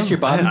think so? That's your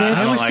bottom bit?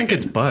 I always don't think like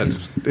it's it. Bud.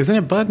 Isn't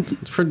it Bud?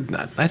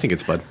 I think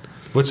it's Bud.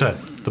 Which that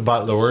the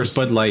worst.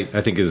 Bud Light,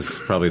 I think, is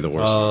probably the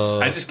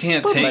worst. I just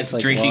can't Bud take Light's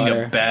like drinking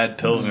water. a bad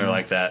Pilsner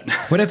like that.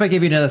 What if I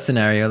give you another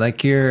scenario?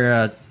 Like, you're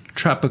a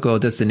tropical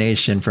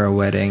destination for a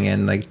wedding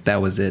and, like, that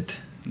was it.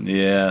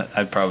 Yeah,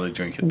 I'd probably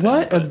drink it.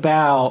 What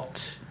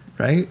about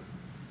Right?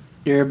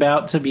 you're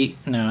about to be?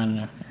 No, I don't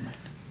know.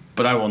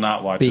 But I will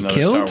not watch Be another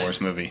killed? Star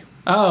Wars movie.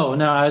 Oh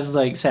no, I was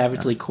like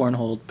savagely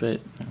cornholed, but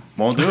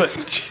Won't do it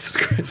Jesus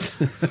Christ.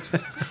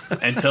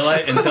 until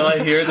I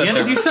hear that you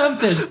gotta do they're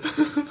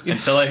something.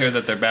 until I hear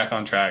that they're back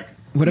on track.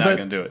 What not about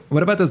gonna do it.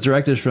 What about those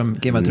directors from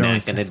Game of Not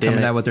Thrones gonna do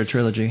coming it. out with their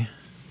trilogy?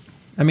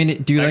 I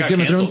mean, do you That like got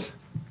Game of canceled. Thrones?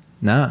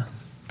 Nah,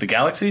 The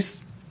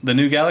Galaxies, the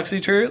new Galaxy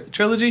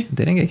trilogy.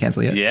 they didn't get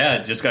canceled yet. Yeah,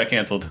 it just got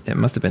canceled. It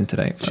must have been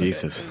today.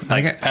 Jesus.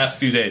 Like past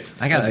few days.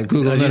 I got a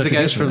Google These are the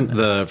guys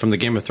notification. from the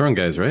Game of Thrones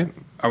guys, right?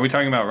 Are we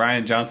talking about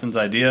Ryan Johnson's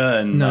idea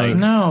and No. like,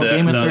 No, the,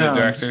 Game of the other Thrones.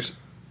 directors?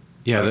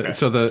 Yeah. Okay.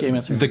 So Game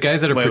of Thrones. the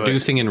guys that are Wait.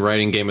 producing and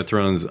writing Game of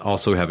Thrones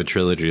also have a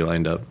trilogy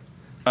lined up.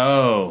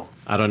 Oh,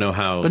 I don't know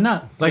how. But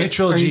not like a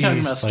trilogy. Are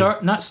you talking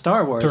about not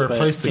Star Wars, to but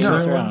replace the Game of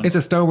current one? Thrones? It's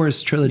a Star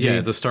Wars trilogy. Yeah,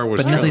 it's a Star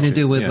Wars but nothing to trilogy,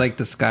 do with yeah. like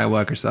the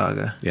Skywalker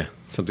saga. Yeah,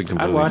 something I'd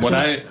completely watch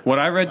different. What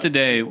I read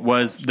today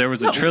was there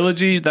was a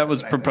trilogy that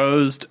was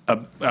proposed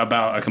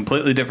about a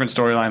completely different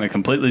storyline, a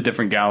completely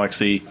different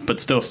galaxy, but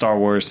still Star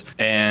Wars,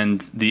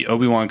 and the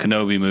Obi-Wan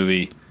Kenobi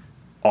movie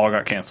all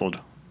got canceled.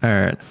 All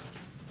right.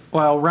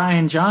 While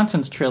Ryan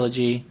Johnson's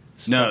trilogy.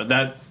 No,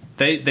 that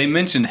they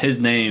mentioned his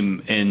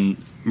name in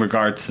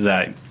regards to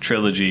that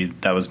trilogy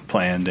that was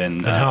planned,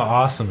 and how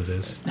awesome it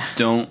is.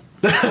 Don't.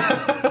 You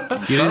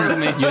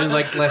didn't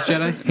like Last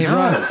Jedi? Hey,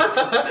 Ross.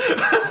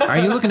 Are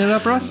you looking it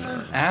up, Ross?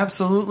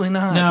 Absolutely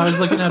not. No, I was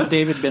looking up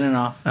David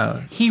Benioff.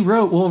 Oh. He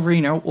wrote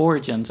Wolverine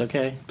Origins,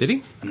 okay? Did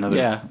he?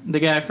 Yeah, the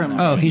guy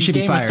from he should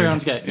be Game fired. of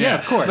Thrones guy. Yeah,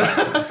 of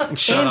course.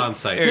 Shot on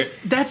sight.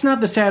 That's not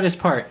the saddest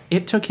part.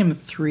 It took him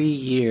 3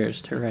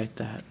 years to write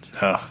that.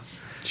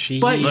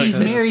 But he's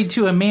married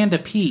to Amanda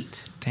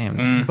Peet.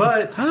 Damn.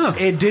 But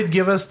it did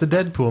give us the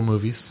Deadpool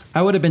movies.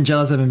 I would have been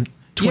jealous of him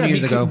 20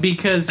 years ago.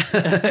 Because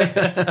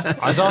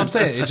that's all I'm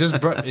saying.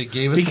 It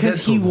gave us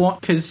because the Deadpool.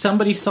 because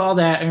somebody saw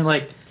that and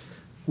like,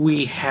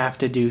 we have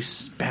to do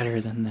better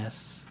than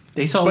this.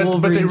 They saw but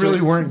Wolverine, they really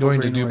weren't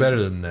going to Wolverine do Origins.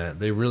 better than that.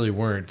 They really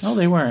weren't. No,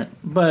 they weren't.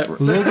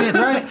 But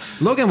Logan,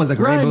 Logan was a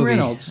great Ryan movie.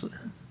 Reynolds.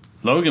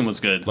 Logan was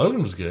good.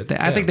 Logan was good.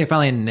 I think they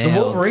finally nailed. The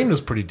Wolverine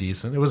was pretty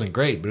decent. It wasn't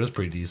great, but it was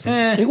pretty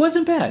decent. It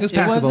wasn't bad. It was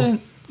passable.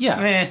 wasn't.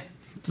 Yeah.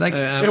 Like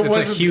it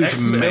wasn't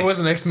It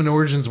wasn't X-Men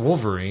Origins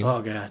Wolverine.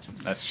 Oh god,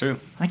 that's true.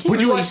 I can't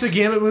Would you really watch the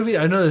Gambit movie?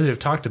 I know that they've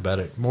talked about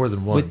it more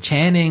than once. with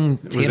Channing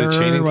Tatum. Was it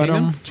Channing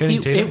Tatum?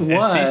 Channing Tatum? It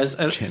was.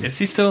 Is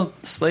he still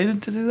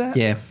slated to do that?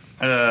 Yeah.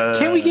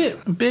 Can we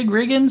get Big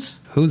Riggins?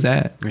 Who's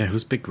that? Yeah,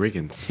 who's Big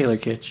Riggins? Taylor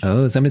Kitsch.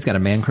 Oh, somebody's got a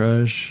man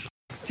crush.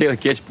 Taylor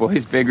Kitsch,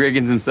 boys. Big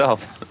Riggins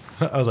himself.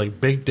 I was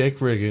like, Big Dick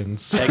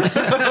Riggins.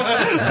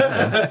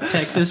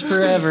 Texas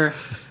forever.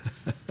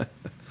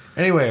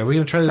 Anyway, are we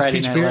going to try this Friday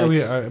peach Night beer?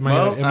 Lights. Am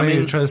I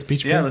going to try this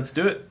peach beer? Yeah, let's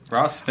do it.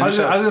 Ross, I finish was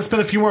up. going to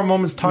spend a few more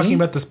moments talking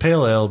about this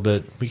pale ale,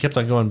 but we kept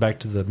on going back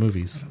to the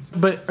movies.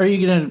 But are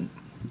you gonna?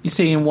 You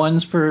saying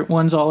ones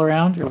all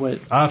around or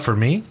what? For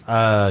me,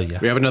 yeah.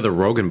 We have another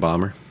Rogan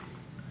bomber.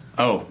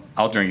 Oh,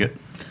 I'll drink it.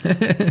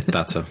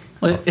 That's a.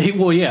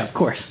 Well, yeah, of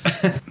course.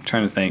 I'm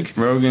trying to think.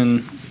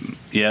 Rogan,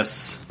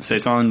 yes.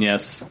 Saison,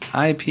 yes.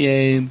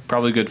 IPA,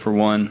 probably good for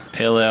one.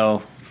 Pale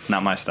ale,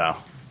 not my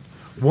style.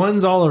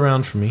 One's all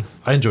around for me.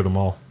 I enjoyed them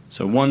all.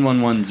 So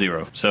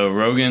 1110. So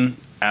Rogan,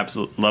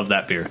 absolutely love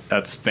that beer.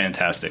 That's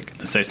fantastic.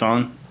 The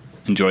Saison,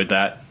 enjoyed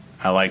that.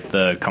 I like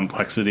the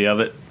complexity of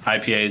it.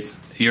 IPAs,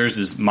 yours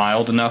is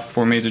mild enough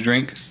for me to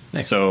drink,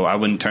 so I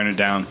wouldn't turn it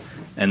down.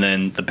 And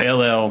then the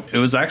pale ale, it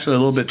was actually a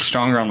little bit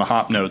stronger on the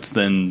hop notes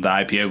than the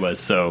IPA was.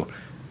 So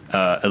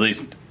at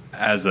least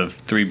as of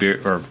 3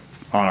 beer or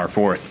on our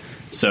 4th,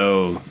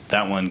 so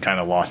that one kind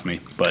of lost me.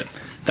 But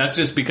that's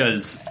just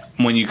because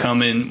when you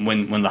come in,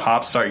 when the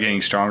hops start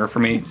getting stronger for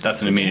me,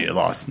 that's an immediate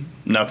loss.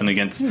 Nothing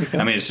against.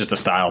 I mean, it's just a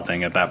style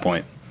thing at that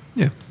point.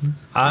 Yeah,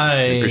 I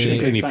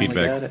appreciate any Finally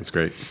feedback. got it. It's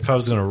great. If I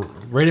was going to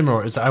rate them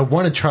more, I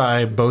want to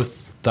try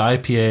both the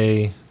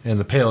IPA and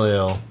the pale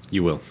ale.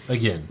 You will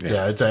Again.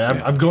 Yeah.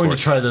 I'm going to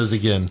course. try those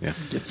again. Yeah.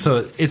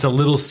 So it's a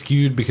little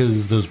skewed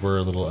because those were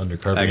a little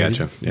undercarbonated. I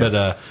gotcha.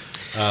 Yeah.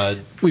 But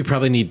we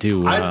probably need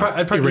to I'd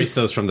probably erase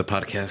those from the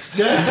podcast.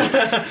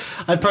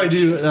 I'd probably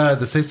do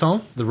the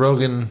Saison, the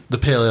Rogan, the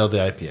Pale Ale, the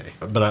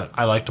IPA. But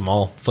I liked them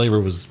all.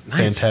 Flavor was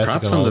fantastic.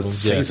 Props on all on the of them.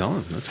 Yeah.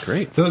 Saison. That's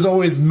great. Those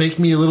always make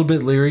me a little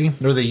bit leery,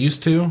 or they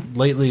used to.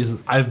 Lately,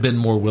 I've been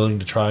more willing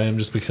to try them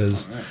just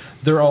because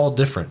they're all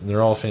different.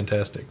 They're all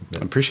fantastic.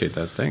 I appreciate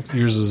that. Thanks.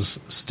 Yours is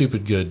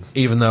stupid good,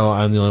 even though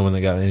I'm the only one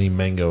that got any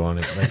mango on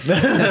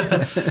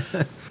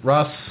it.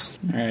 Ross,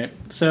 All right.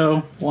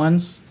 So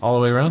ones. all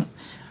the way around?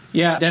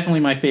 Yeah,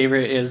 definitely my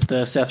favorite is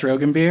the Seth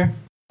Rogen beer.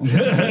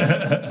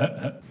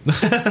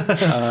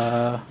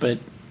 But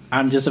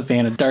I'm just a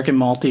fan of dark and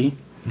malty.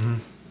 Mm-hmm.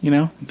 You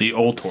know, The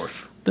Old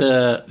Torf.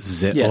 the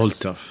The yes. old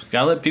stuff.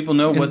 Gotta let people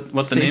know what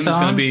the name is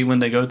going to be Saisons? when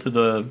they go to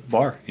the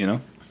bar. You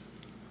know.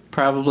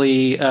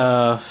 Probably.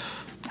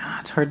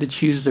 It's hard to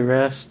choose the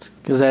rest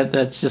because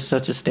that's just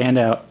such a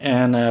standout.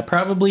 And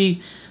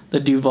probably the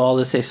Duval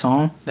de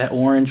Saison. That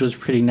orange was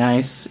pretty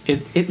nice.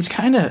 It was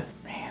kind of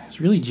it's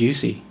really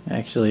juicy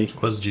actually.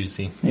 It was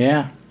juicy.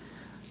 Yeah.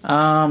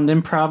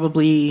 Then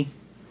probably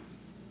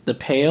the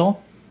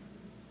Pale.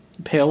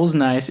 The Pale was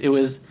nice. It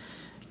was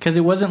because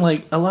it wasn't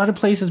like a lot of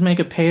places make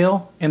a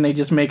pale and they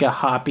just make a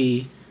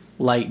hoppy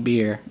light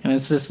beer, and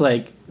it's just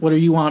like, what do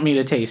you want me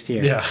to taste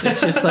here? Yeah.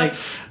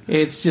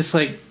 it's just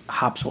like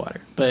hops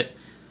water, but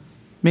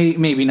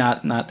maybe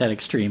not that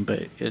extreme,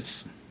 but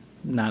it's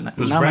not. It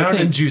was not my round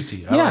thing. and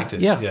juicy. I Yeah, liked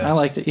it. Yeah, I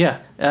liked it. Yeah,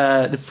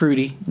 the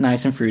fruity,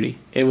 nice and fruity.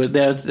 It was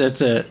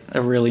that's a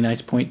really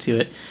nice point to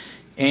it.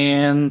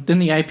 And then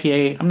the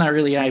IPA. I'm not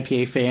really an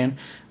IPA fan,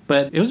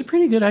 but it was a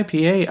pretty good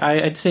IPA.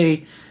 I'd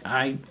say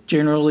I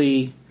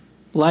generally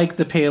like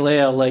the pale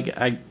ale. Like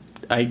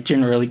I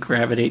generally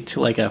gravitate to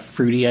like a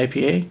fruity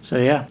IPA. So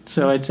yeah.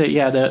 So I'd say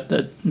yeah.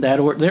 That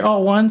order. They're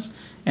all ones,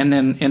 and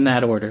then in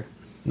that order.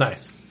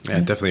 Nice. Yeah, I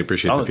definitely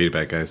appreciate the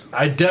feedback, guys.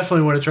 I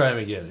definitely want to try them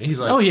again. He's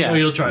like, Oh, yeah.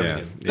 you'll try them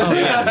again. Oh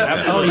yeah,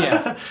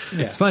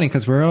 absolutely. It's funny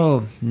because we're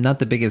all not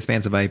the biggest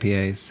fans of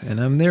IPAs, and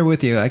I'm there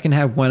with you. I can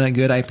have one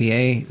good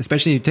IPA,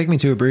 especially if you take me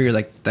to a brewery,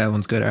 like, that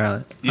one's good.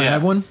 I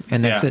have one,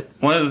 and that's it.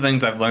 One of the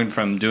things I've learned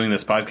from doing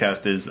this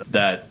podcast is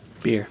that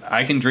beer.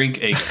 I can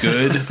drink a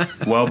good,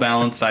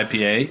 well-balanced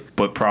IPA,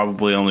 but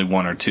probably only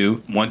one or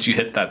two. Once you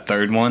hit that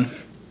third one,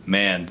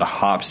 man, the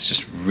hops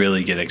just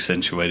really get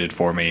accentuated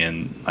for me,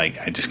 and like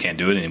I just can't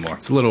do it anymore.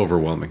 It's a little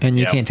overwhelming. And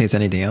you can't taste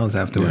anything else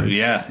afterwards.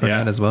 Yeah, Or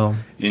that as well.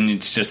 And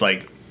it's just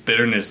like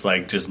bitterness,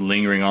 like just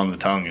lingering on the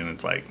tongue, and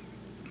it's like,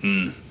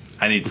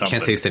 I need something.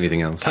 Can't taste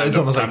anything else. So it's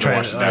almost like trying.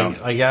 wash it down.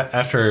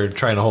 After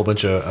trying a whole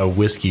bunch of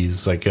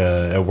whiskeys, like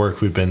at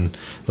work, we've been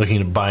looking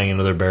at buying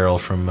another barrel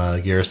from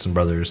Garrison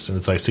Brothers, and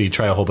it's like, so you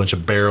try a whole bunch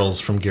of barrels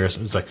from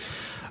Garrison. It's like,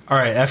 all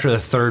right, after the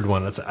third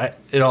one,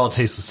 it all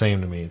tastes the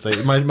same to me. It's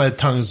like my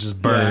tongue's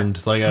just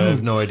burned. Like I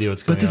have no idea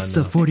what's going on. But this is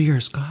a 40-year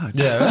Scotch.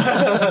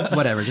 Yeah.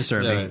 Whatever, just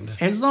serve me.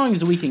 As long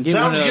as we can get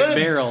Sounds one of those good.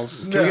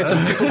 barrels. Can we get some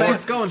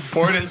picklebacks going?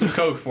 Pour it in some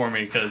Coke for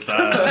me, because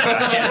I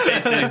can't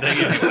taste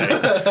anything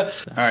anyway.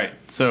 All right,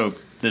 so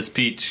this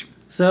peach.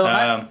 So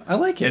I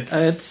like it.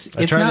 It's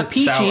not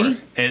peachy. Sour.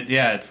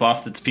 It's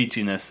lost its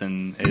peachiness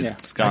and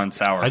it's gone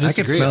sour. I can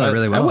smell it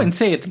really well. I wouldn't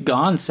say it's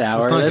gone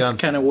sour. It's not That's gone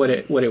kind of what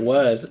it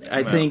was.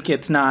 I think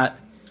it's not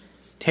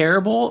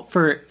terrible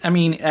for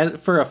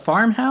a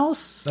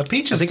farmhouse. The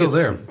peach is still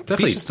there.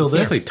 Definitely, Peach is still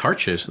there. Definitely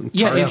tartish.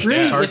 Yeah,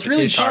 it's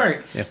really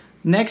tart. Yeah.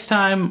 Next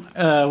time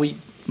we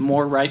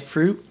more ripe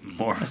fruit.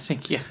 More. I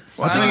think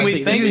Well, I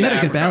think you had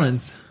a good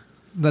balance.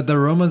 The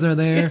aromas are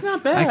there. It's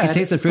not bad, I can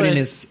taste the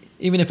fruitiness,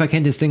 even if I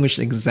can't distinguish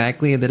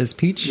exactly that it's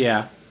peach.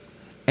 Yeah.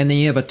 And then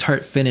you have a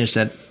tart finish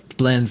that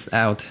blends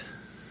out,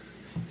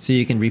 so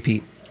you can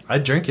repeat.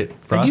 I'd drink it,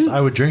 Ross.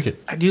 I would drink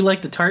it. I do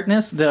like the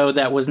tartness, though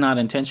that was not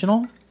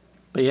intentional.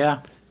 But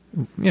yeah.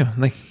 Yeah,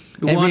 like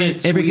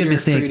Wanted every good sweeter,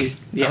 mistake. fruity.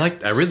 Yeah.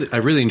 I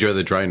really enjoy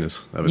the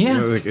dryness of it. Yeah.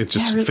 Like, it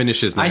just really.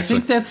 finishes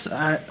nicely.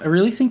 I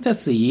really think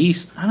that's the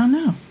yeast. I don't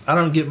know. I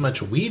don't get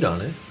much wheat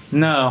on it,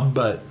 No.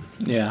 but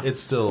Yeah. it's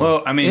still.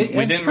 Well, I mean, we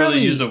it's didn't probably-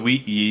 really use a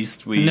wheat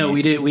yeast. We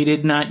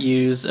did not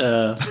use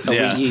a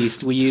Yeah. wheat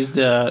yeast. We used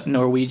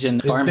Norwegian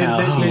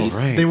farmhouse yeast.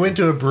 They went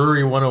to a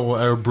brewery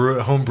 101 or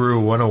homebrew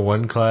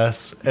 101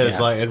 class, and it's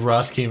Yeah. like, and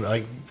Ross came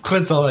like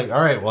Clint's all like,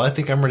 all right, well, I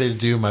think I'm ready to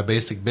do my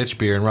basic bitch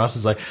beer, and Ross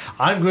is like,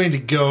 I'm going to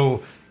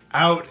go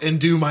out and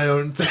do my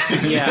own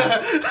thing. Yeah.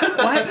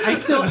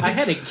 Well, I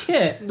had a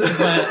kit, but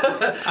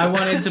I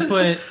wanted to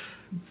put.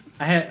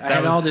 I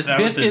had all this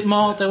biscuit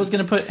malt I was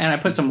going to put, and I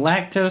put some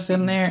lactose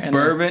in there. And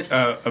bourbon,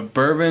 a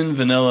bourbon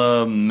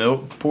vanilla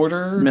milk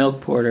porter. Milk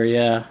porter,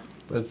 yeah.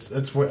 That's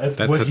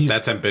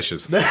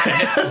ambitious.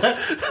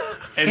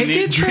 It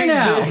did turn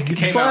out,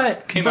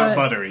 Came out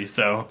buttery.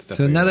 So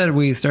now that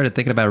we started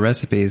thinking about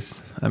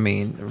recipes, I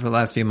mean, for the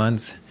last few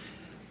months,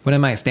 one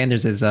of my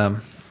standards is a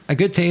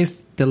good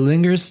taste that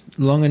lingers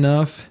long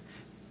enough,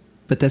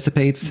 but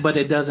dissipates. But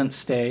it doesn't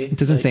stay. It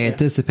doesn't say it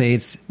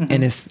dissipates, Mm-hmm.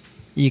 and it's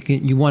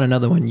you want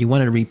another one. You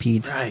want to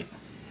repeat, right?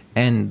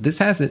 And this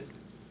has it.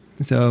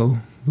 So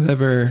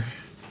whatever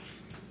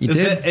you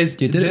did.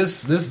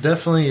 This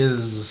definitely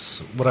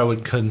is what I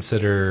would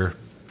consider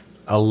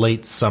a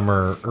late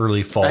summer,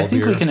 early fall beer. I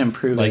think we can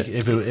improve like, it.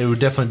 If it would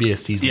definitely be a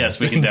season. Yes,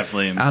 we can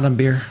definitely autumn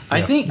beer.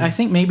 I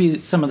think maybe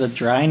some of the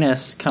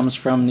dryness comes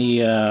from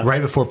the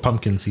right before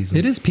pumpkin season.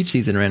 It is peach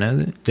season right now,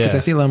 isn't it? Because I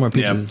see a lot more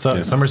peaches.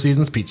 Yeah. Summer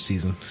season's peach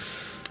season.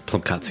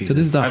 Plumcott season. So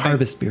this is the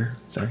harvest beer.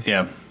 Sorry.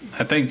 Yeah,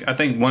 I think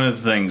one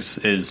of the things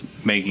is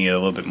making it a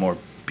little bit more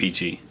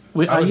peachy.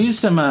 I used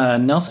some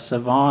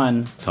Nelson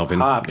Sauvin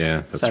hops.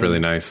 Yeah, that's really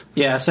nice.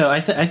 Yeah, so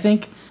I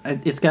think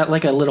it's got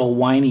like a little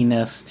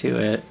wininess to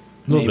it.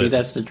 Maybe bit.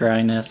 that's the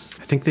dryness.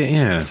 I think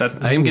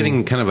I am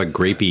getting kind of a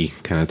grapey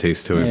kind of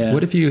taste to it. Yeah.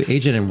 What if you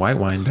age it in white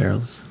wine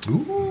barrels?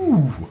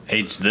 Ooh.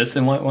 Age this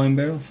in white wine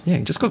barrels? Yeah,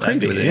 just go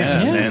crazy with it.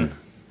 Yeah, man.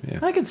 Yeah.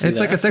 I could see It's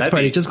that. like a sex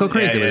party. Just go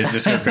crazy with it.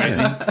 Just go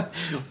crazy.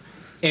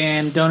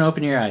 And don't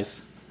open your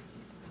eyes.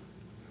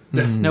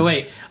 No,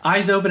 wait.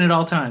 Eyes open at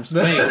all times.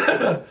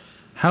 Wait.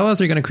 How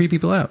else are you going to creep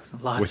people out?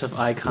 Lots of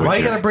eye contact. Why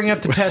you got to bring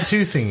up the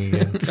tattoo thing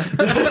again?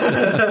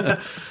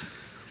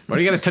 Why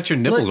do you got to touch your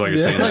nipples while you're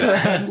saying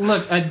that?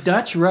 Look, a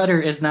Dutch rudder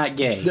is not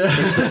gay.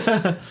 It's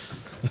just,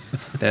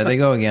 There they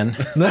go again.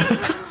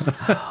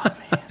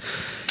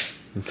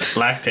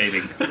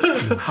 Lactating.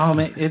 oh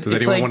man, Does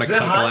anyone want to cut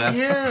glass?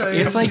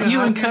 It's like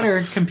you and Cutter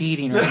are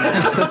competing right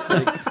now.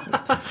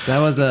 That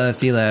was a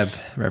C-Lab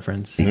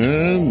reference.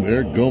 And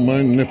there go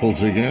my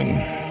nipples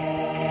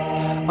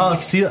again. Oh,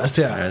 see,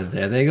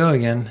 There they go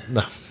again.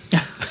 No.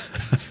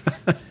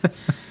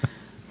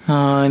 Oh,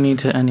 I need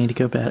to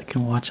go back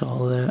and watch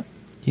all of that.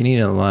 You need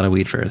a lot of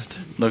weed first.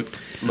 Looks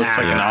like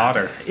an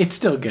otter. It's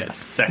still good.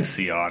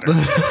 Sexy otter.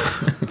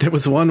 There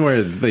was one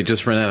where they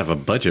just ran out of a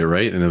budget,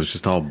 right? And it was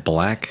just all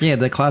black. Yeah,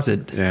 the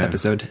closet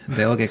episode.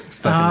 They all get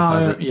stuck in the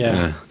closet.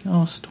 Yeah.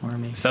 Oh,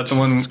 Stormy. Is that the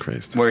one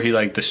where he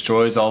like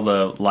destroys all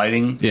the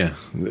lighting? Yeah.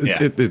 Yeah.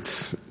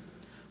 It's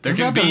There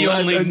can be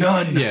only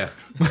none. Yeah.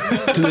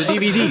 To the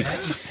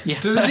DVDs. Yeah.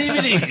 To the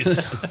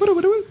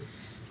DVDs.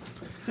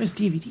 There's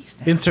DVDs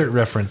now. Insert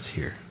reference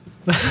here.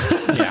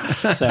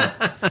 Yeah. So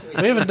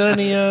we haven't done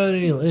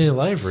any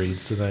live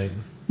reads tonight.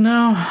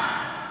 no,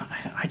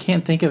 I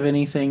can't think of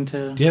anything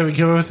to. Do you haven't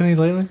come up with any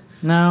lately?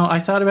 No, I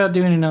thought about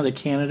doing another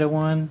Canada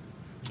one,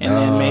 and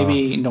then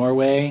maybe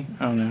Norway.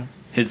 I don't know.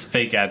 His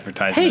fake Hey,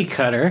 advertisements.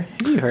 Cutter,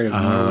 have you heard of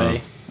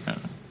Norway?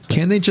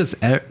 Can they just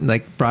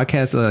like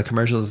broadcast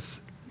commercials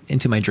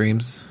into my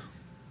dreams?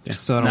 Yeah.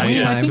 So I don't No, waste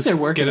yeah, time. I think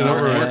they're working Get it on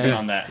over it. working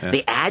on that.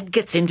 The ad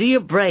gets into your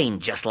brain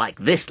just like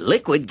this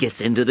liquid gets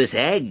into this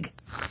egg.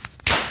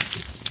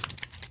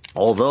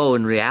 Although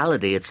in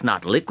reality it's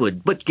not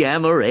liquid, but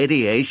gamma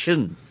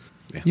radiation.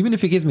 Even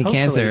if it gives me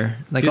Hopefully. cancer,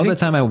 like all the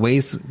time I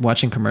waste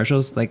watching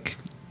commercials, like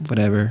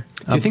whatever.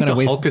 Do you think the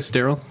Hulk is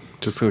sterile?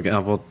 Just like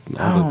all the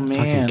fucking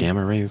man.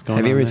 gamma rays going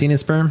on. Have you ever there? seen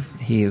his sperm?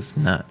 He is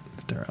not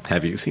sterile.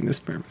 Have you seen his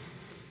sperm?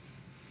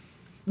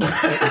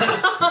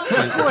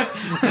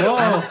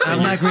 Whoa!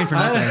 I'm not green for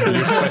nothing.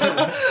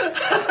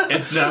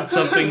 It's not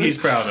something he's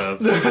proud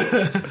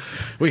of.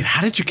 Wait,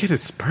 how did you get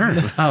his sperm?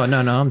 Oh no,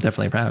 I'm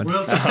definitely proud.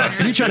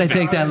 You try to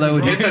take that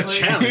load? It's a You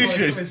challenge.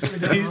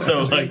 should be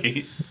so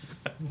lucky.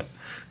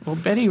 Well,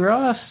 Betty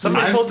Ross.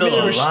 Somebody I'm told me still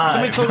there were alive.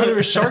 somebody told me there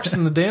were sharks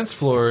in the dance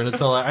floor, and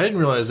it's all. I didn't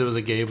realize it was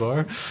a gay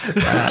bar.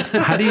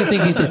 How do you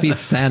think he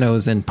defeats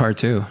Thanos in part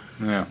 2?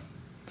 Yeah.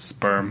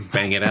 Sperm.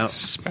 Bang it out.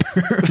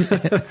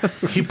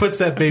 He puts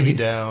that baby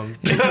down.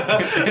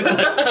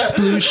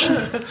 Sploosh.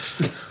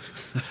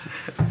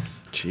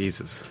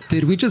 Jesus.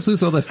 Did we just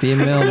lose all the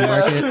female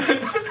market?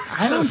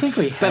 I don't think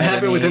we had That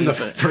happened any, within the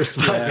but- first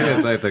 5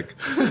 minutes, I think.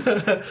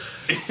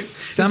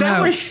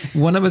 Somehow,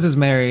 one of us is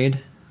married.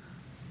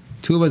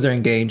 2 of us are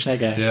engaged.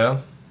 Okay. Yeah.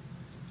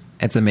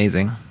 It's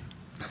amazing.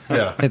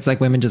 Yeah. It's like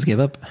women just give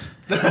up.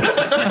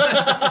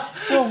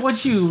 Well,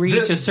 once you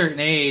reach a certain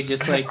age,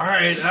 it's like All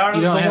right, out you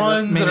of don't the have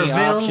ones that are many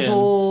options.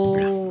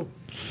 available.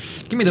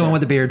 Give me the one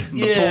with the beard.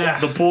 Yeah.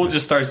 The pool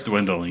just starts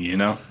dwindling, you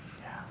know?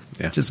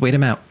 Just wait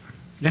him out.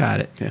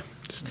 Got it. Yeah.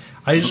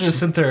 I usually just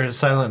sit there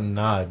silent and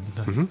nod.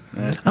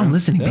 I'm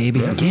listening,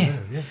 baby. yeah, Yeah.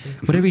 yeah.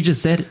 Whatever you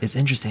just said is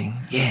interesting.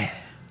 Yeah.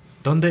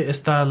 ¿Dónde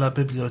está la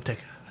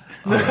biblioteca?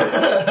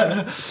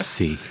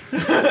 See.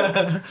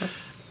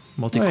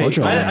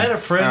 Multicultural. I had a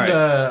friend All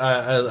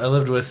right. I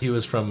lived with. He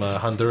was from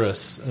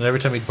Honduras, and every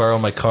time he'd borrow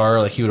my car,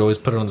 like he would always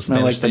put it on the Smell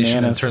Spanish like station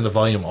and bananas. turn the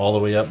volume all the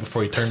way up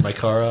before he turned my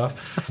car off.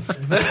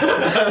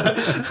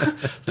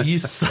 You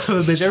son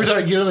of a bitch! Every time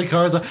I get in the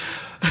car, it's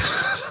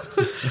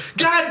like,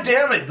 God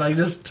damn it! Like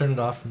just turn it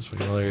off. It's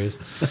fucking hilarious.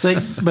 It's like,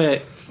 but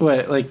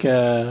what, like,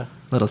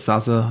 Little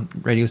salsa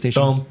radio station.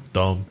 Dum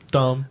dum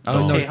dum.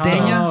 Oh, dum,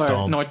 norteña? dum, Or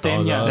dum,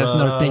 norteña. That's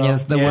norteña.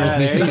 It's the Yeah, worst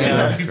music there you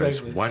ever. go.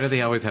 Exactly. Why do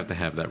they always have to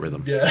have that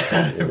rhythm? Yeah.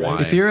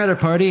 Why? If you're at a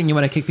party and you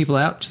want to kick people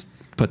out, just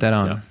put that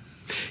on.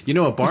 You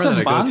know, a bar Some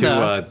that I go to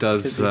banda.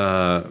 does.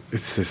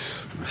 It's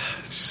this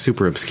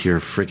super obscure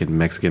freaking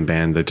Mexican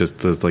band that just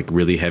does like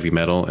really heavy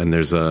metal, and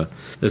there's a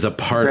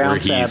part Brown where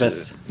he's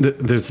Sabbath.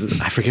 there's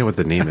I forget what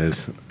the name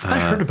is. I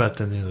heard about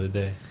that the other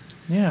day.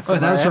 yeah. Oh,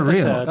 that was for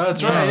real. Oh,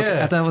 that's right.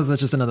 Yeah. I thought it was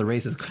just another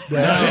racist.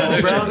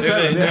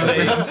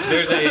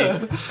 There's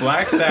a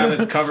Black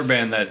Sabbath cover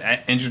band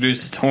that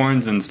introduced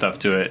horns and stuff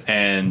to it,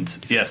 and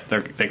yes,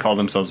 they call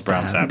themselves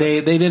Brown Sabbath.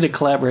 They did a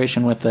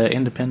collaboration with the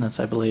Independents,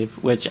 I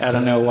believe, which I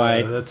don't know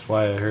why. That's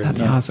why I heard. That's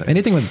that. awesome.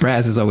 Anything with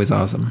brass is always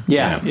awesome.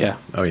 Yeah.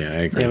 Oh yeah, I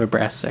They agree. have a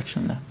brass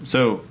section now.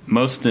 So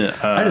most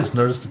I just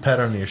noticed the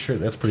pattern on your shirt.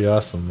 That's pretty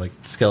awesome. Like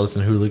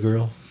skeleton hula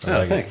girl. I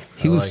like thanks. it.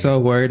 He I was like so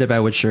worried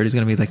about what shirt he's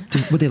going to be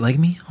like. Would they like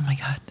me? Oh my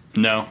God.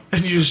 no it.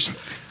 And you just.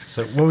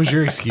 So, what was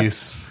your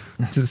excuse?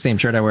 This is the same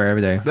shirt I wear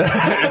every day.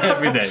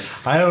 every day.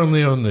 I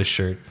only own this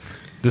shirt.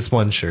 This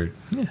one shirt.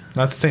 Yeah.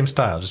 Not the same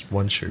style, just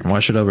one shirt.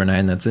 Wash it overnight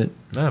and that's it.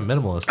 Nah,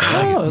 minimalist. I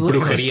like Oh, it looks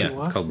Brujeria.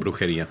 like It's called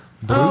brujeria.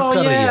 Oh,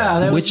 Brujeria. yeah.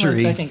 That was my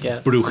Witchery. second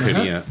guess.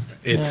 Brujeria.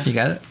 It's You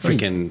got it?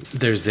 freaking.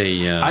 There's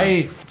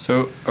a.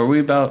 So are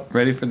we about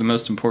ready for the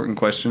most important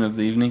question of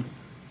the evening?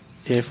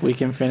 If we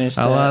can finish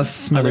I that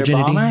lost my other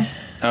virginity. bomber.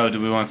 Oh, do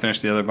we want to finish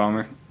the other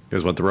bomber?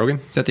 Is what the Rogan?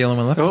 Is that the only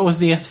one left? What was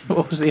the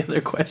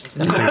other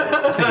question?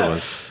 I think it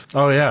was.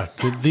 Oh yeah,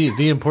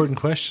 the important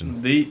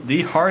question.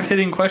 The hard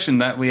hitting question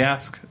that we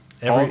ask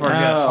all of our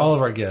guests. All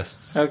of our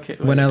guests. Okay.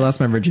 When I lost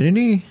my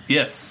virginity?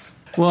 Yes.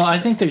 Well, I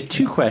think there's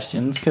two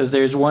questions because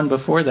there's one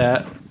before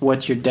that.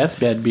 What's your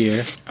deathbed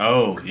beer?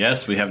 Oh,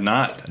 yes, we have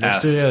not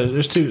asked.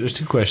 There's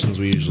two questions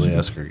we usually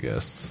ask our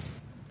guests.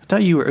 I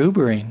thought you were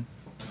Ubering.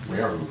 We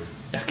are Uber.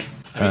 Okay.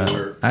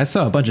 I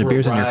saw a bunch of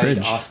beers in your fridge.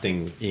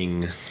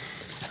 Austin-ing.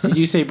 Did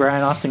you say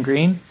Brian Austin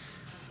Green?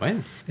 What?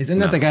 Isn't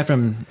that the guy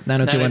from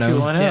 90210?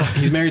 90210.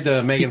 Yeah, he's married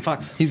to Megan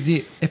Fox. He's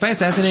the. If I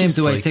assassinate him, She's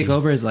do I flaky. take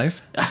over his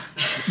life?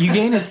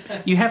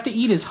 You have to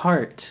eat his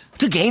heart.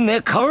 To gain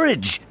their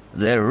courage.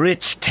 Their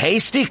rich,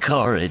 tasty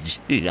courage.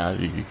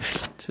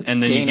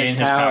 And then you gain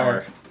his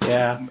power.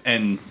 Yeah.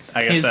 And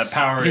I guess His- that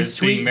power his is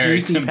sweet, being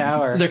married juicy to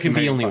power. There can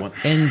be only one.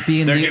 And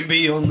being There the, can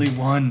be only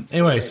one.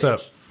 Anyway,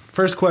 so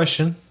first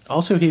question.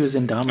 Also, he was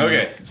Indomitable.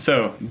 Okay,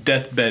 so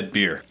deathbed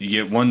beer. You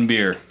get one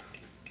beer.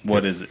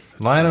 What is it?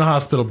 Lying in a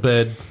hospital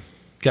bed,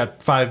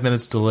 Got 5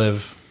 minutes to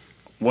live.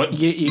 What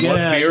you got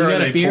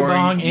a beer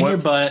bong in your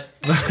butt.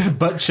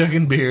 Butt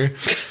chugging beer.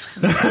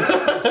 So,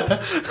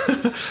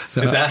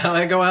 is that how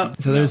I go out?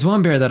 So there's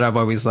one beer that I've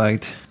always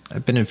liked.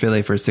 I've been in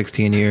Philly for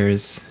 16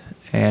 years,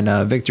 and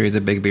Victory is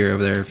a big beer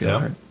over there. If you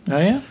heard. Oh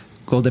yeah,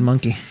 Golden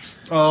Monkey.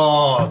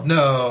 Oh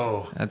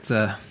no, that's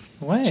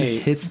wait,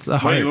 just hits the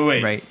heart.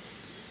 Wait. Right.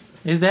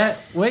 Is that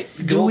did we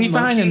Golden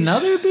find Monkey?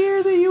 another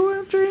beer that you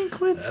won't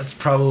drink with? That's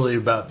probably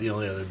about the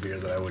only other beer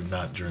that I would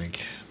not drink.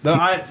 Though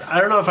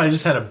I don't know if I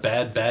just had a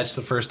bad batch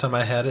the first time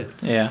I had it.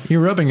 Yeah, you're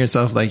rubbing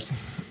yourself like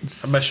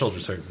my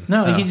shoulder's hurting.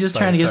 No, he's just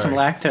trying to get some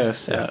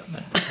lactose out.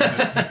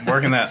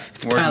 Working that.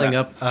 It's piling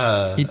up.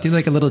 You do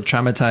like a little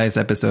traumatized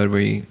episode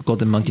where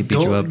Golden Monkey beat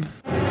you up.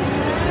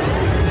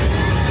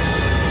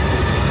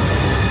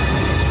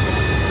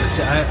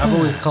 See, I've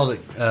always called it.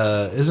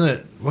 Isn't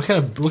it? What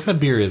kind of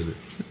beer is it?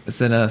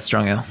 It's in a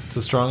strong ale. It's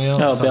a strong ale.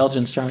 Oh,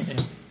 Belgian strong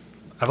ale.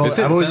 I've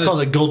always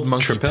called it Gold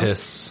Monkey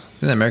Piss.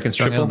 Isn't it American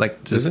strong ale? Triple?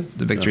 Like just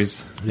the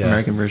Victory's Yeah.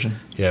 American version.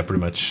 Yeah, pretty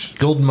much.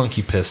 Golden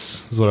Monkey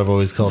Piss is what I've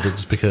always called it,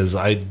 just because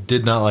I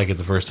did not like it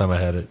the first time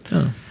I had it.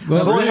 Oh.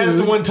 I've only had it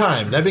the one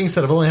time. That being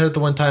said, I've only had it the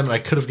one time, and I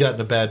could have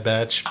gotten a bad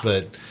batch,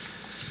 but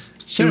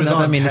Sure enough,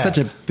 I mean, it's such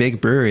a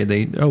big brewery.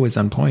 They always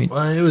on point.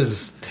 Well, it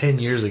was 10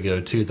 years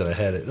ago, too, that I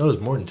had it. It was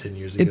more than 10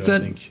 years ago, It's I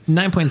at think.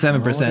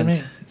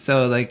 9.7%.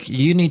 So, like,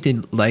 you need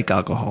to like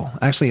alcohol.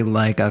 Actually,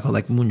 like alcohol,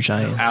 like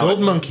moonshine.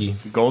 Gold Monkey.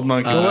 Gold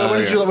Monkey. What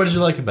did you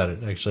like about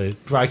it, actually?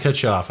 I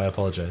cut you off. I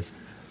apologize.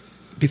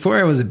 Before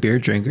I was a beer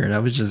drinker,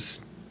 I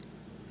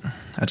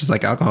just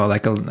like alcohol.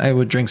 Like, I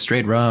would drink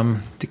straight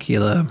rum,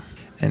 tequila,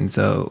 and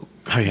so...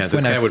 Oh, yeah,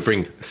 this guy would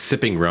bring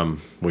sipping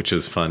rum, which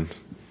is fun.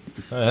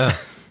 Oh, yeah.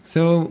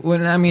 So,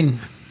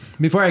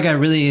 before I got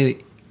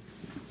really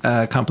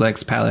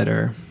complex palate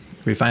or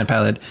refined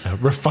palate...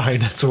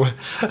 refined, that's what...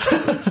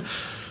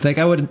 Like,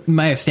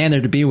 my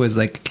standard to be was,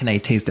 like, can I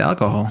taste the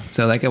alcohol?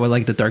 So, like, I would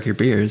like the darker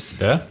beers.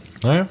 Yeah?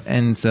 Oh, yeah.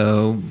 And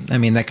so, I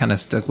mean, that kind of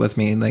stuck with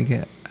me. Like,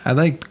 I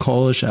like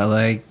Kolsch, I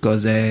like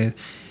Gose,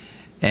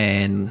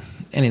 and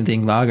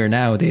anything lager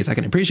nowadays. I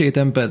can appreciate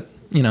them, but,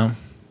 you know,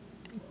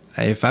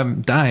 if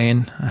I'm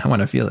dying, I want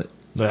to feel it.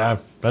 Yeah,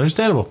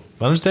 understandable.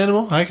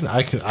 I can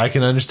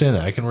understand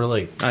that. I can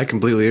relate. I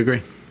completely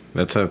agree.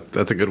 That's a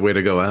good way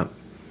to go out.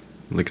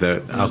 Like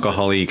that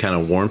alcohol-y kind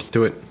of warmth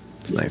to it.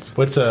 It's nice.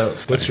 What's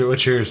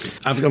yours?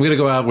 I'm going to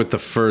go out with the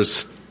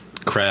first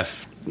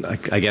craft,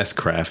 I guess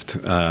craft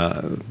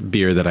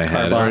beer that I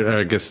had, or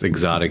I guess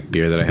exotic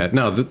beer that I had.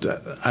 No,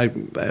 I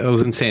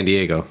was in San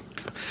Diego.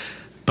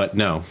 But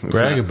no,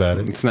 brag about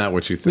it. It's not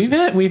what you think.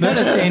 We've had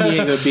a San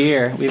Diego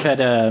beer. We've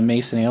had a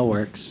Mason Ale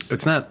Works.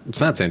 It's not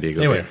San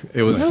Diego anyway, beer.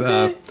 It was.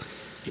 Okay.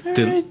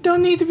 I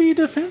don't need to be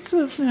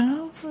defensive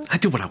now. I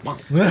do what I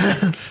want.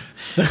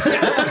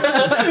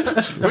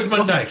 Where's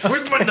my knife?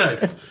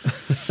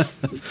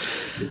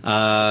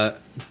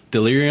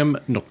 Delirium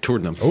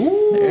Nocturnum.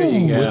 Oh, there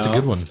you go. That's a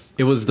good one.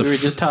 It was we were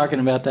just talking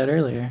about that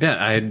earlier.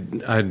 Yeah,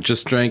 I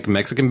just drank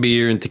Mexican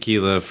beer and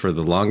tequila for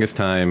the longest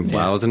time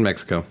while I was in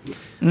Mexico.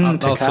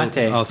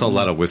 Tecate. Also a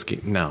lot of whiskey.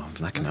 No,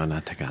 not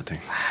Tecate.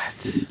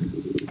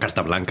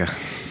 Carta Blanca.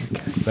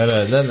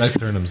 That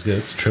Nocturnum's good.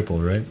 It's triple,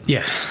 right?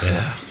 Yeah.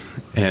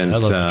 And I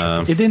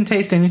love it didn't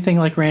taste anything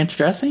like ranch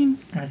dressing?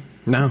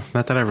 No,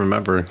 not that I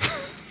remember.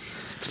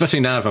 Especially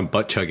not if I'm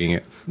butt chugging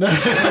it.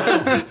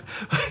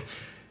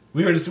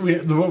 We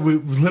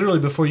literally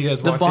before you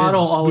guys the walked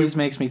bottle in, always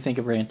makes me think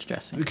of ranch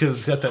dressing because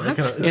it's got that.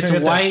 It's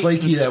got white, that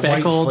flaky, and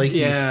speckled.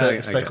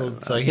 Speckled.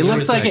 It's like, it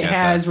looks like it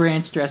has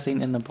ranch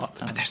dressing in the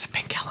bottle. But there's a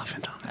pink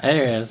elephant on it.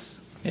 There is.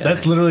 Yeah,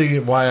 that's literally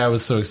why I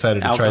was so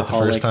excited to try it the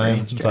first Alcoholic time.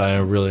 range So I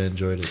really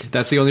enjoyed it.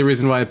 That's the only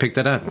reason why I picked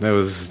that up. It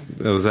was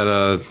at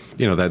a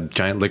that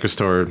giant liquor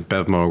store,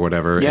 Bevmo or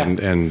whatever, Yeah.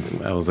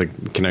 and I was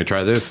like, "Can I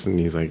try this?" And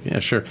he's like, "Yeah,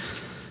 sure."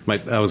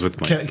 I was with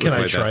my. Can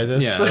I try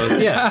this?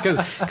 Yeah,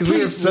 because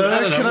Please,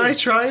 can I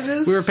try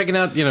this? We were picking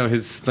out,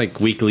 his like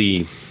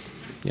weekly.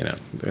 I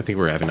think we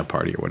were having a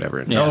party or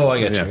whatever. Yeah. Oh,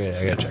 I got you.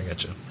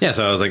 Yeah,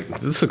 so I was like,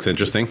 "This looks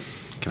interesting."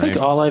 I think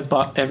all I've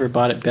ever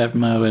bought at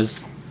Bevmo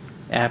is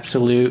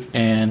Absolute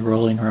and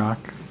Rolling Rock.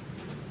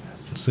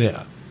 So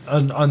yeah,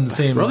 on the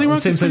same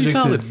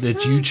subject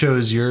that you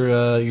chose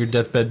your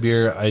deathbed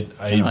beer, I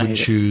would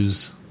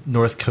choose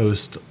North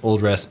Coast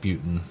Old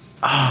Rasputin.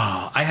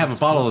 Oh, I have a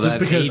bottle of that.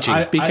 Because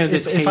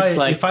it tastes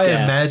like if I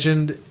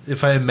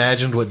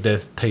imagined what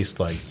death tastes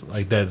like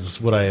that's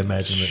what I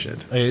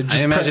imagined. I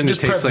imagine it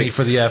tastes like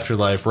for the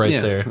afterlife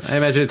there. I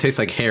imagine it tastes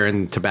like hair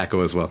and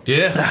tobacco as well.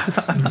 Yeah,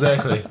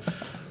 exactly.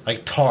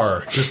 Like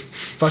tar, just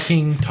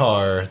fucking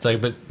tar. It's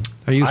like, but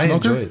are you a smoker? I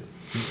enjoy it.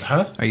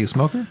 Huh? Are you a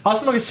smoker? I'll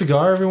smoke a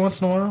cigar every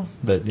once in a while,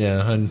 but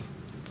yeah, and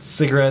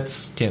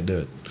cigarettes can't do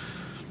it.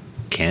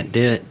 Can't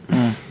do it.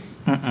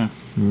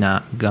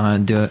 Not gonna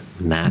do it.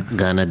 Not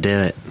gonna do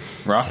it.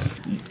 Ross,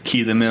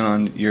 key them in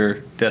on your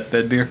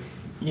deathbed beer.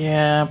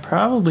 Yeah,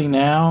 probably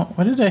now.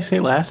 What did I say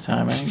last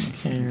time? I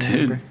can't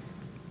remember.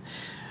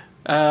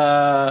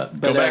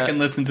 Go back and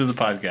listen to the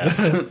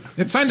podcast.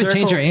 It's fine to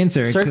change your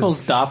answer.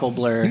 Circle's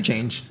Doppelblur. You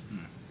change.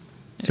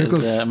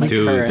 Circle's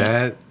Dude,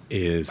 that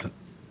is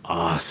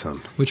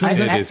awesome. Which one?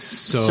 It is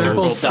so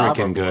Circle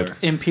freaking good.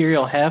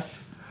 Imperial Hef.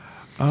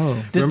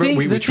 Oh,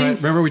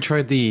 Remember we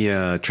tried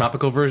the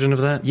tropical version of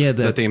that? Yeah,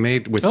 that they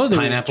made with Oh, there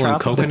was pineapple and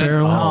tropical- coconut. the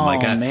barrel. Oh my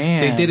Oh, god,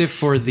 man. they did it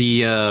for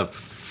the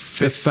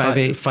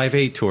 5.8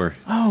 5.8 tour.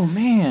 Oh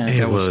man, It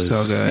That was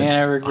so good. Man,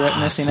 I regret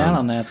missing awesome. out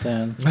on that.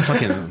 Then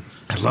Fucking,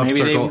 I love maybe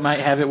Circle. they might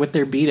have it with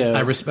their Beto. I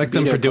respect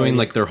them for doing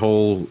like their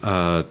whole,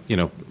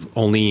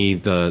 only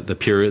the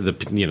pure,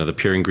 the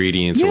pure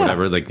ingredients or Yeah.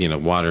 whatever, like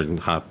water and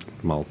hop,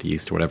 malt,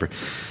 yeast or whatever.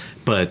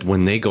 But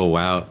when they go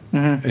out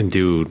and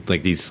do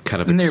like these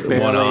kind of And their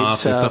barrel-aged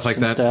one-offs and stuff like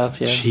and that, stuff,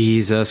 yeah.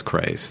 Jesus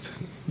Christ,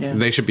 Yeah.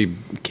 they should be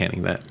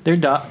canning that. Their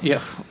yeah.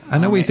 I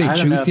know we say I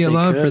don't know if juicy a they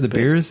lot could, for the but-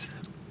 beers,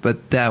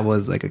 but that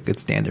was like a good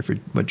standard for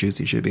what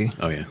juicy should be.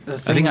 Oh yeah, The I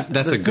thing think I-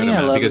 that's the a good thing I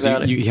amount love because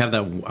about you have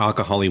that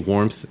alcohol-y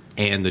warmth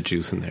and the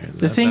juice in there.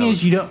 The thing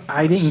is,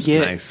 I didn't just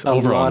get nice. a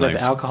Overall lot nice.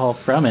 of alcohol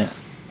from it,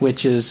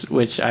 which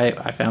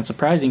I found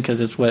surprising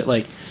because it's what,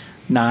 like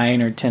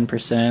 9 or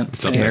 10%.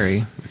 It's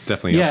scary. It's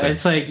definitely yeah. up there.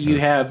 It's like you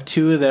have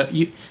two of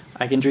the.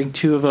 I can drink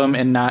 2 of them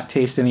and not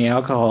taste any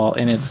alcohol,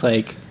 and it's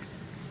like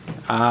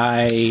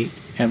I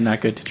am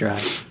not good to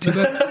drive.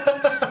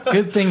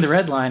 Good thing the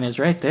red line is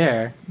right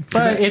there,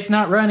 but it's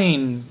not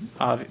running.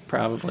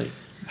 Probably.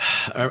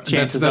 That's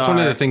one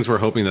of the things we're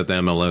hoping that the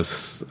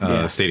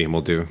MLS stadium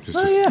will do. Just,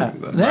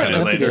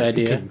 That's a good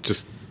idea.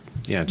 Just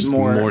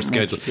more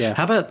schedule. yeah.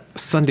 How about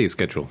Sunday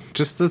schedule?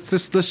 Let's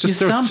just throw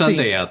Something.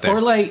 Sunday out there.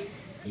 Or like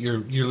You're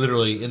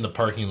literally in the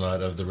parking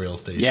lot of the rail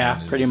station.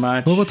 Yeah, pretty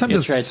much. Well, what time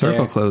It's does right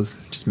Circle there.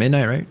 close? Just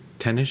midnight, right?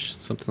 10ish,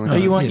 something like Oh,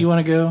 that. you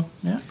want to go?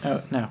 Yeah.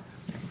 Oh no.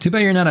 Too bad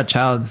you're not a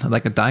child,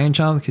 like a dying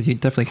child, because you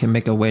definitely can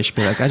make a wish.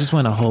 Be like, I just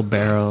want a whole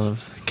barrel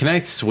of. Can I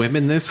swim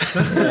in this?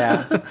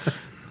 Yeah.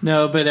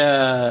 No, but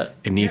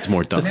it needs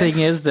more the donuts. thing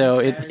is, though,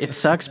 it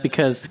sucks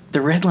because the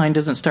red line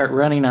doesn't start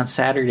running on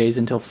Saturdays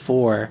until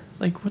 4.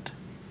 Like, what?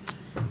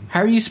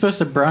 How are you supposed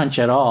to brunch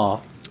at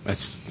all?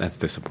 That's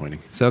disappointing.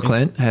 So,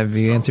 Clint, have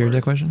you answered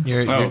the question?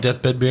 Your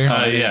deathbed beer?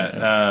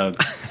 Yeah.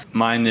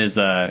 Mine is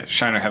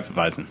Shiner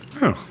Hefeweizen.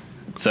 Oh.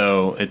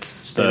 So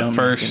it's They the don't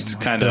first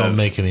make kind They of. don't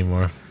make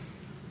anymore.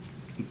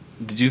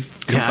 Did you Yeah,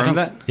 I confirm don't-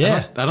 that?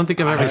 Yeah. I don't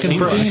think I've ever I seen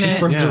confirmed, it. I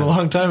confirmed it a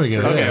long time ago.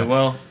 Okay, yeah.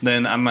 well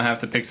then I'm gonna have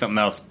to pick something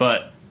else.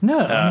 But No,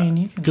 I mean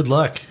you can. Good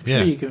luck. Yeah.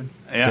 Sure you can.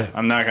 yeah,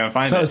 I'm not gonna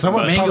find it.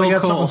 Someone's but, probably got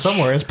Mango something Kolsch.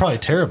 somewhere. It's probably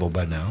terrible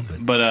by now.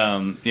 But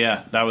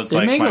yeah, that was The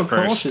like mango my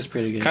first. Kolsch is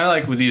pretty good. Kind of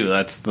like with you.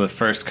 That's the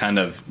first kind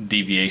of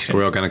deviation.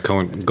 We're all kind of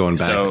going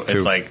back. So to,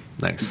 it's like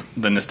nice.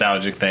 the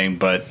nostalgic thing,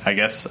 but I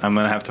guess I'm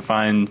gonna have to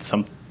find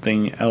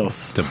something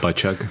else The butt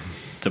chug.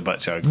 to butt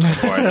chug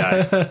before I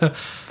die.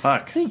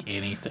 Fuck. I think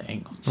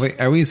anything. Wait,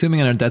 are we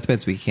assuming on our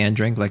deathbeds we can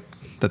drink, like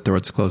the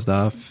throat's closed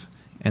off,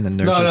 and the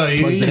nurse no,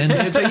 just plugs it in?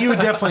 It's like you would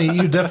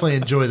definitely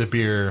enjoy the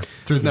beer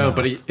through the No, mouth.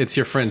 but it's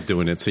your friends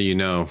doing it, so you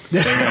know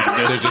they're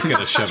just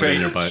gonna shove it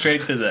in your butt.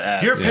 Straight to the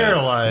ass. You're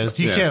paralyzed.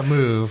 You Yeah. can't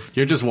move.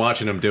 You're just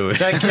watching them do it.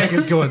 That keg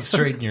is going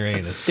straight in your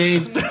anus.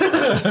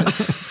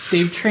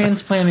 They've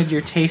transplanted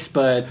your taste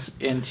buds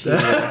into your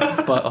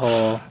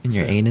butthole. In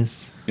your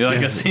anus? You're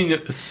like a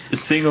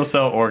single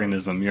cell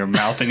organism. Your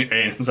mouth and your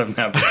anus have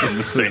now become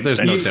the same. There's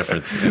thing. no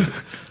difference. Yeah.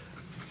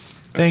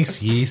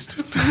 Thanks, yeast.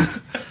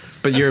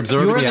 But you're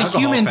absorbing You're the the alcohol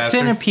human faster,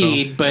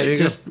 centipede, so but there you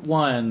go. just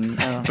one.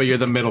 But you're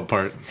the middle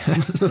part.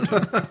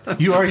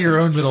 You are your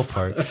own middle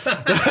part. I'm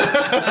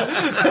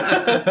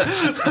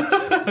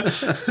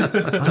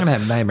gonna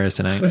have nightmares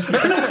tonight.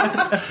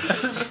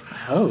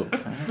 Oh.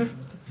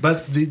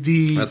 But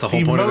That's the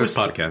whole point of this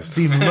podcast.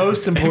 The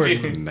most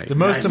important, the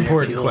most Nightmare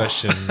important fuel.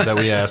 question that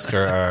we ask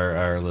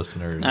our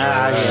listeners,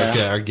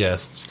 our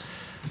guests,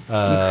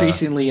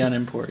 Increasingly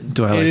unimportant.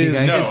 Do I like you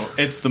guys? No,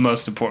 it's the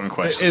most important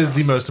question. It is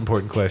the most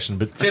important question.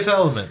 But Fifth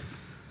Element,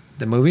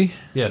 The movie?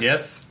 yes,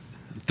 Yes.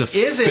 The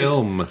Is it-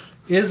 film.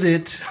 Is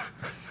it?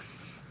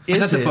 Is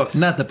Not the it- book.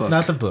 Not the book.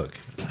 Not the book.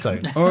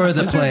 Sorry. Or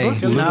the play.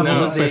 Luke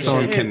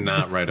Novelization. Besson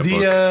cannot write a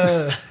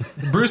The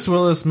book. Bruce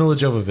Willis Mila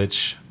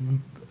Jovovich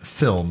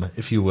film,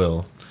 if you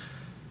will.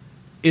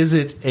 Is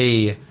it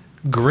a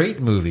great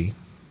movie,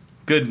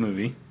 Good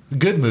movie.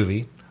 good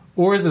movie,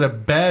 or is it a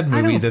bad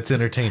movie that's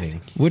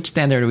entertaining? Which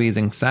standard are we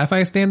using?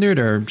 Sci-fi standard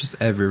or just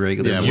every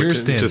regular Yeah, movie? Your which-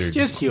 standard.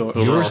 Just your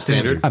Overall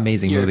standard.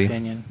 Amazing your movie.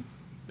 opinion.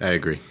 I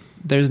agree.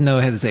 There's no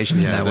hesitation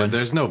in Yeah, that one.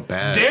 there's no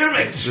bad. Damn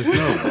it! There's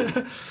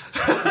no.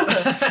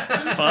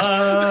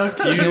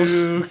 Fuck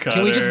you,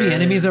 Can we just be Cutter.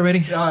 enemies already?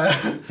 I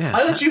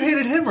thought you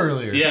hated him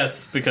earlier.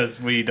 Yes, because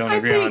we don't I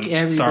agree think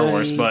on Star everybody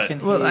Wars, but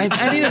can Well, I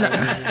need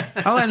an.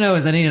 All I know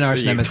is I need an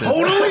arch nemesis.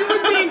 Totally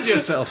redeemed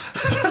yourself.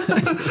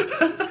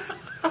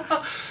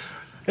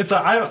 It's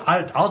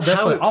I'll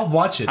definitely I'll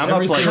watch it I'm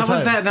every up like- single How time.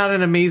 was that not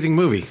an amazing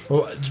movie?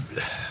 Well,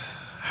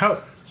 how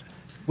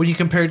when you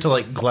compare it to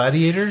like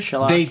Gladiator? They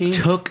Shalaki?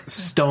 took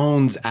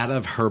stones out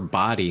of her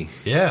body.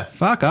 Yeah,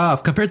 Fuck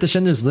off. Compared to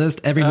Schindler's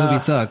List, every movie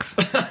sucks.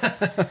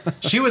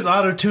 she was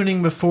auto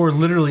tuning before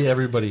literally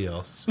everybody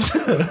else.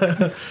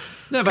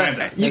 No,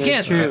 but you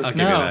can't. True. I'll give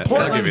No. you that. I'll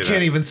Portland give you can't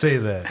that. even say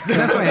that.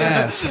 That's why I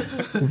asked,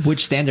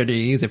 which standard do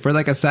you use? If we're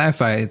like a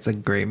sci-fi, it's a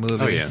great movie.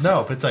 Oh, yeah.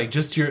 No, but it's like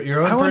just your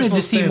own I wanted personal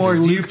to see standard. more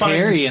Do you Luke find-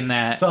 Perry in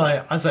that. So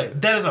I was like,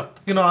 that is a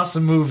fucking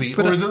awesome movie.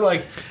 Or is it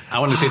like, I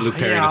want to see Luke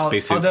Perry in a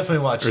spacesuit. I'll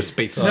definitely watch or it.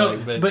 space So,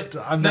 suit. like, but-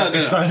 I'm not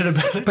excited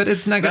about it. But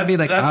it's not going to be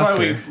like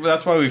Oscar.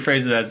 That's why we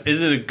phrase it as: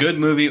 is it a good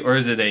movie or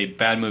is it a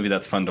bad movie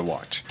that's fun to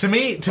watch? To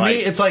me, it's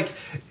like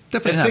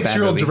Definitely a not a bad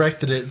 6-year-old movie.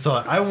 directed it. So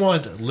I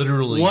want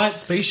literally What?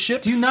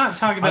 spaceships. Do not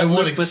talk about I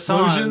want Luc Besson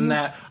explosions.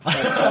 that-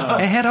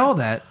 It had all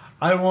that.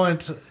 I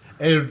want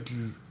a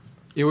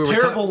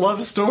terrible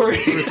love story.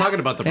 We were talking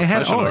about the It had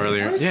professional all-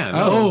 earlier. Yeah.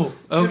 Oh,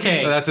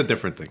 okay. That's a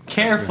different thing.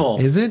 Careful.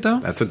 Is it though?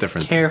 That's a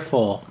different thing.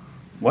 Careful.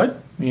 What?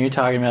 When you're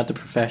talking about the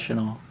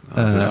professional.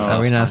 Are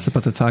we not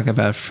supposed to talk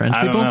about French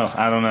I people?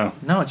 don't know.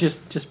 No,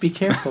 just be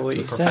careful what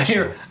you say.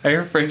 I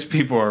hear French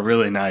people are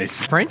really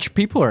nice. French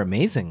people are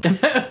amazing.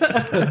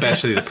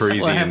 Especially the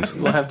Parisians.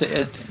 We'll have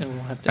to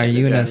Are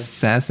you an edit that.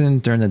 assassin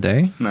during the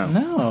day?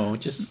 No,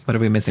 just What are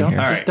we missing don't,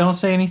 here? just don't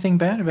say anything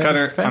bad about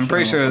Cutter, it. I'm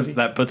pretty sure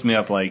that puts me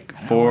up like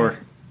 4,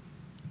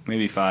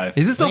 maybe 5.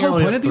 Is this the I think whole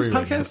I only point have of these 3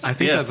 right podcasts? I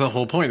think Yes. that's the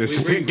whole point. It's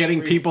just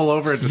getting people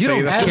over to You say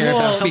don't that care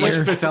about Well,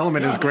 beer. Fifth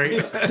Element is great.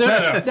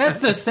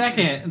 That's the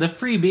second. The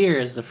free beer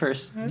is the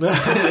first.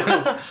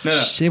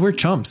 Shit, we're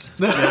chumps.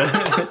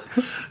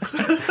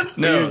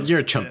 No, You're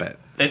a chumpette.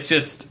 it's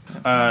just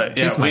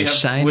Kiss my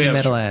shiny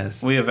metal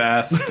ass. We have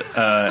asked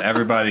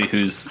everybody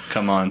who's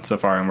come on so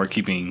far, and we're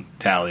keeping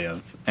tally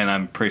of. And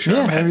I'm pretty sure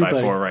Yeah, I'm ahead by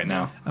everybody. 4 right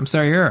now. I'm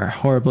sorry, you're a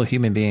horrible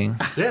human being.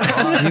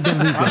 Yeah, You've been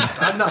losing.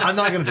 I'm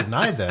not going to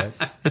deny that.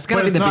 It's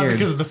gotta But be it's the not beard.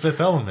 because of the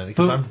Fifth Element.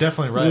 Because I'm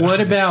definitely right. What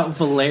on this. about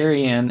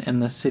Valerian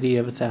and the City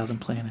of 1,000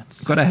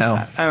 Planets? Go to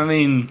hell. I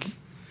mean,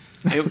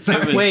 it was,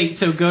 Wait,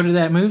 so go to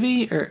that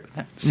movie or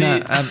See, No,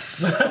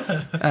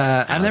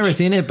 I've never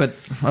seen it, but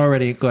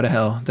already go to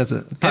hell. That's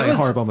probably a was-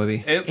 horrible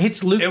movie.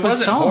 It's Luc It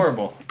wasn't Besson.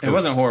 horrible. It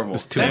wasn't horrible.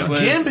 That's It was-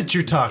 Gambit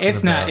you're talking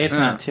It's about. not. It's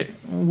not. Too,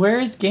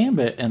 where is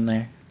Gambit in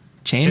there?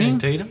 Channing?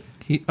 Tatum?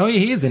 He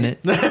is in it.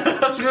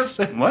 I was going to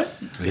say. What?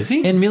 Is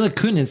he? And Mila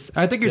Kunis.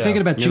 I think you're Yeah.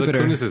 thinking about Mila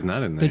Jupiter. Kunis is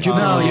not in The there.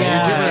 Jupiter. Oh,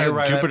 yeah. You're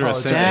right, Jupiter I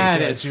apologize. Ascending.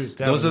 That Yeah, is-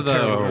 that Those was are a the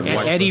terrible white-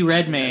 movie. Eddie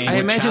Redmayne. I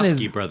imagine Wachowski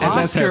his brothers.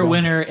 that's Oscar terrible.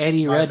 winner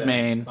Eddie My bad.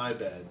 Redmayne My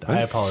bad. I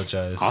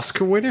apologize.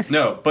 Oscar winner?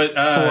 No, but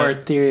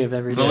for Theory of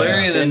Everything.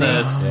 Valerian and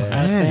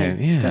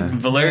the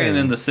Valerian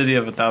Yeah. and the City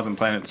of 1,000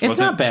 Planets. It's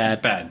wasn't not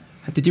bad. Bad.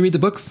 Did you read the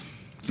books?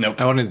 Nope.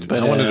 I wanted But,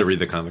 to read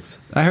the comics.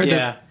 I heard Yeah.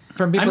 that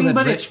from people I mean, that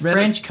but read, it's read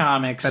French it.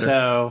 comics, Better.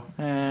 so.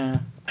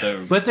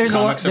 But there's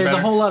comics are there's a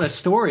better? whole lot of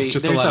story.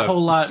 Just There's a lot a whole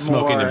of lot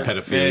smoking more. and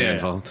pedophilia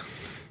involved.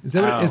 Is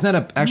that it's not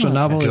an actual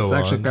novel? Go It's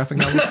actually a on. graphic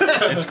novel.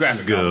 It's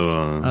graphic novels. Go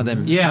on. Oh,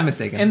 then Yeah, I'm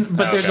mistaken.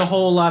 But there's Okay. a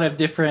whole lot of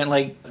different,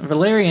 like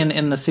Valerian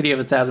and the City of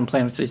 1,000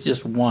 Planets is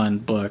just one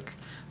book.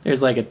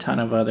 There's like a ton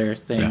of other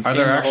things. Are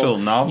there in the actual whole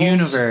novels?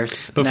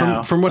 Universe? But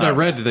No. from what I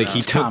read, like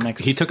It's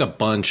comics. he took a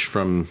bunch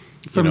from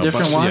From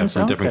different Yeah, ones?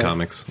 from different Okay.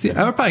 comics. See,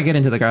 I would probably get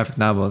into the graphic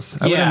novels.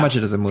 I Yeah. wouldn't watch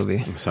it as a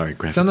movie. I'm sorry,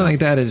 graphic Something like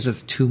novels. that is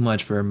just too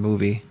much for a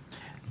movie.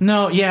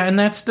 No, yeah, and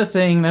that's the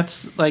thing.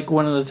 That's like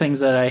one of the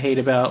things that I hate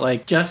about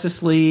like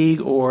Justice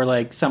League or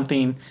like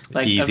something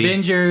like Easy.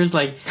 Avengers,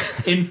 like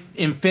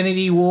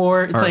Infinity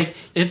War. It's Or- like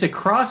it's a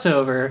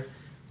crossover.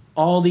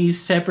 All these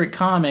separate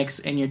comics,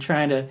 and you're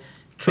trying to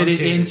fit it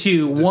Truncate it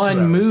into into 2 one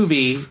hours.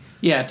 movie.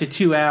 Yeah, to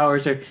 2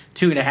 hours or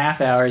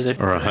 2.5 hours,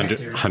 if Or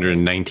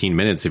 119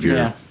 minutes if you're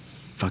Yeah.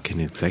 fucking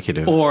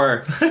executive.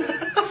 or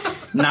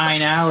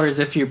 9 hours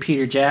if you're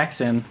Peter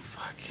Jackson.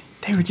 Fuck,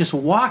 they were just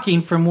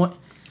walking from what.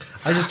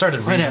 I just started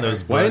reading Whatever.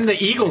 those books. Why didn't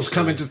the Eagles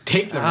come and just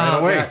take them right Oh,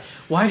 away? God.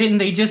 Why didn't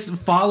they just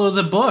follow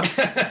the book?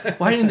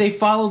 Why didn't they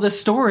follow the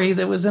story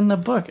that was in the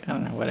book? I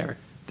don't know. Whatever.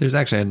 There's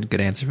actually a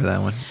good answer for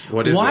that one.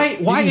 What is Why?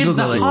 it? Why You can is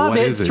the Google it. What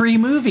Hobbit is it? 3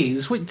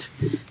 movies? What?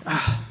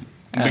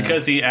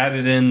 Because he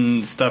added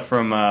in stuff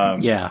from.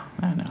 Yeah,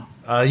 I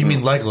know. You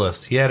mean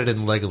Legolas? He added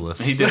in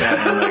Legolas. He did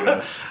add in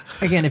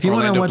Legos. Again, if you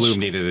want to Orlando watch, Bloom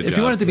needed a if you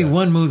job. want it to be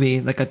one movie,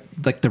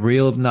 like the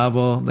real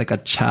novel, like a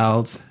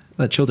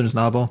children's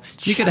novel,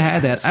 you could have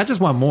had that. I just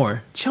want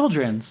more.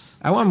 Children's.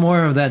 I want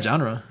more of that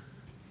genre,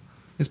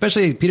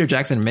 especially Peter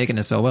Jackson making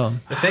it so well.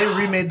 If they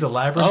remade The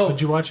Labyrinth, Oh.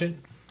 would you watch it?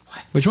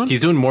 Which one? He's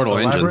doing Mortal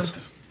The Engines.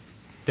 Labyrinth?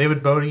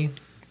 David Bodie,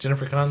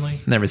 Jennifer Connelly.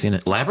 Never seen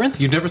it. Labyrinth?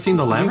 You've never seen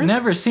the You've Labyrinth?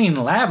 never seen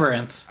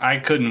Labyrinth. I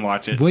couldn't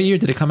watch it. What year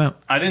did it come out?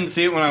 I didn't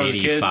see it when I was a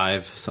kid.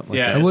 85, something like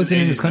Yeah, that. I it's wasn't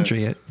an in this 80s country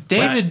movie. yet.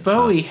 David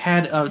Bowie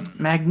had a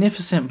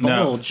magnificent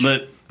No, bulge.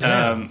 but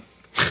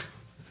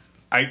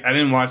I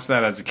didn't watch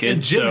that as a kid.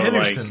 And Jim so,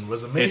 Henderson like,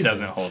 was amazing. It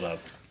doesn't hold up.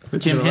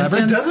 Jim The Henson.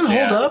 Labyrinth Doesn't hold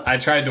Yeah, up. I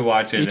tried to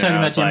watch it. You and talking I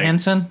about was Jim like,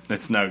 Henson?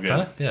 It's no good.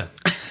 Huh? Yeah.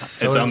 It's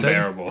what I said?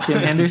 unbearable. Jim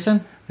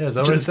Henderson. Yeah, is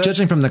that what I Just said?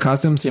 judging from the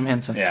costumes, Jim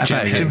Henson. Yeah.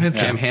 Jim Jim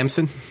Henson. Sam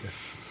Hampson?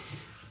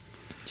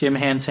 Jim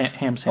Ham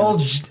sandwich.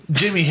 Old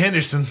Jimmy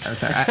Henderson.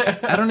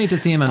 I don't need to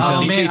see him on Oh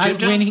film. man, Jim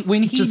Jones?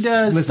 when he Just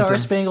does listen to Star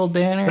him. Spangled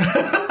Banner.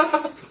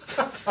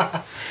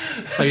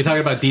 Are you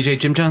talking about DJ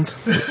Jim Johns?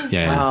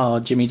 Yeah. Oh,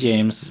 Jimmy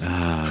James.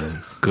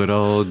 Good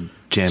old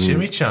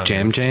Jimmy Chunks.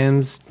 Jam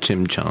Jams,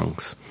 Jim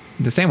Chunks.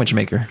 The sandwich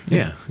maker.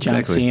 Yeah, John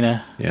exactly.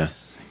 Cena. Yeah.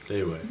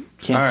 Anyway.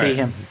 Can't see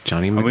him.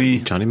 Johnny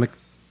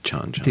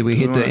McChon. Did we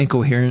hit the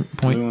incoherent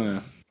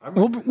point?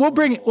 We'll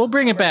bring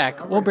it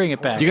back. We'll bring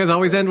it back. You guys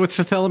always end with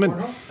Fifth Element?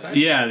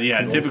 Yeah.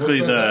 Typically,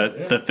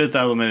 the Fifth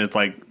Element is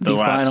like the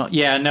last. Final.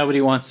 Yeah,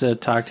 nobody wants to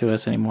talk to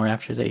us anymore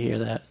after they hear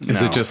that.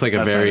 Is it just like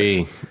a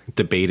very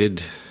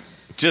debated?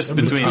 Just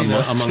between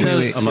us.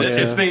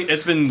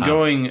 It's been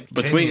going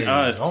between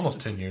us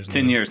almost 10 years.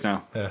 10 years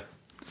now. Yeah.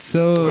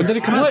 So when did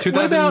it come out?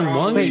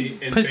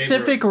 2001.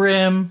 Pacific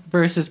Rim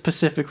versus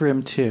Pacific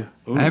Rim 2.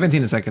 I haven't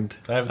seen the second.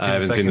 I haven't seen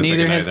the second.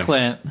 Neither has either.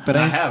 Clint. But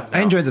I have. I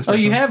enjoyed this. Oh,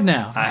 First you one. have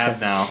now. I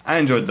have now. I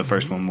enjoyed the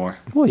first one more.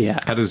 Well, yeah.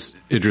 How does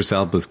Idris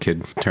Elba's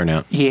kid turn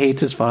out? He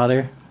hates his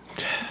father.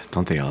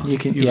 Don't they all?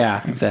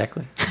 Yeah,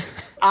 exactly.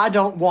 I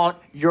don't want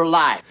your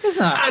life. It's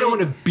not. I don't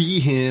want to be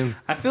him.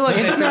 I feel like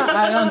It's not.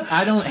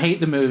 I don't hate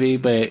the movie,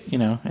 but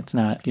it's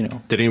not.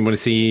 Did anyone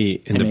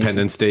see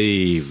Independence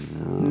Day?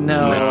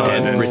 No.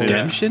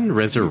 Redemption,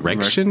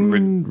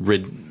 Resurrection,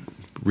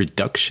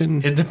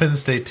 Reduction,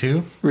 Independence Day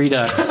 2,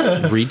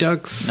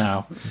 Redux.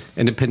 No.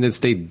 Independence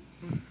Day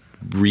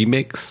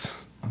remix.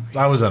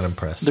 I was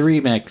unimpressed. The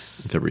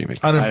remix.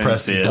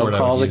 Unimpressed is the word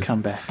I would the use.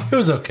 comeback. It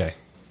was okay.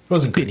 It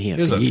wasn't good. It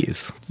was okay.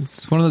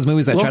 It's one of those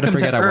movies I try to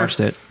forget I watched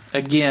it.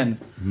 Again.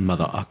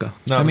 Mother Aka.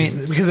 No, I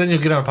mean, because then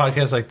you'll get on a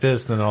podcast like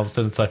this, and then all of a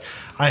sudden it's like,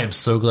 I am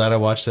so glad I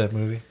watched that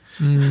movie.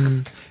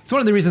 It's one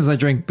of the reasons I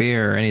drink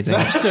beer or anything.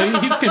 So you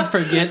can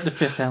forget the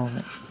Fifth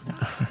Element.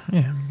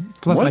 Yeah.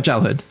 Plus my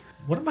childhood.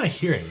 What am I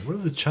hearing? What are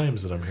the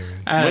chimes that I'm hearing?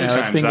 I don't know.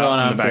 It's been going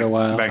on for a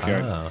while.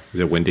 Backyard. Oh. Is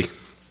it windy?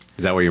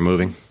 Is that where you're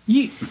moving?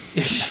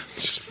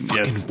 Yes.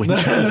 Wind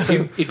chimes.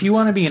 If you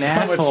want to be an So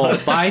much asshole,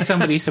 less. buy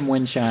somebody some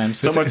wind chimes.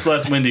 So much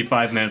less windy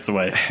 5 minutes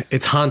away.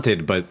 It's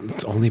haunted, but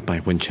it's only by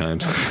wind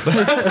chimes.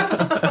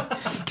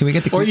 Can we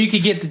get the? Or you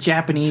could get the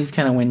Japanese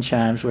kind of wind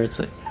chimes where it's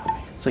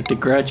like the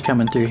Grudge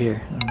coming through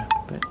here. I don't know,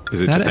 but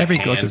Is it Not just every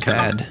a ghost hand is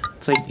kind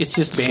bad. it's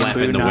just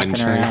Slapping bamboo the knocking wind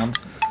chimes. around.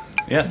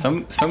 Yeah,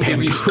 some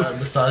give you,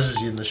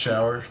 massages you in the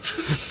shower.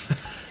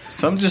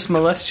 some just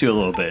molest you a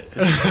little bit.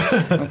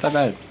 Not that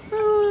bad.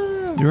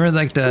 You remember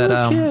like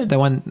that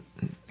one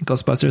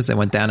Ghostbusters that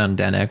went down on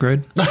Dan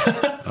Aykroyd?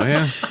 Oh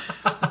yeah.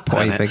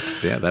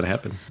 Perfect. Yeah, that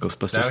happened.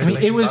 Ghostbusters. I mean,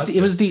 it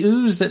was the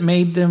ooze that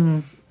made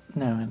them.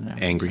 No.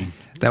 Angry.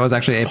 That was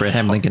actually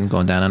Abraham Lincoln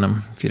going down on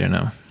him. If you didn't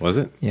know, Was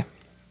it? yeah,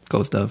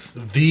 ghost of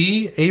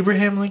The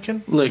Abraham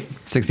Lincoln? Look,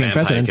 16th Vampire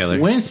president. killer.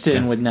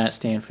 Winston would not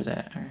stand for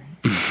that. All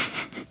right.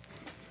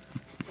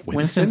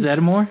 Winston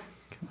Zeddemore?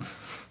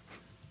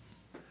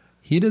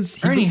 He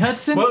does. Ernie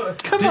Hudson?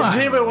 Come on.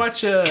 Did anybody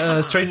watch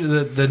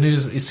the new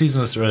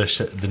season of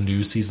the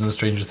new season of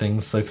Stranger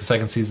Things, like the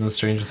second season of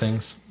Stranger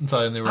Things?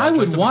 I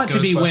would want to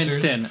be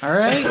Winston, all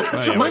right?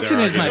 Winston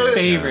is my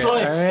favorite, It's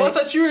like, all right? well, I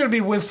thought you were going to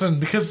be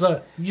Winston because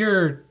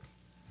you're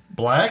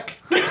black.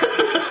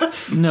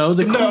 No,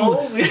 the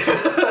No.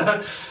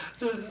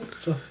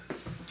 So,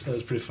 that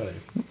was pretty funny.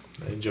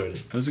 I enjoyed it.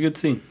 It was a good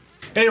scene.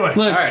 Anyway,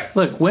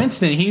 Look,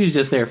 Winston, he was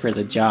just there for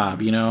the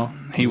job,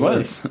 He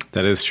was.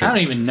 That is true. I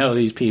don't even know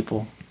these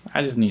people.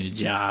 I just need a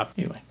job.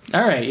 Anyway.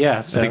 All right, yeah.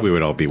 So. I think we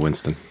would all be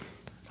Winston.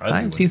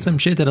 I've seen some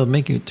shit that'll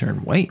make you turn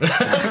white.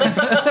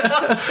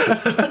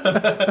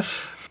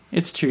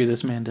 It's true,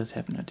 this man does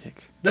have no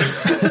dick.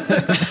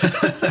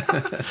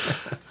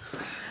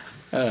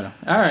 All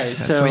right,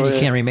 That's so why you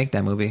can't remake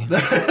that movie.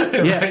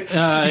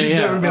 Yeah, You yeah.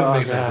 never be able to Oh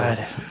make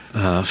that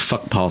God,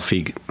 Fuck Paul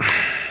Feig.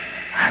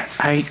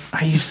 I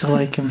used to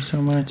like him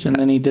so much, and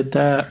then he did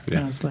that. And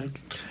I was like,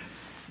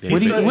 Yeah,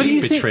 what do he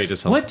you betrayed think?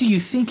 us all. What do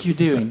you think you're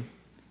doing?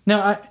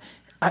 No,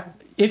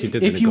 He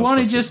did if the you want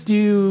to Ghostbusters. just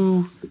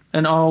do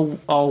an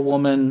all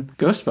woman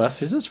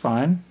Ghostbusters, that's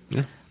fine.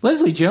 Yeah.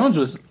 Leslie Jones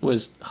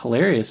was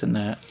hilarious in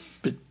that,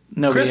 but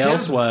nobody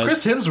else was.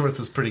 Chris Hemsworth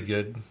was pretty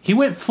good. He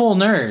went full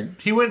nerd.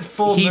 He went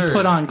full He nerd.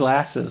 put on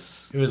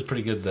glasses. It was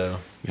pretty good, though.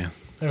 Yeah.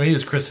 I mean, he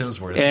was Chris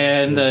Hemsworth.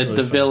 And It was really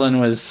the fun. villain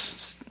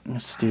was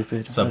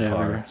stupid.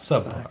 Whatever.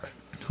 Subpar.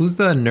 Who's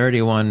the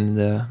nerdy one?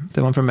 The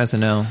one from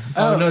SNL.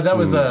 Oh, no, that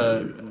was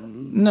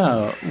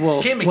No,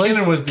 well, Kate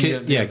McKinnon was the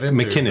inventor,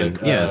 McKinnon,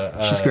 but,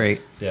 yeah. She's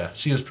great. Yeah,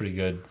 she was pretty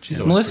good. She's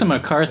always Melissa pretty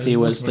good. McCarthy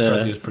was Melissa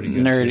McCarthy the was pretty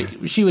good, nerdy.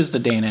 too. She was the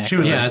Dan Aykroyd. She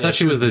was Yeah, I thought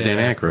she was the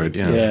Dan Aykroyd.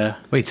 Yeah. Yeah.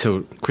 Wait,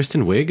 so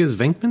Kristen Wiig is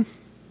Venkman?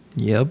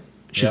 Yep.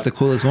 She's Yep. the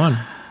coolest one.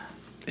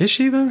 Is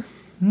she though?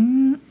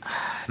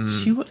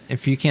 She was,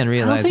 If you can't I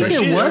realize don't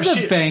think it. there was a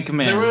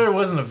Venkman. There really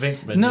wasn't a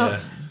Venkman. No, yeah.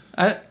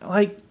 I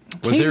like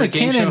Was Kate there a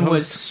game show McKinnon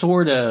was host?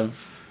 sort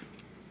of.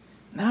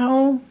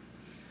 No,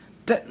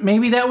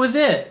 maybe that was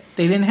it.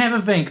 They didn't have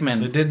a They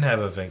Venkman. didn't have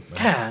a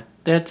Venkman. God,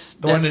 that's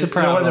The one, the the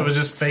problem. one that was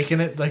just faking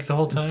it like the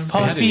whole time.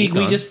 Paul had an Feig.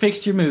 We econ. just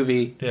fixed your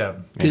movie. Yeah.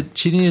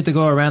 She needed to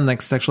go around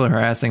like sexually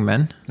harassing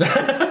men.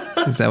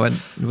 Is that what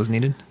was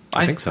needed?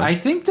 I think so. I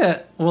think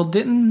that. Well,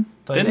 didn't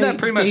that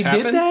pretty much they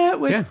happen? did that?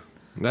 With, Yeah.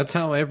 That's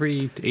how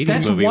every 80s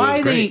That's movie why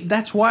was great.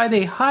 That's why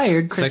they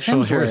hired Chris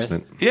Sexual Hemsworth.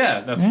 harassment. Yeah,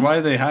 that's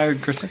why they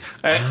hired Kristen.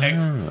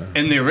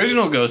 In the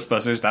original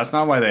Ghostbusters, that's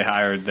not why they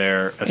hired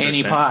their assistant.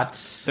 Annie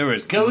Potts, There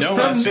was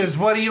Ghostbusters,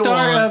 what do you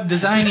star want? of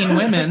Designing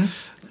Women,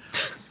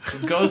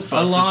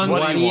 Ghostbusters. along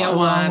what do you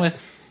want?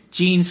 with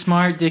Gene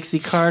Smart, Dixie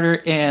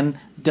Carter, and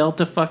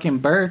Delta fucking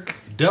Burke.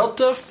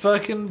 Delta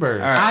fucking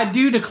Burke. I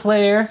do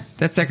declare.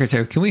 That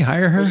secretary, can we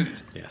hire her?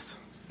 Yes.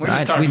 We're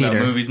just talking we need about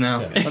her. movies now.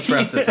 Let's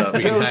wrap this up.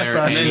 We can hire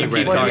and then any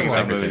keep talking about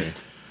secretary. movies.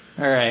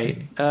 All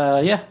right.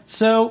 Yeah.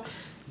 So,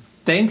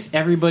 thanks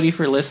everybody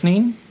for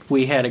listening.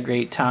 We had a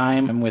great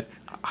time with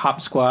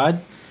Hop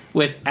Squad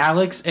with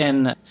Alex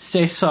and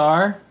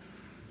Cesar.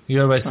 You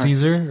go by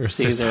Caesar or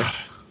Caesar? Cesar?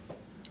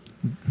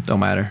 Don't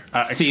matter.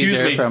 Excuse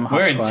Caesar me. from Hop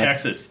We're in Squad.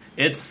 Texas.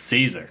 It's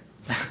Caesar.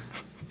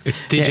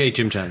 It's DJ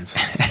Jim Johns.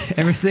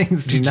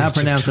 Everything's not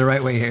pronounced the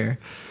right way here.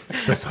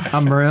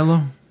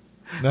 Amarillo.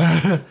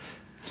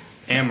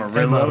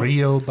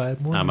 Amarillo. by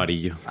morning.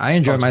 Amarillo. I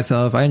enjoyed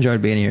myself. I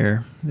enjoyed being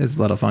here. This is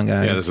a lot of fun,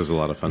 guys. Yeah, this was a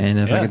lot of fun. And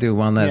if I Yeah. could do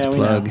one last Yeah, we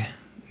plug, know.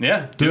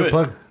 Yeah, do it.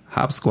 Plug.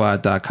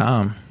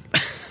 hopsquad.com.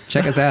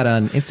 Check us out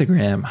on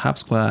Instagram, Hop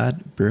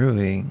Squad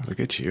Brewing.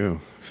 Look at you.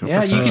 So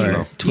Yeah, you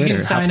professional. can, Twitter, you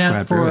can sign Hop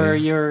up Squad for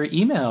Brewing. your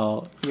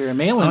email, your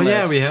mailing Oh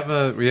list.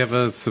 yeah, we have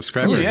a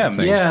subscriber Yeah,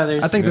 thing. Yeah,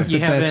 there's, I think that's you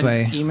the best haven't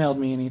way. emailed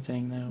me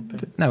anything though.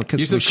 But No, You because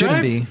we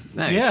subscribe? shouldn't be.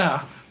 Nice.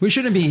 yeah, We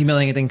shouldn't be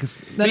emailing anything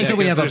not until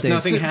we have there's updates.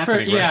 nothing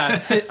happening. yeah.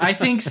 I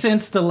think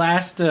since the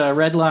last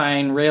Red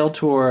Line Rail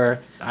Tour,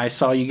 I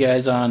saw you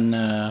guys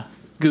on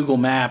Google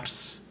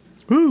Maps.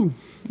 Woo.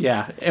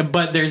 Yeah,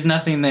 but there's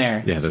nothing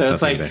there. Yeah, there's so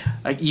it's nothing like, there.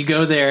 like you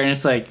go there and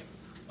it's like,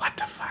 what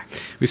the fuck?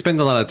 We spend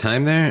a lot of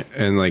time there,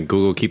 and like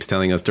Google keeps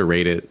telling us to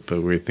rate it,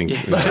 but we think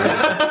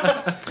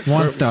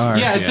 1 star.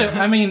 Yeah, it's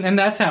Yeah. I mean, and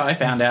that's how I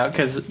found out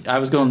because I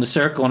was going to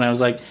Circle and I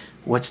was like,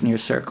 what's near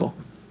Circle?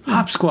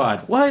 Hop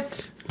Squad.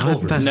 What?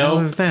 what the No. hell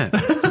is that?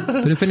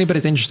 But if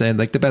anybody's interested,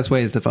 like the best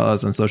way is to follow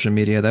us on social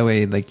media. That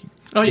way, like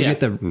Oh, you yeah. get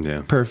the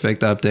Yeah.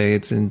 perfect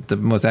updates and the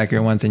most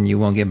accurate ones, and you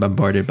won't get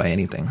bombarded by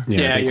anything.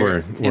 Yeah, Yeah, I think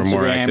your we're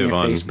more Instagram, active your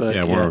on Facebook,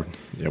 yeah,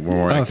 yeah. we're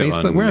more Oh, active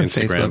Facebook? on We're on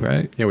Instagram. Facebook,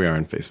 right? Yeah, we are on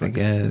I Facebook.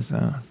 guess.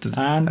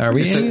 On- Are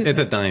we? It's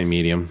a dying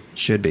medium.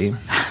 Should be.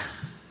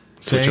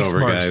 Switch Thanks, over,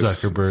 Mark guys.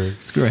 Zuckerberg.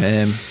 Screw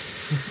him.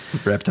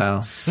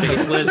 Reptile.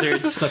 Space Lizard.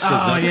 Suck the Oh,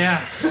 Zucker.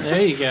 yeah.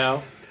 There you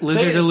go.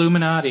 Lizard Hey.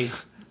 Illuminati.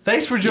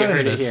 Thanks for You joining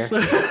heard it us.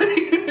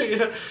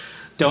 here.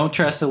 Don't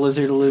trust the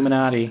Lizard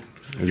Illuminati.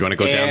 You want to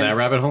go down And- that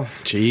rabbit hole?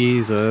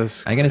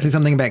 Jesus. Are you going to say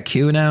something about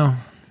Q now?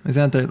 Is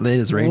that the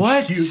latest range?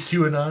 What?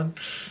 QAnon.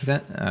 Is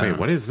that, Wait,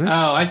 what is this?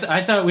 Oh,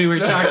 I thought we were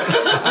talking.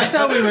 I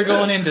thought we were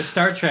going into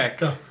Star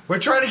Trek. We're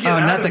trying to get Oh,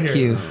 out not of the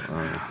here. Q.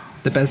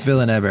 The best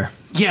villain ever.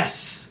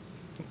 Yes,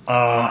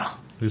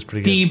 Who's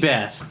pretty good. the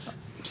best.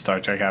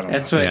 Star Trek. I don't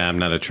That's know. what. Yeah, I'm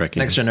not a Trekkie.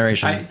 Next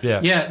Generation. I, Yeah.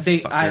 yeah.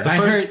 They. I The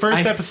heard.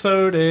 first I,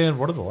 episode and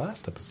what are the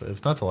last episodes?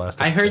 If not the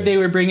last I episode. heard they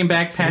were bringing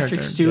back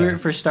Patrick Yeah. Stewart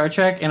for Star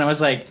Trek, and I was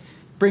like,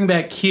 "Bring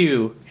back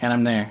Q," and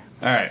I'm there.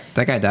 All right.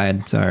 That guy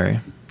died. Sorry.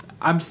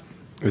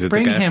 Is it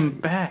bring the guy? him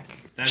back.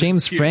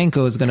 James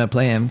Franco is going to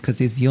play him because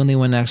he's the only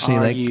one actually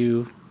Are like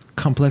you?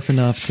 complex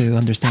enough to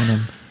understand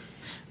him.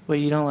 Well,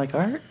 you don't like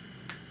art?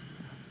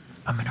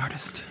 I'm an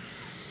artist.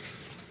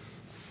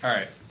 All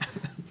right.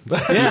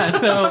 Yeah.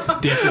 So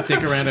Do you have to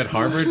dig around at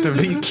Harvard to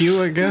be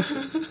Q, I guess?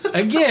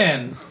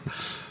 again,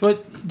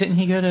 what didn't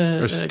he go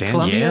to Or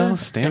Columbia, Yale,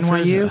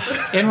 Stanford?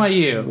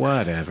 NYU,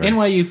 Whatever.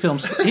 NYU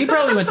Films? He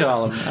probably went to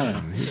all of them. I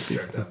don't know.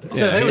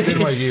 Yeah, It was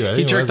NYU. I think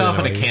he it jerked was off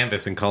on a NYU.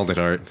 canvas and called it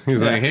art.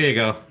 He's Yeah. like, here you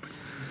go.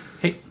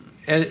 Hey,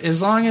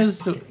 as long as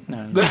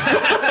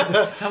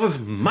That was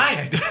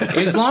my idea.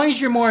 as long as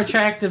you're more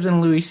attractive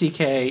than Louis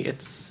C.K.,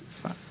 it's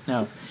fine.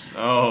 No.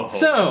 Oh.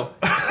 So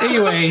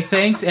anyway,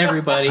 thanks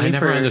everybody. I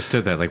never for,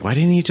 understood that. Like, why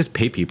didn't he just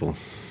pay people?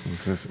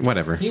 It's just,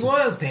 whatever. He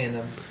was paying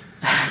them.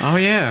 Oh,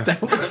 yeah. That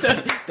was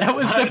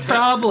the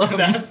problem.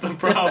 That's the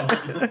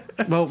problem.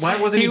 Well, why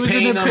wasn't He he, was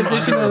paying in a them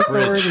position under of a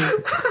bridge?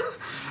 authority.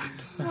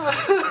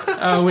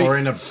 Oh, wait. Or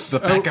in the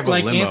back of a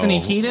like limo?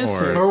 Anthony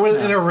Kiedis? Or with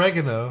an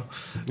oregano.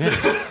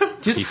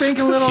 Just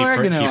sprinkle a little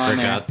oregano he on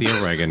forgot the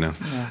oregano.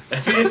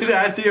 If he didn't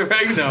add the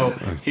oregano,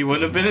 he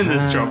wouldn't have been in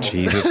this trouble.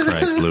 Jesus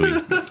Christ,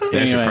 Louis. That's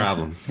your Anyway.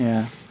 problem. there.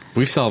 Yeah.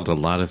 We've solved a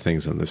lot of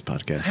things on this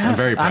podcast. I'm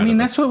very proud I mean, of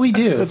that's us. what we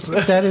do.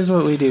 That is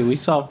what we do. We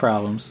solve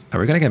problems. Are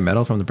we going to get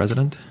medal from the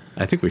president?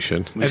 I think we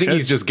should. I think should.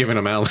 he's just giving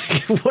them out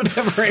like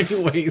whatever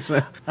anyways.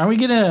 Are we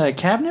getting a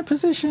cabinet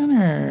position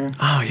or?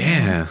 Oh,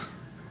 yeah.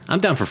 I'm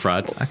down for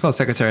fraud. I call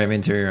Secretary of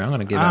Interior. I'm going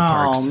to give out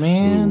parks. Oh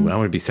man, Ooh, I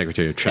want to be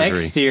Secretary of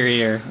Treasury.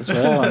 exterior as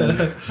well.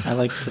 I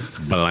like the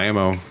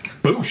Blammo.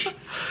 Boosh.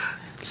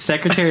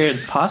 Secretary of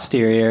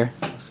Posterior.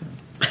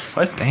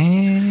 What?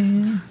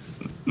 Damn.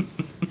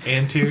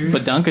 Anterior.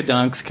 But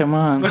Dunkadunks, come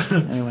on.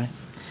 Anyway,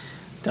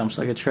 dumps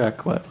like a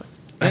truck. What?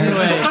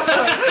 Anyway.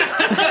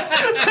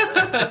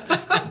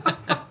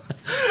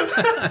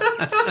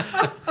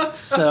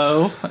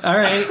 So, all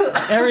right,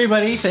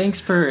 everybody,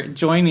 thanks for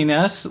joining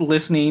us,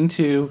 listening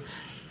to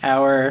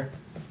our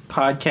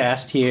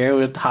podcast here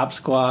with Hop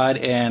Squad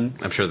and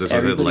I'm sure this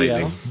was it everybody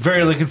lightning. else.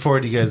 Very looking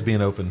forward to you guys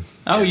being open.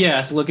 Oh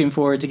yes, looking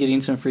forward to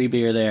getting some free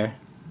beer there.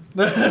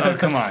 Oh,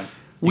 come on.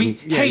 We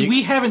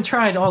haven't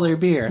tried all their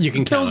beer. You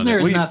can count on it.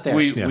 Pilsner's not there.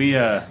 We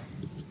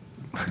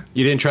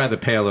You didn't try the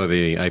pale or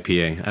the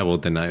IPA. I will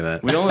deny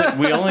that. We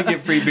only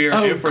get free beer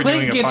if we're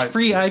doing Clint a gets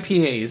free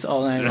IPAs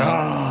all night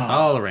long.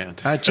 All around.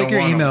 Check Don't your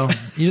want 'em. email.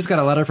 You just got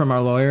a letter from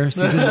our lawyer.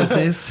 Susan that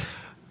says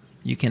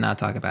you cannot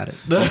talk about it.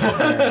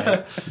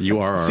 You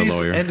are our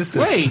lawyer.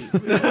 Wait.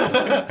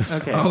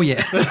 Okay. Oh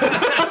yeah.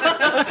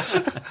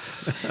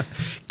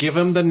 Give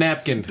him the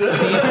napkin.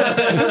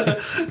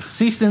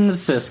 Cease and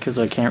desist because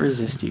I can't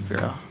resist you,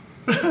 girl.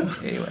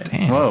 Anyway.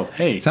 Damn. Whoa,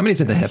 hey. Somebody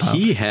said the hip hop.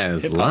 He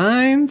has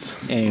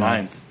lines. Anyway.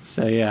 Lines.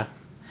 So yeah.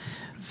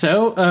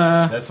 So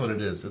That's what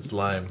it is. It's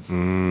lime.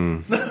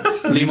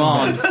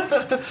 Limon.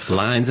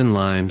 Lines and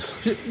limes.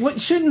 What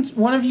shouldn't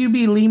one of you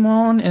be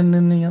limon and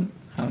then the other?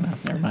 I don't know.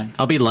 Never mind.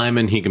 I'll be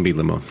Lyman. He can be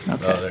Limon.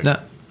 Okay. No,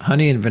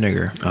 honey and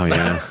vinegar. Oh,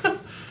 yeah.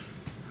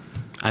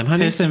 I'm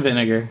honey. Piss and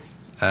vinegar.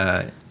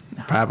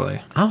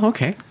 Probably. Oh,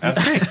 okay.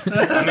 That's great.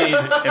 I mean,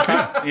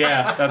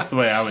 yeah, that's the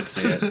way I would see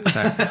it.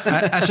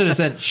 I should have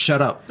said,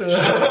 "Shut up."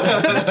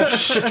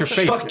 Shut your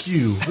face. Fuck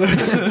you.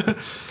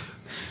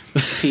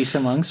 Peace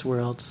amongst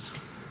worlds.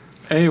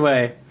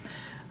 Anyway.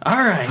 All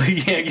right.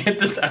 We can't get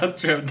this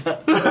outro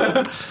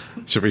done.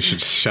 Should we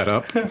just shut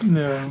up?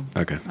 No.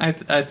 Okay.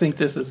 I think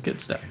this is good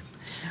stuff.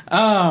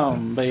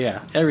 But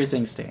yeah,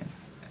 everything's staying.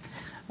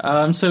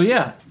 So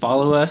yeah,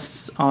 follow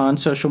us on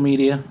social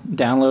media.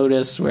 Download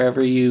us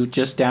wherever you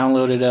just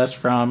downloaded us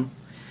from.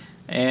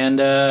 And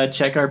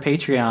check our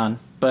Patreon.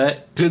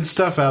 But good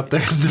stuff out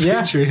there on the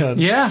Patreon.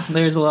 Yeah,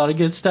 there's a lot of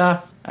good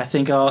stuff. I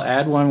think I'll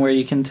add one where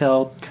you can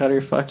tell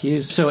Cutter fuck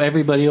you. So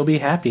everybody will be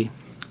happy.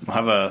 We'll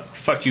have a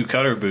fuck you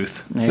Cutter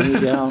booth. There you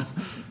go.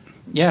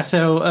 Yeah,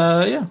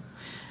 so yeah.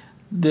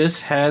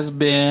 This has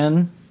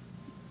been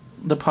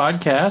the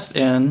podcast,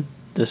 and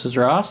this is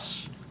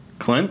Ross.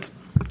 Clint.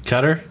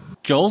 Cutter.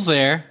 Joel's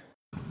there.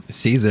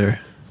 Caesar.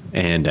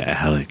 And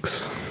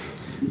Alex.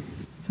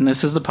 And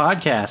this is the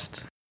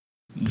podcast.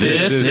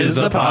 This is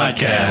the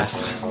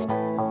podcast.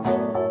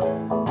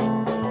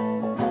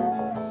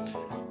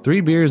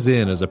 3 Beers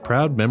In is a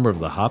proud member of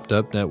the Hopped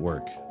Up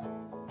Network.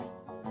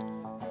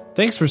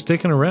 Thanks for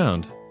sticking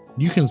around.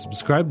 You can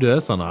subscribe to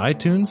us on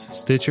iTunes,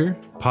 Stitcher,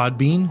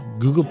 Podbean,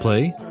 Google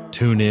Play,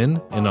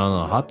 TuneIn, and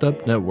on the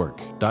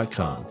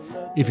hoppedupnetwork.com.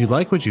 If you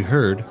like what you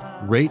heard,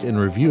 rate and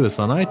review us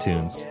on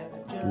iTunes.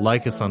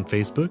 Like us on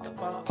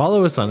Facebook.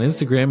 Follow us on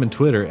Instagram and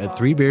Twitter at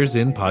 3 Beers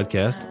In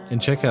Podcast,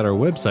 and check out our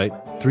website,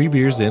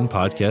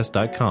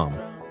 3beersinpodcast.com.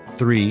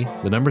 3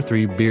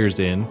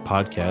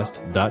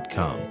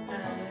 beersinpodcast.com.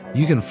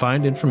 You can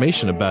find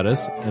information about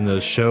us and the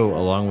show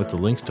along with the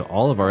links to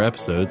all of our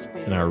episodes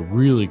and our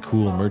really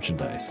cool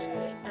merchandise.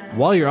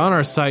 While you're on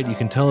our site, you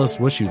can tell us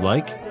what you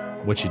like,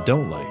 what you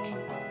don't like.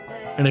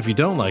 And if you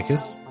don't like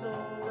us,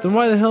 then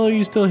why the hell are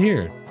you still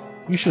here?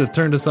 You should have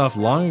turned us off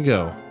long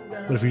ago.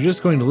 But if you're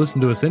just going to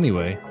listen to us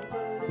anyway,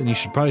 then you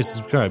should probably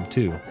subscribe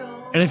too.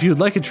 And if you would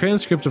like a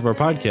transcript of our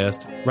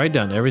podcast, write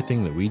down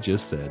everything that we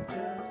just said.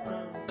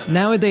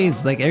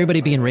 Nowadays, like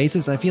everybody being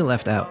racist, I feel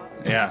left out.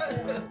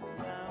 Yeah.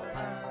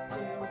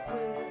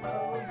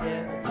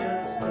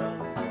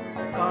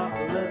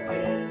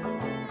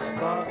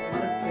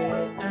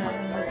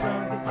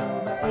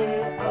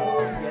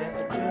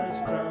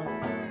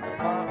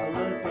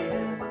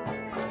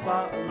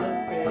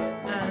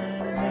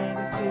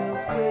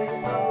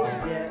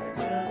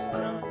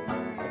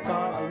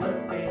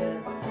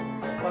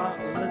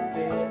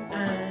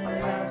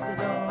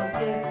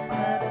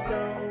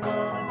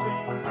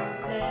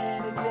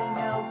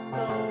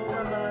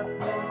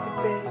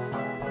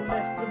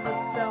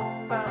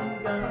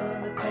 I'm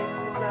gonna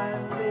take this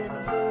last bit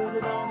and put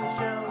it on